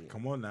accountability.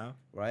 Come on now.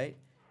 Right?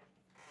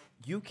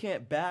 You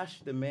can't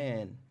bash the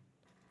man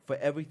for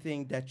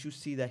everything that you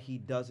see that he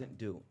doesn't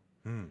do.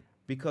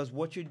 Because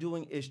what you're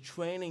doing is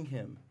training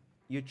him.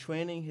 You're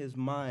training his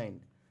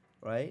mind,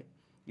 right?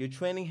 You're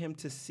training him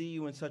to see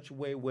you in such a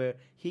way where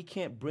he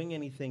can't bring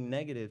anything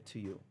negative to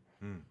you.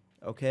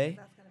 Okay?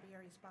 That's going to be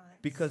your response.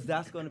 Because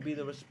that's going to be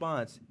the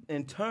response.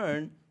 In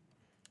turn,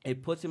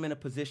 it puts him in a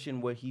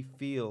position where he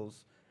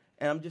feels,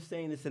 and I'm just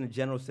saying this in a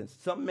general sense,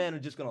 some men are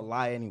just going to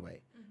lie anyway,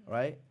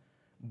 right?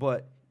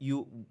 But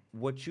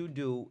what you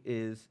do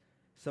is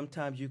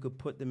sometimes you could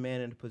put the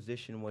man in a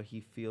position where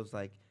he feels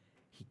like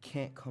he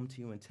can't come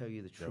to you and tell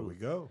you the truth. There we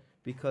go.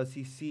 Because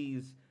he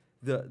sees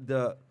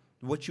the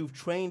what you've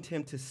trained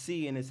him to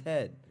see in his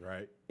head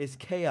Right. is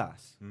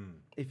chaos.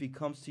 If he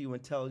comes to you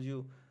and tells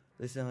you,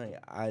 listen, honey,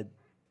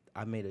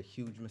 I made a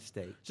huge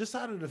mistake. Just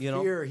out of the You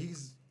know? fear,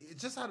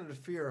 just out of the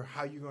fear of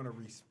how you're going to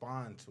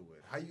respond to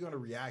it, how you're going to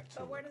react to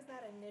But where it. does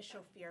that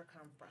initial fear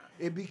come from?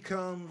 It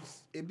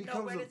becomes.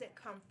 No, where does it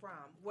come from?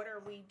 What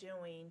are we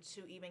doing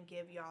to even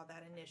give y'all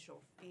that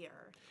initial fear?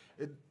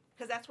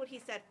 Because that's what he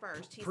said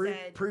first. He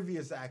said,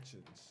 previous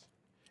actions.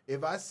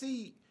 If I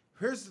see,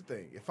 here's the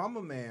thing: if I'm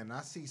a man, and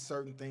I see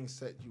certain things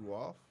set you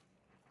off,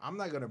 I'm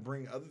not gonna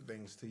bring other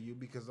things to you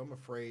because I'm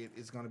afraid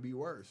it's gonna be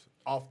worse.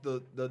 Off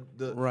the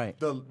Right.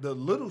 the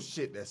little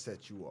shit that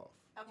set you off.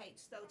 okay,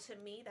 so to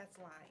me, that's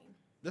lying.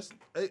 That's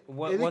it,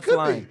 What- and it what's could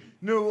lying? be.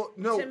 No,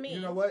 To me,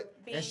 you know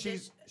what? being And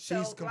she's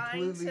so lying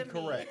completely to me-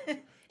 correct. and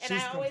She's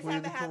I always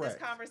have to completely have this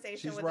correct. conversation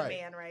She's with right.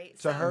 a man, right?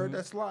 To So her,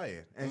 that's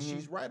lying, and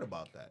she's right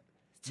about that.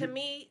 to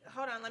me,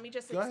 hold on, let me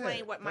just Go explain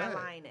ahead, what go my ahead.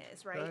 line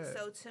is, Go right? ahead.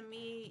 So to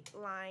me,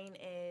 line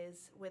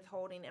is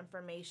withholding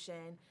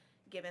information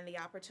given the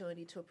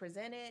opportunity to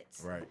present it.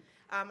 Right.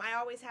 I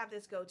always have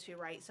this go-to,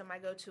 right? So my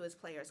go-to is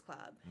Players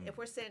Club. If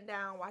we're sitting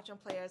down watching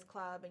Players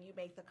Club and you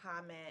make the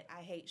comment,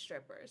 I hate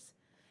strippers,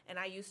 and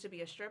I used to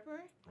be a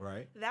stripper,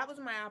 Right. that was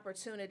my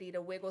opportunity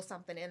to wiggle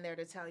something in there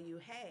to tell you,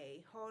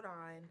 hey, hold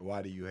on.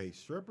 Why do you hate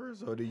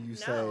strippers, or do you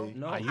No. say?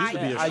 No, I used to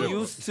be a I stripper.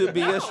 used to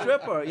be No. a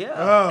stripper, yeah.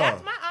 Oh.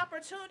 That's my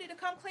opportunity to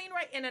come clean,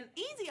 right? And an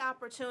easy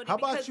opportunity. How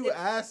about because you if-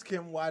 ask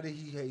him why did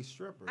he hate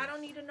strippers? I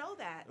don't need to know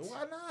that.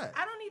 Why not?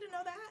 I don't need to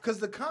know that. Because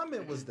the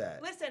comment was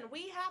that. Listen,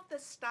 we have to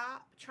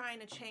stop trying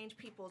to change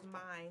people's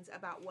minds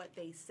about what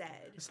they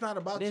said. It's not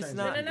about It's changing.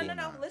 not- No. people's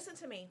minds. Listen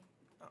to me.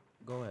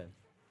 Go ahead.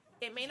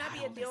 It may not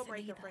be a deal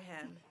breaker for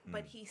him,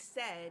 but he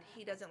said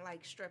he doesn't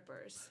like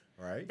strippers.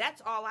 Right. That's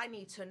all I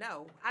need to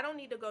know. I don't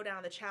need to go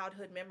down the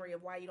childhood memory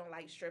of why you don't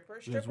like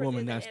strippers. This Strippers woman,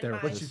 isn't that's in my-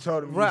 therapist. But you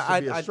told him you Right, used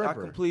to be a I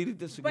stripper. completely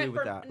disagree with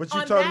for- that. But you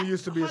on told him that- you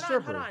used to be a hold on,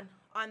 stripper. Hold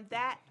on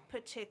that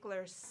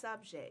particular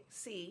subject,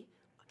 see,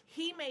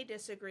 he may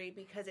disagree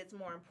because it's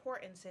more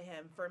important to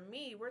him. For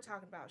me, we're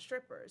talking about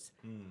strippers.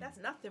 That's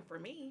nothing for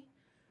me.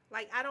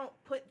 Like, I don't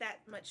put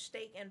that much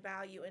stake and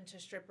value into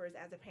strippers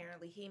as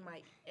apparently he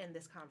might in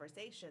this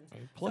conversation.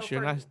 Plus, So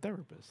you're for- not his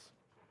therapist.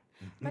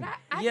 But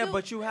I Yeah, do,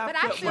 but you have but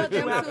to. I feel But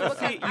them you have too to because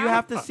see. You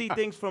have to see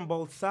things from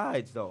both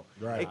sides, though.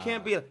 Right. It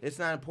can't be. It's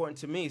not important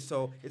to me,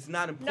 so it's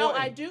not important. No,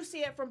 I do see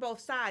it from both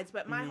sides,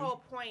 but my whole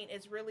point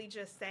is really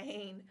just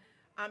saying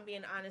I'm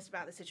being honest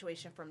about the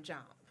situation from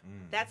jump.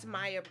 That's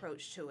my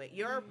approach to it.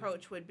 Your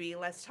approach would be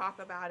let's talk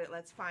about it,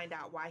 let's find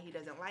out why he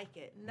doesn't like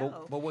it.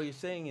 No. But what you're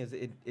saying is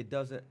it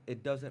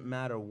doesn't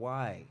matter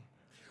why.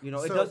 You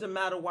know, it So- doesn't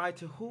matter why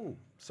to who.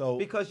 So-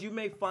 because you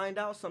may find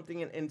out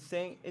something and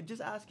saying and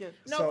just asking.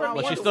 No, So- from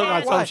But she one still got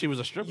to side- tell him she was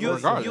a stripper You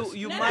regardless.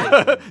 you No,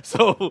 might.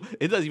 So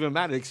it doesn't even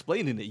matter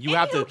explaining it. You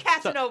have to.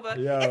 Casanova.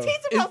 Yeah. Is he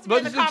supposed to be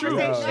in the But it's the truth.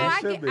 conversation? No, It I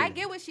should get, I be.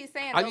 get what she's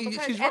saying I though, mean,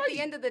 because she's at right. the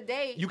end of the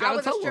day, You I gotta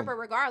was a tell stripper them.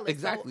 regardless.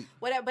 Exactly. So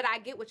whatever, but I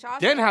get what y'all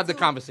Then saying have the too,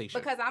 conversation.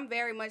 because I'm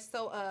very much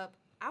so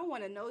I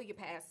want to know your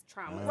past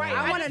trauma. Right.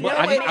 I want to But know.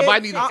 I need- it I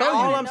might makes need to sense. tell I you.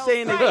 All wanna I'm know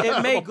saying is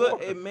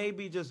right. it may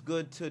be just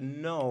good to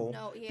know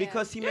No, yeah.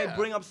 because he may Yeah.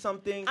 bring up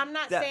something. I'm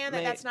not saying that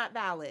may- that's not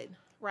valid,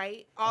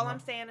 right? All I'm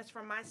saying is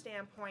from my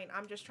standpoint,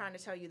 I'm just trying to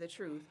tell you the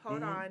truth.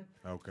 Hold on.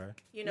 Okay.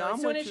 You No, know, I'm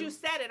as soon with as you you.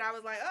 said it, I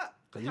was like, oh.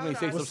 You hold may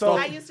say on. some stuff.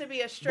 I used to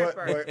be a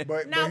stripper.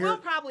 but now here- we'll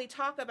probably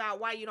talk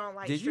about why you don't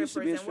like Did you used to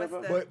strippers be a and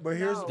what's stripper? the. But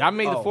here's- no. That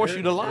may Oh, force here-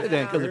 you to lie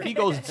then, because if he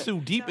goes here- too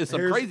deep in some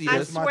here's- I craziness.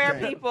 here's my swear,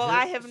 thing. people,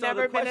 I have So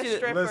never the been a question is-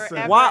 stripper Listen.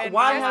 ever. Why in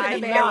why my have life. you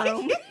the not?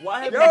 bedroom.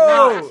 Why have you Yo,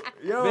 not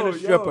yo, been a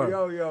stripper?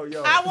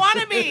 yo. I want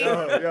to be.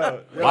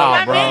 Yo. Wow,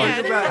 My bro. man.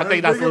 Bring it back. I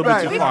think that's a Bring it little bit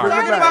back. too far. Bring it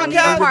Learn back. about Bring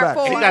that it part back.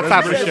 four. Ain't that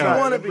type of Bring it back.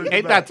 show. Let's bring it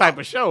Ain't back. that type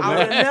of show, I would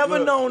have man. never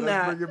Look, known let's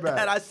that. bring it back.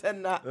 And I said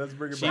not. Let's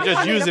bring it She back. just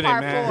Come into using it,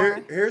 part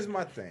man. four. Here's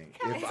my thing.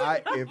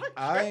 If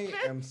I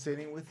am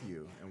sitting with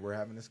you and we're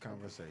having this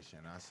conversation,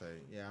 I say,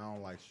 yeah, I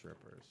don't like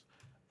strippers.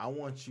 I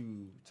want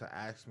you to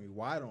ask me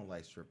why I don't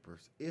like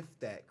strippers if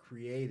that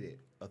created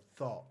a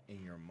thought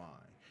in your mind.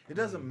 It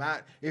doesn't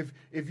matter if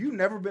you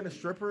never been a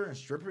stripper and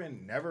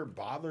stripping never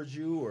bothered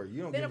you or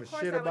you don't Then give of a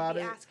course shit I would about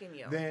be it, asking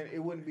you. then it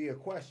wouldn't be a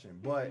question.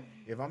 But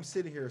if I'm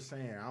sitting here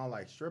saying I don't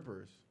like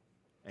strippers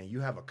and you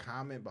have a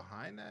comment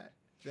behind that,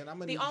 then I'm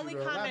gonna The need only you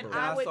to comment elaborate.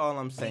 I That's would. all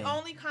I'm saying. The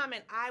only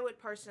comment I would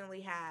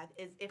personally have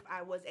is if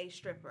I was a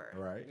stripper.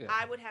 Right. Yeah.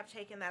 I would have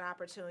taken that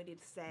opportunity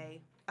to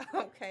say,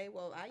 okay,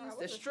 well, I used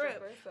to was a strip,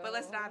 stripper, but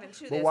let's so- dive into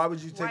this. But why would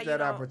you Why take that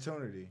don't-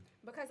 opportunity?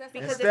 Because that's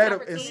Because the it's Instead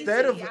of opportunity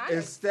instead to of be honest.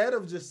 instead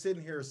of just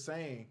sitting here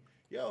saying,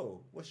 "Yo,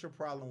 what's your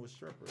problem with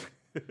strippers?"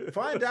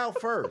 Find out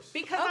first.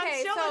 Because I'm Okay,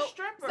 still so a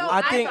stripper. So I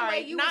I think-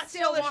 think you would not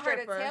still still a want her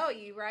to stripper. tell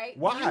you, right?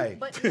 Why? You-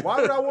 but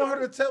Why would I want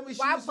her to tell me she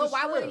Why- was but a why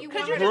strip? wouldn't you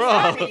Because want you her to just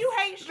Bruh. said that you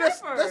hate That's,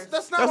 strippers.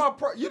 that's not my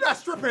pro. You're not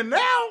stripping now.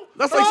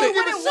 That's So like I saying-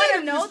 don't give a You shit wouldn't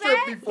if you know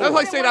stripped that? before. That's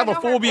like saying I have a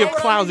phobia of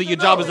clowns and your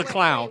job is a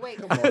clown.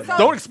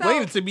 Don't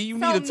explain it to me. You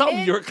need to tell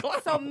me you're a clown.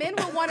 So men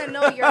would want to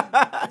know your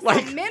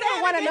Like- so men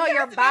would want to know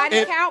your body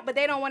And- count, but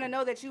they don't want to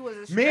know that you was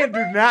a stripper. Men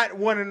do not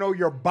want to know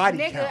your body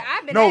Nigga, count.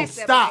 I've been No,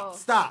 asked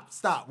that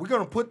stop. We're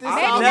gonna put this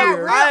Maybe out not here.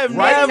 real- I have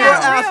right never now.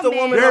 asked a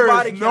Real woman men. her There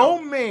body is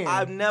count. no man.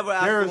 I've never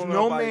asked There a is woman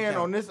no her body man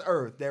count. on this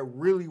earth that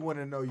really want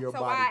to know your So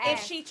body why count.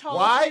 If she told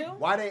Why? you,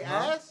 Why they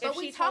ask? If But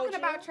we she talking told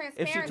about you-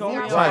 transparency. If she told you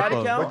aren't your we? Right, body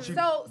but count, you-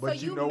 So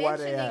but you you know why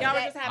they mentioning ask. Y'all were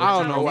that- just having I a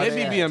don't know. why Maybe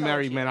they being ask.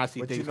 married, man, I see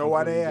But things you know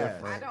why they completely ask.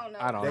 different. I don't know.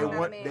 I don't They know.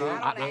 want- I they- don't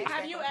ask Have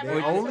that you question. ever They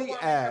asked a only woman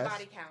ask- her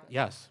body count?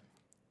 Yes.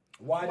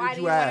 Why Why did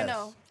do you you want ask? to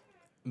know?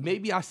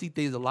 Maybe I see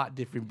things a lot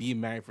different being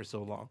married for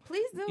so long.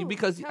 Please do.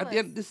 Because Tell at the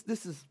us. end,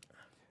 this is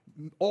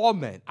all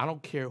men. I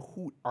don't care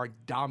who are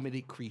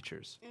dominant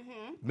creatures.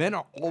 Men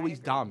are always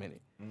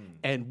dominant,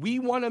 and we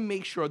want to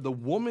make sure the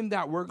woman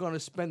that we're gonna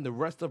spend the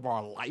rest of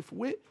our life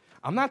with.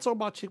 I'm not talking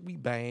about chick we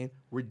bang,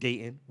 we're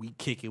dating, we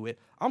kick it with.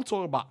 I'm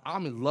talking about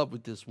I'm in love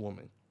with this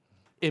woman.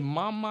 In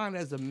my mind,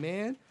 as a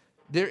man,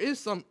 there is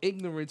some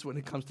ignorance when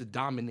it comes to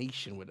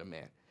domination with a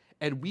man.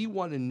 And we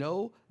want to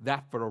know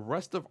that for the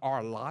rest of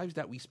our lives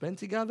that we spend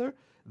together,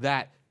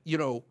 that, you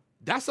know,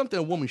 that's something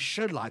a woman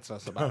should lie to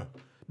us about.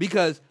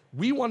 Because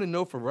we want to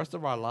know for the rest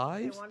of our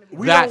lives.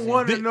 We don't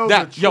wanna know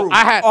the Yo, truth.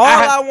 I had, All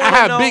I I wanna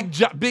had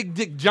know- Big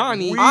Dick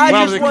Johnny. We when I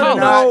was just in want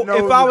to college. know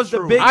know if I the was the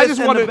truth. biggest I just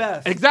and want the to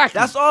best. exactly.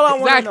 That's all I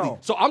want to Exactly. know.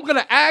 So I'm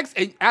gonna ask,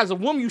 and as a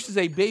woman, you should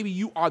say, "Baby,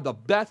 you are the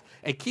best,"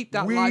 and keep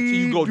that lie till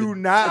you We go do to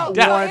not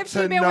death. So want if she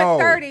to been know.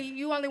 with 30,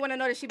 you only want to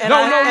know that she been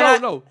And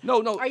with 30.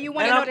 No. Or you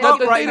wanna And know I'm that up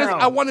she The right thing is, now.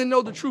 I want to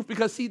know the truth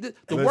because see, the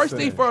worst thing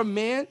Listen. for a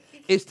man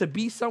is to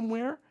be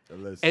somewhere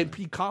Listen. and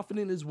be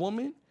confident in his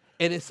woman,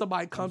 and then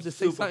somebody comes to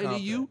say super something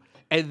confident. to you,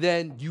 and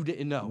then you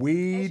didn't know.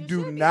 We As you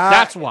do should be. not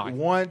That's why.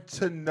 want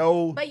to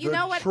know But you the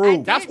know what? I truth.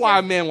 did That's why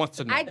a just- man wants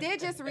to know. I did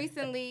just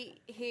recently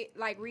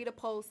read a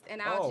post,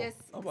 and I'll Oh, just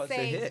I'm about to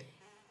say say hit.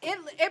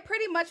 it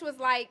pretty much was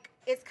like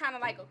it's kind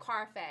of like a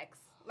Carfax.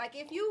 Like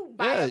if you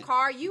buy Yeah. a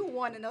car, you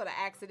want to know the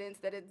accidents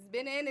that it's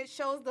been in. It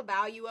shows the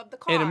value of the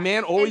car. And a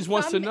man always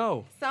wants some to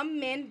know. Some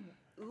men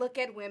look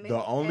at women.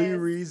 The only as,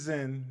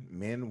 reason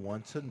men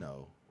want to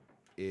know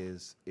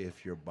is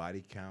if your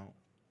body count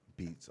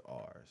beats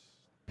ours.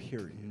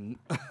 Period.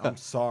 I'm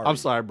sorry. I'm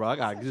sorry, bro. I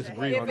gotta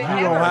disagree If on it You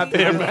that. don't have to.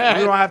 Ever You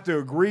be- don't have to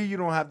agree. You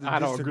don't have to I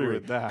don't disagree. agree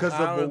with that. 'Cause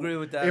I if don't a- agree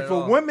with that If at a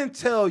all. woman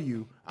tell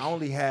you I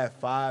only had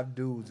 5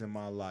 dudes in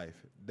my life,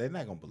 they're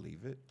not gonna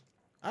believe it.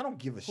 I don't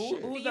give a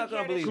shit. Who's you not gonna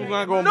care to believe share it? Who's not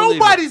your gonna money? believe it?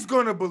 Nobody's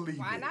gonna believe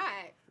Why it. not?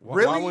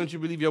 Really? Why wouldn't you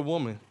believe your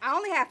woman? I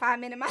only have 5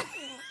 men in my.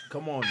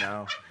 Come on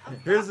now.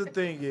 Here's the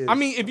thing is. I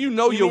mean, if you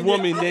know your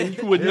woman, then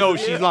you would know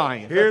she's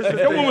lying. Here's the If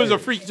your thing. woman's a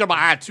freak, she's about,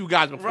 I had 2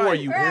 guys before Right.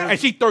 you, Right. and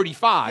she's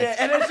 35. Yeah,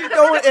 and then she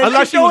throwing it.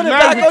 Unless she was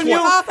married for 20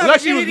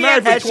 unless she was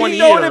married for and 20 she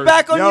throwing years. it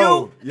back on Yo,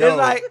 you. yo. It's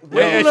like, Yeah, when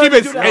you And learn she to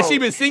been do that? and she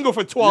been single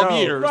for 12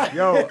 years.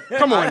 Yo,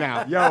 Come on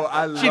now. yo,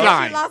 I love. She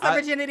lying. She lost her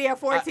virginity at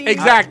 14.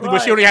 Exactly,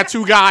 but she only had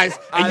 2 guys,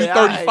 and you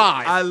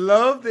 35. I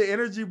love the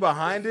energy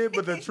behind it,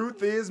 but the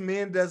truth is,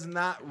 men does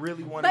not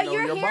really want to But know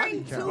you're your body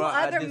hearing count. 2 Bro,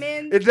 I other just-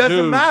 men. It doesn't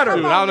Dude, matter.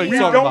 dude, I don't know what We you're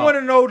talking don't about. want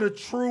to know the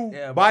true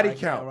Yeah, but body I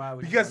can't count ride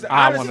with because you.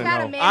 I honestly, wanna You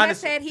got a know. man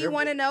honestly, that said he here-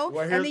 want to know,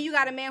 well, and here's- then you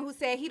got a man who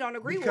said he don't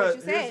agree with because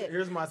what you said.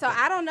 here's my so thing.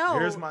 I don't know.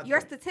 Here's my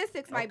Your thing.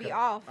 statistics might be Okay.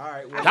 off. All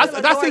right, I well, still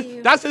adore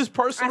you. That's his I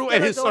personal still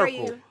and his adore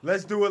circle. you.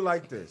 let's do it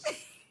like this.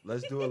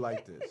 Let's do it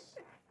like this.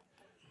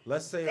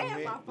 Let's say Damn, a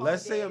man. my phone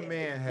Let's say a dead.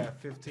 man have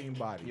 15 Your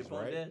bodies, phone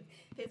right? dead?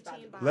 15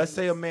 bodies. Let's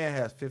say a man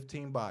has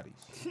 15 bodies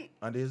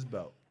under his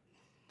belt.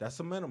 That's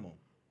a minimum.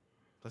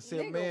 Let's say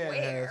a Nigga, man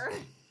where? has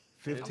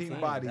 15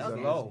 saying, bodies that's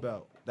under low. his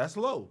belt. That's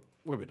low.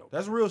 Women don't.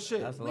 That's real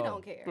shit. That's We low.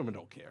 don't care. Women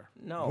don't care.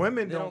 No,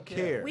 Women they don't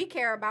care. We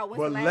care about when's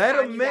But the last let a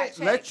time you man, got checked.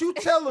 let you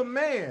tell a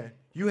man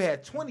you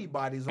had 20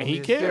 bodies on And he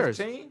his cares.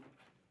 15.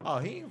 Oh,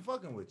 he ain't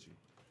fucking with you.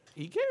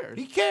 He cares.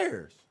 He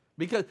cares.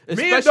 Because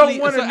Men especially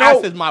don't want to as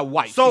know. is my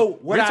wife. So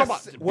what We're I, talking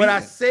s- about what I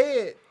beating.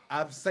 said,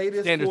 I say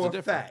this Standards for are a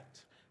different.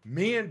 fact.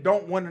 Men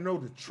don't want to know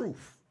the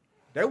truth.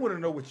 They want to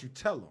know what you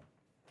tell them.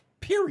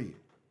 Period.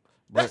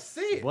 That's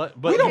it.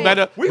 But We don't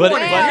better. want- we but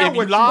wanna but hear if you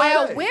what you lie,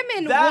 Well, say.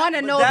 women That- want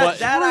to know that- the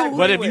that I truth.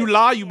 but if with. you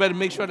lie, you better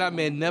make sure that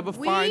man never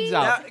We- finds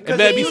out. That- It 'cause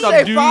better if be you some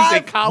say dudes five,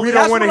 in college. we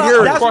don't that's wanna what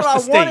hear it. That's what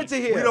across the I wanted state.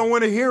 to hear. We don't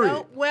want to hear No,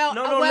 it. well,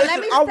 No, well, listen. let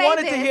me I say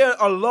wanted this. to hear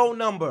a low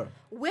number.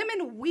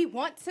 Women, we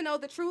want to know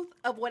the truth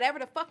of whatever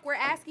the fuck we're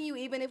asking you,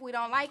 even if we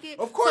don't like it.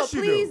 Of course so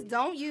you please do.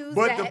 not use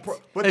But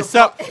that.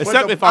 Except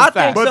if I'm I fat.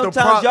 think But the sometimes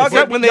pro- y'all except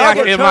get, when they y'all ask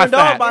get if turned I'm on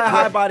fat. by a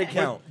high body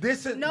count.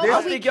 This is No, this, I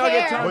we think y'all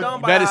get care. turned on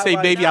by Better a high say,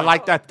 body baby, I count.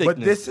 like that thickness.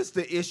 but this is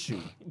the issue.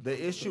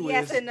 The issue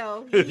yes is and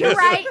no. You're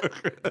right.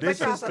 this you're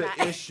is also the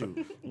not.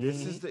 issue.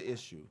 This is the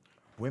issue.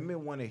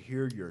 Women want to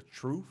hear your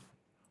truth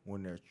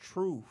when their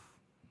truth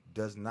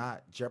does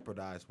not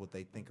jeopardize what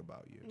they think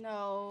about you.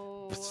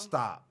 No.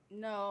 Stop.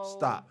 No.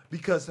 Stop.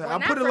 Because Well, I'll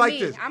not put it for like me.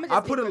 this. I'ma I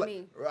just put speak it for like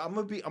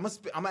me.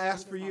 I'm gonna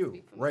ask for just you, gonna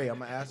speak for me. Ray. I'm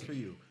gonna ask for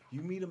you.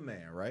 You meet a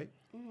man, right?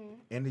 Mm-hmm.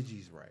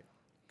 Energy's right.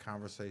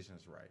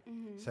 Conversation's right.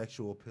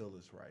 Sexual appeal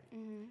is right.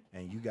 Mm-hmm.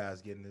 And you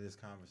guys get into this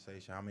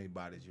conversation. How many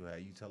bodies you have?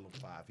 You tell him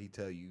 5. He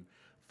tell you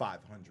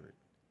 500.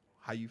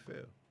 How you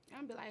feel?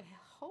 I'm be like,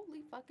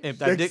 holy fucking If shit.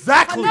 that dick,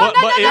 Exactly. No, no,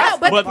 no, no,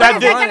 but but that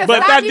is dick, that gonna but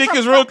stop that you dick from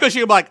is real because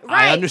she'll be like,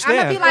 Right. I understand.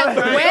 I'm gonna be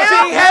like, well, She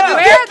ain't had the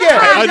where's dick the yet.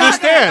 time I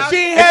understand. She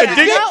ain't If had the the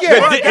dick, dick if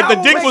yet. the- if the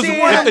dick But was, she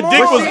if had the more.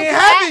 dick was, She ain't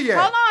have it yet.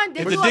 Hold on.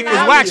 Did if the you dick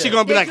allow was whack, me- she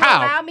gonna be did like, you how?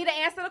 allow me to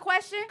answer the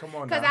question? Come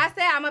on Because now. I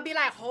said I'm gonna be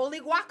like, holy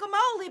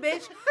guacamole,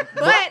 bitch.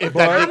 But if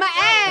that I'm dick- gonna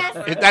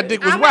ask. if that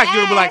dick was I'ma whack,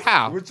 you'll be like, ask.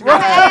 how? What you I'm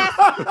got?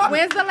 gonna ask,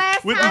 when's the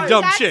last With time the you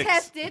dumb got chicks.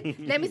 tested?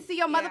 Let me see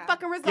your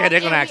motherfucking results. Yeah, they're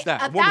gonna And ask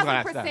that. we Woman's gonna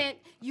ask that. 1,000%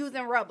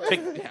 using rubber.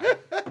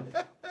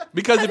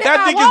 Because if If that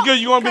I dick is want- good,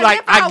 you're gonna be 'cause like,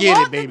 if I get it,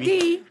 want the baby.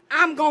 D,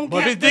 I'm gonna But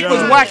get if his dick the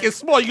was D. whack and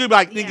small, you'd be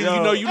like, nigga, Yo.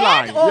 you know you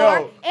And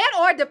lying.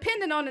 or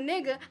depending on the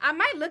nigga, I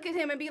might look at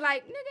him and be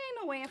like, nigga,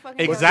 ain't no way in fucking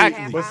world you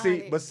Exactly. have But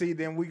 500. see,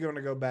 then we're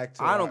gonna go back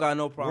to. I don't got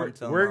no problem We're,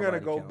 telling we're my gonna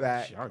body go count.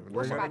 back. Shit, I don't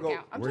We're know. gonna Body go.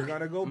 count. I'm We're just-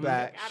 gonna go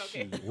back. I don't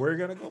care. We're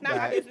gonna go Not my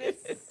back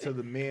business. to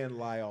the men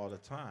lie all the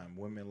time.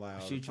 Women lie all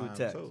Shoot the you a time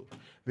text. too,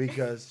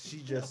 because she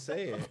just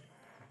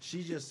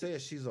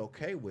said she's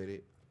okay with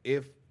it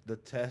if the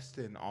test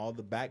and all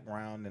the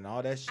background and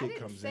all that I shit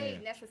didn't comes say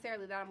in.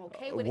 necessarily that I'm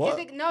okay with What?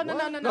 it. Is it no. No.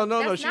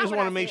 That's She not just what want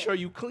I to make said. sure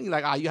you clean.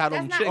 Like, you had That's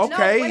them not- chicks. no,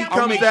 Okay, what he I'm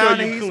comes saying- down Make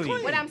sure and you he's clean.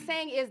 clean. What I'm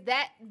saying is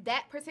that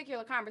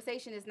particular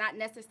conversation is not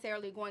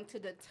necessarily going to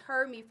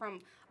deter me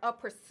from a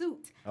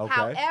pursuit. Okay.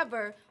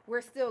 However,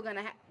 we're still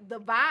gonna the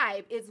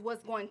vibe is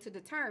what's going to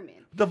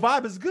determine. The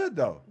vibe is good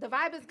though. The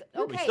vibe is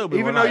okay. still be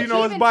Even though you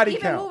know his body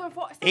even count. moving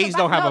forward, Age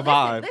don't have a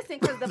vibe. Listen,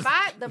 because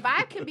the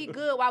vibe can be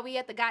good while we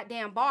at the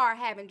goddamn bar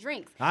having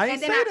drinks. I ain't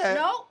And then say that.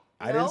 No,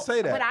 I didn't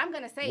say that. But I'm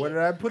gonna say What it.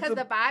 did I put? Because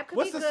the vibe could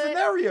What's be the good.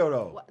 scenario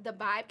though? The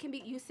vibe can be.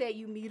 You said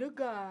you meet a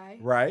guy.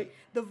 Right.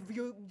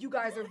 You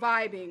guys are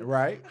vibing.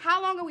 Right.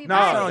 How long are we No,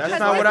 vibing? that's Because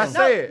not what I listen,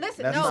 no, said.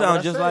 Listen, That's no. not You sound what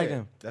I just said. like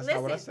him. That's Listen,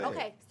 not what I said.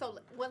 okay, so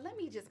let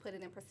me just put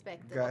it in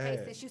perspective. Go okay,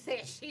 ahead. since you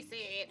said she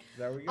said.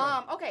 There we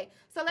go. Okay,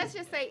 so let's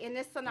just say in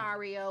this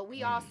scenario,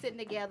 we all sitting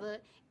together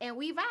and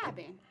we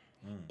vibing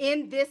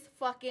in this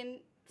fucking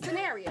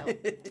scenario. In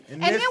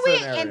and this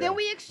then scenario.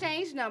 we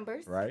exchange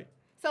numbers. Right.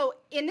 So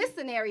in this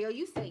scenario,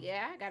 you say,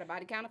 "Yeah, I got a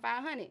body count of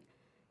 500."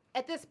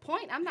 At this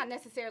point, I'm not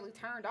necessarily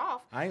turned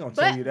off. I ain't gonna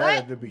tell you that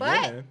at the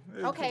beginning.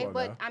 Come Okay, on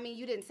but now. I mean,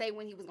 you didn't say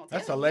when he was gonna.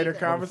 That's tell a you later either.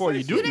 conversation. Before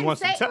you do, You you didn't want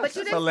some say, tests. but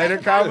you That's didn't a later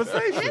specify.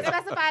 conversation. You didn't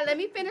specify. Let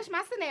me finish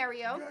my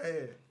scenario. Go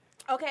ahead.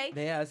 Okay.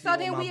 They ask so you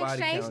then what my we body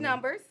exchange count is.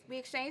 numbers. We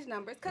exchange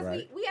numbers because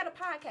Right. we had a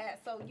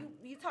podcast. So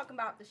you talking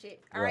about the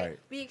shit. All right. Right.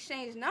 We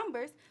exchange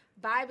numbers.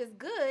 Vibe is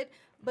good,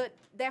 but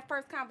that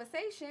first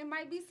conversation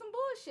might be some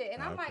bullshit,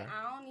 and I'm like, Okay.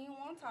 I don't even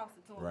want to talk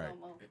to him Right. no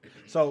more.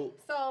 So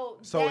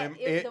So in,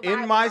 that is the in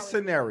vibe my is always-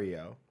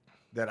 scenario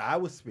that I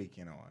was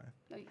speaking on,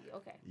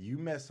 Okay. you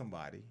met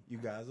somebody, you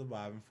guys are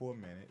vibing for a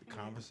minute, the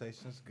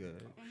conversation's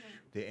good,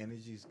 the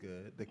energy's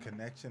good, the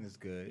connection is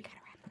good.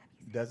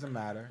 Doesn't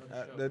matter.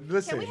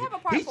 Listen, we have a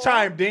part he four?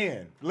 chimed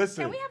in.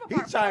 Listen, Can we have a he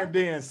part chimed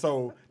in.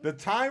 So the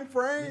time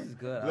frame. This is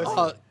good.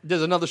 Listen,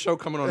 There's another show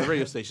coming on the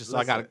radio station, so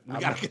listen, we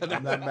gotta get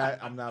I'm not mad.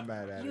 I'm not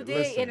mad at You it. did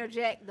Listen,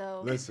 interject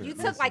though. listen, You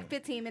took listen. like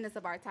 15 minutes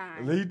of our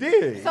time. He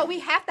did. So we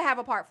have to have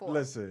a part 4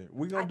 Listen,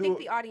 we're gonna I do. think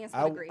the audience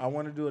would agree. I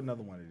want to do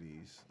another one of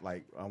these.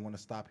 Like I want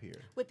to stop here.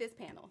 with this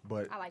panel.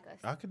 But I like us.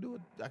 I can do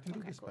it. I can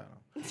do this cool.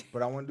 panel,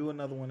 but I want to do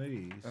another one of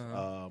these.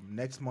 Uh-huh.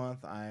 Next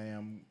month, I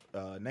am.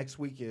 Next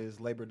week is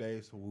Labor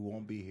Day, so we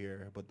won't be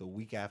here. But the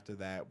week after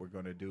that, we're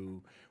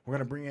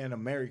gonna bring in a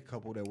married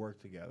couple that work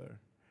together,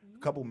 a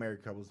couple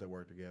married couples that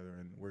work together,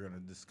 and we're gonna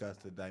discuss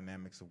the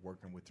dynamics of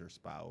working with your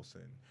spouse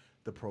and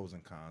the pros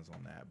and cons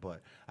on that.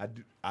 But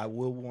I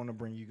will want to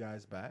bring you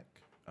guys back.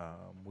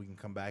 We can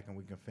come back and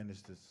we can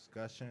finish this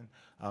discussion.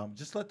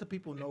 Just let the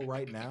people know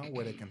right now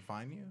where they can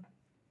find you.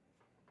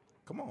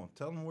 Come on,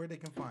 tell them where they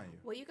can find you.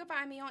 Well, you can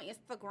find me on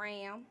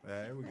Instagram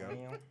There we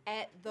go.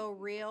 at The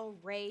Real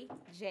Ray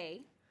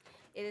J.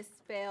 It is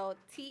spelled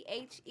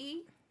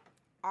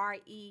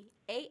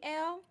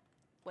TheReal.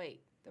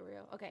 Wait, The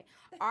Real. Okay.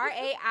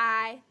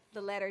 RAI,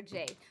 the letter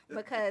J.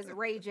 Because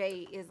Ray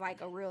J is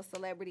like a real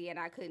celebrity and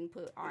I couldn't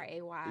put You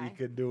RAY.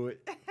 could do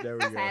it. There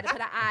we So I had go. to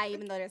put an I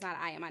even though there's not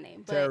an I in my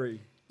name. But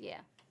Terry, yeah.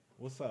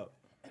 what's up?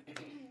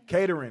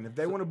 Catering. If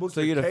they want to book So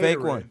your you're the fake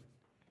catering, one.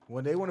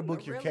 when they want to book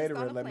The your realest on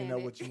catering, the let me know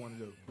planet. what you want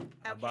to do.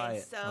 I'll buy Okay,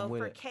 it. so I'm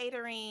with for it.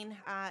 catering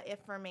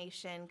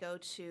information, go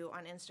to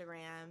on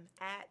Instagram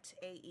at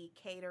AE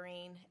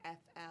Catering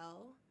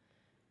FL,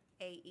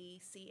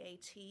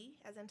 AECAT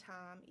as in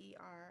Tom,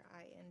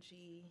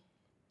 ERING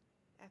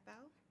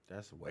FL.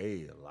 That's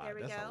way a lot. There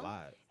we That's go. a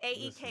lot.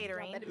 AE Listen.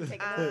 Catering. Y'all better be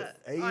taking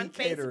AE On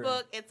Catering.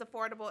 Facebook, it's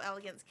Affordable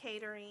Elegance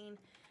Catering.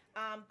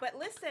 But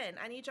listen,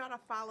 I need y'all to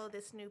follow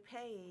this new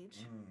page.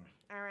 Mm.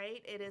 All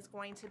right, it is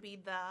going to be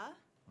the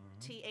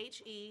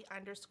THE_acquired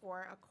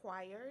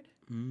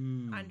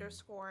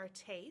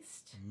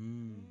 _taste.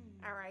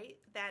 All right,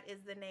 that is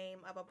the name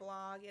of a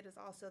blog. It is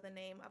also the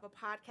name of a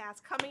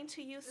podcast coming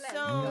to you soon.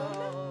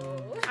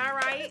 All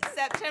right,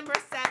 September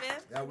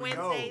 7th, There we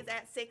go. Wednesdays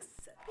at 6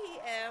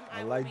 p.m.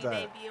 I like will be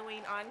that.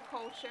 debuting on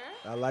Culture.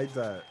 I like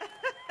that.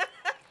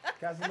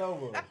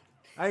 Casanova.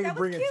 I ain't That was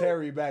bringing cute.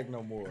 Terry back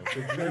no more.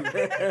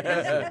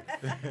 Super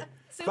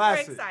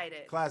Classic.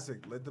 excited. Classic.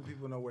 Let the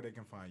people know where they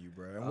can find you,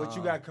 bro. And what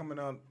you got coming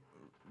up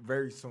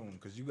very soon,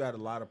 because you got a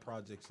lot of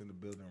projects in the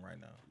building right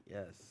now.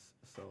 Yes.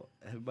 So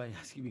everybody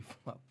asking me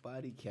for my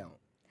body count.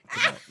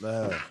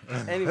 Uh,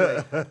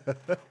 Anyway,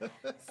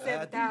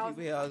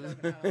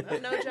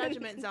 7,000. No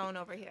judgment zone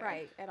over here.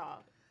 Right, at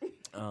all.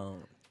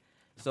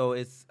 So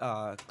it's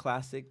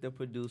Classic the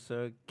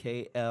producer,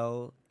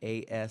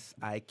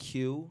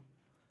 KLASIQ,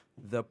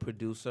 the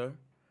producer.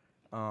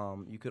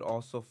 You could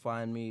also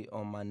find me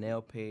on my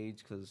nail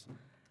page because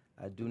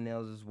I do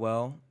nails as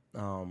well.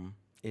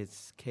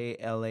 It's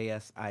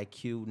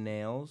KLASIQ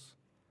Nails.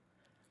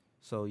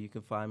 So you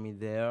can find me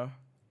there.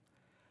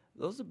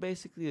 Those are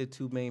basically the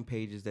two main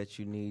pages that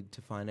you need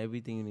to find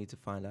everything you need to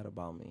find out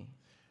about me.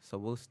 So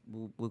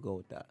we'll go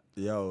with that.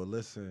 Yo,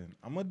 listen,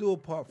 I'm going to do a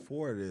part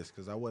 4 of this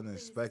because I wasn't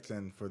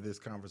expecting for this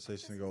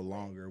conversation to go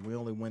longer. We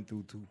only went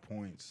through 2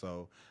 points,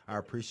 so I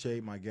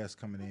appreciate my guests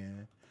coming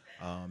in.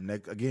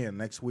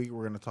 Next week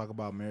we're going to talk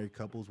about married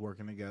couples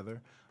working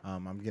together.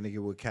 I'm going to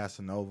get with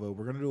Casanova.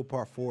 We're going to do a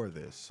part 4 of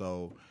this,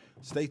 so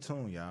stay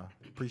tuned, y'all.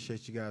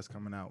 Appreciate you guys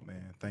coming out,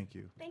 man. Thank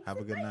you. Thanks Have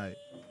a good and night.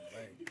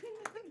 bye.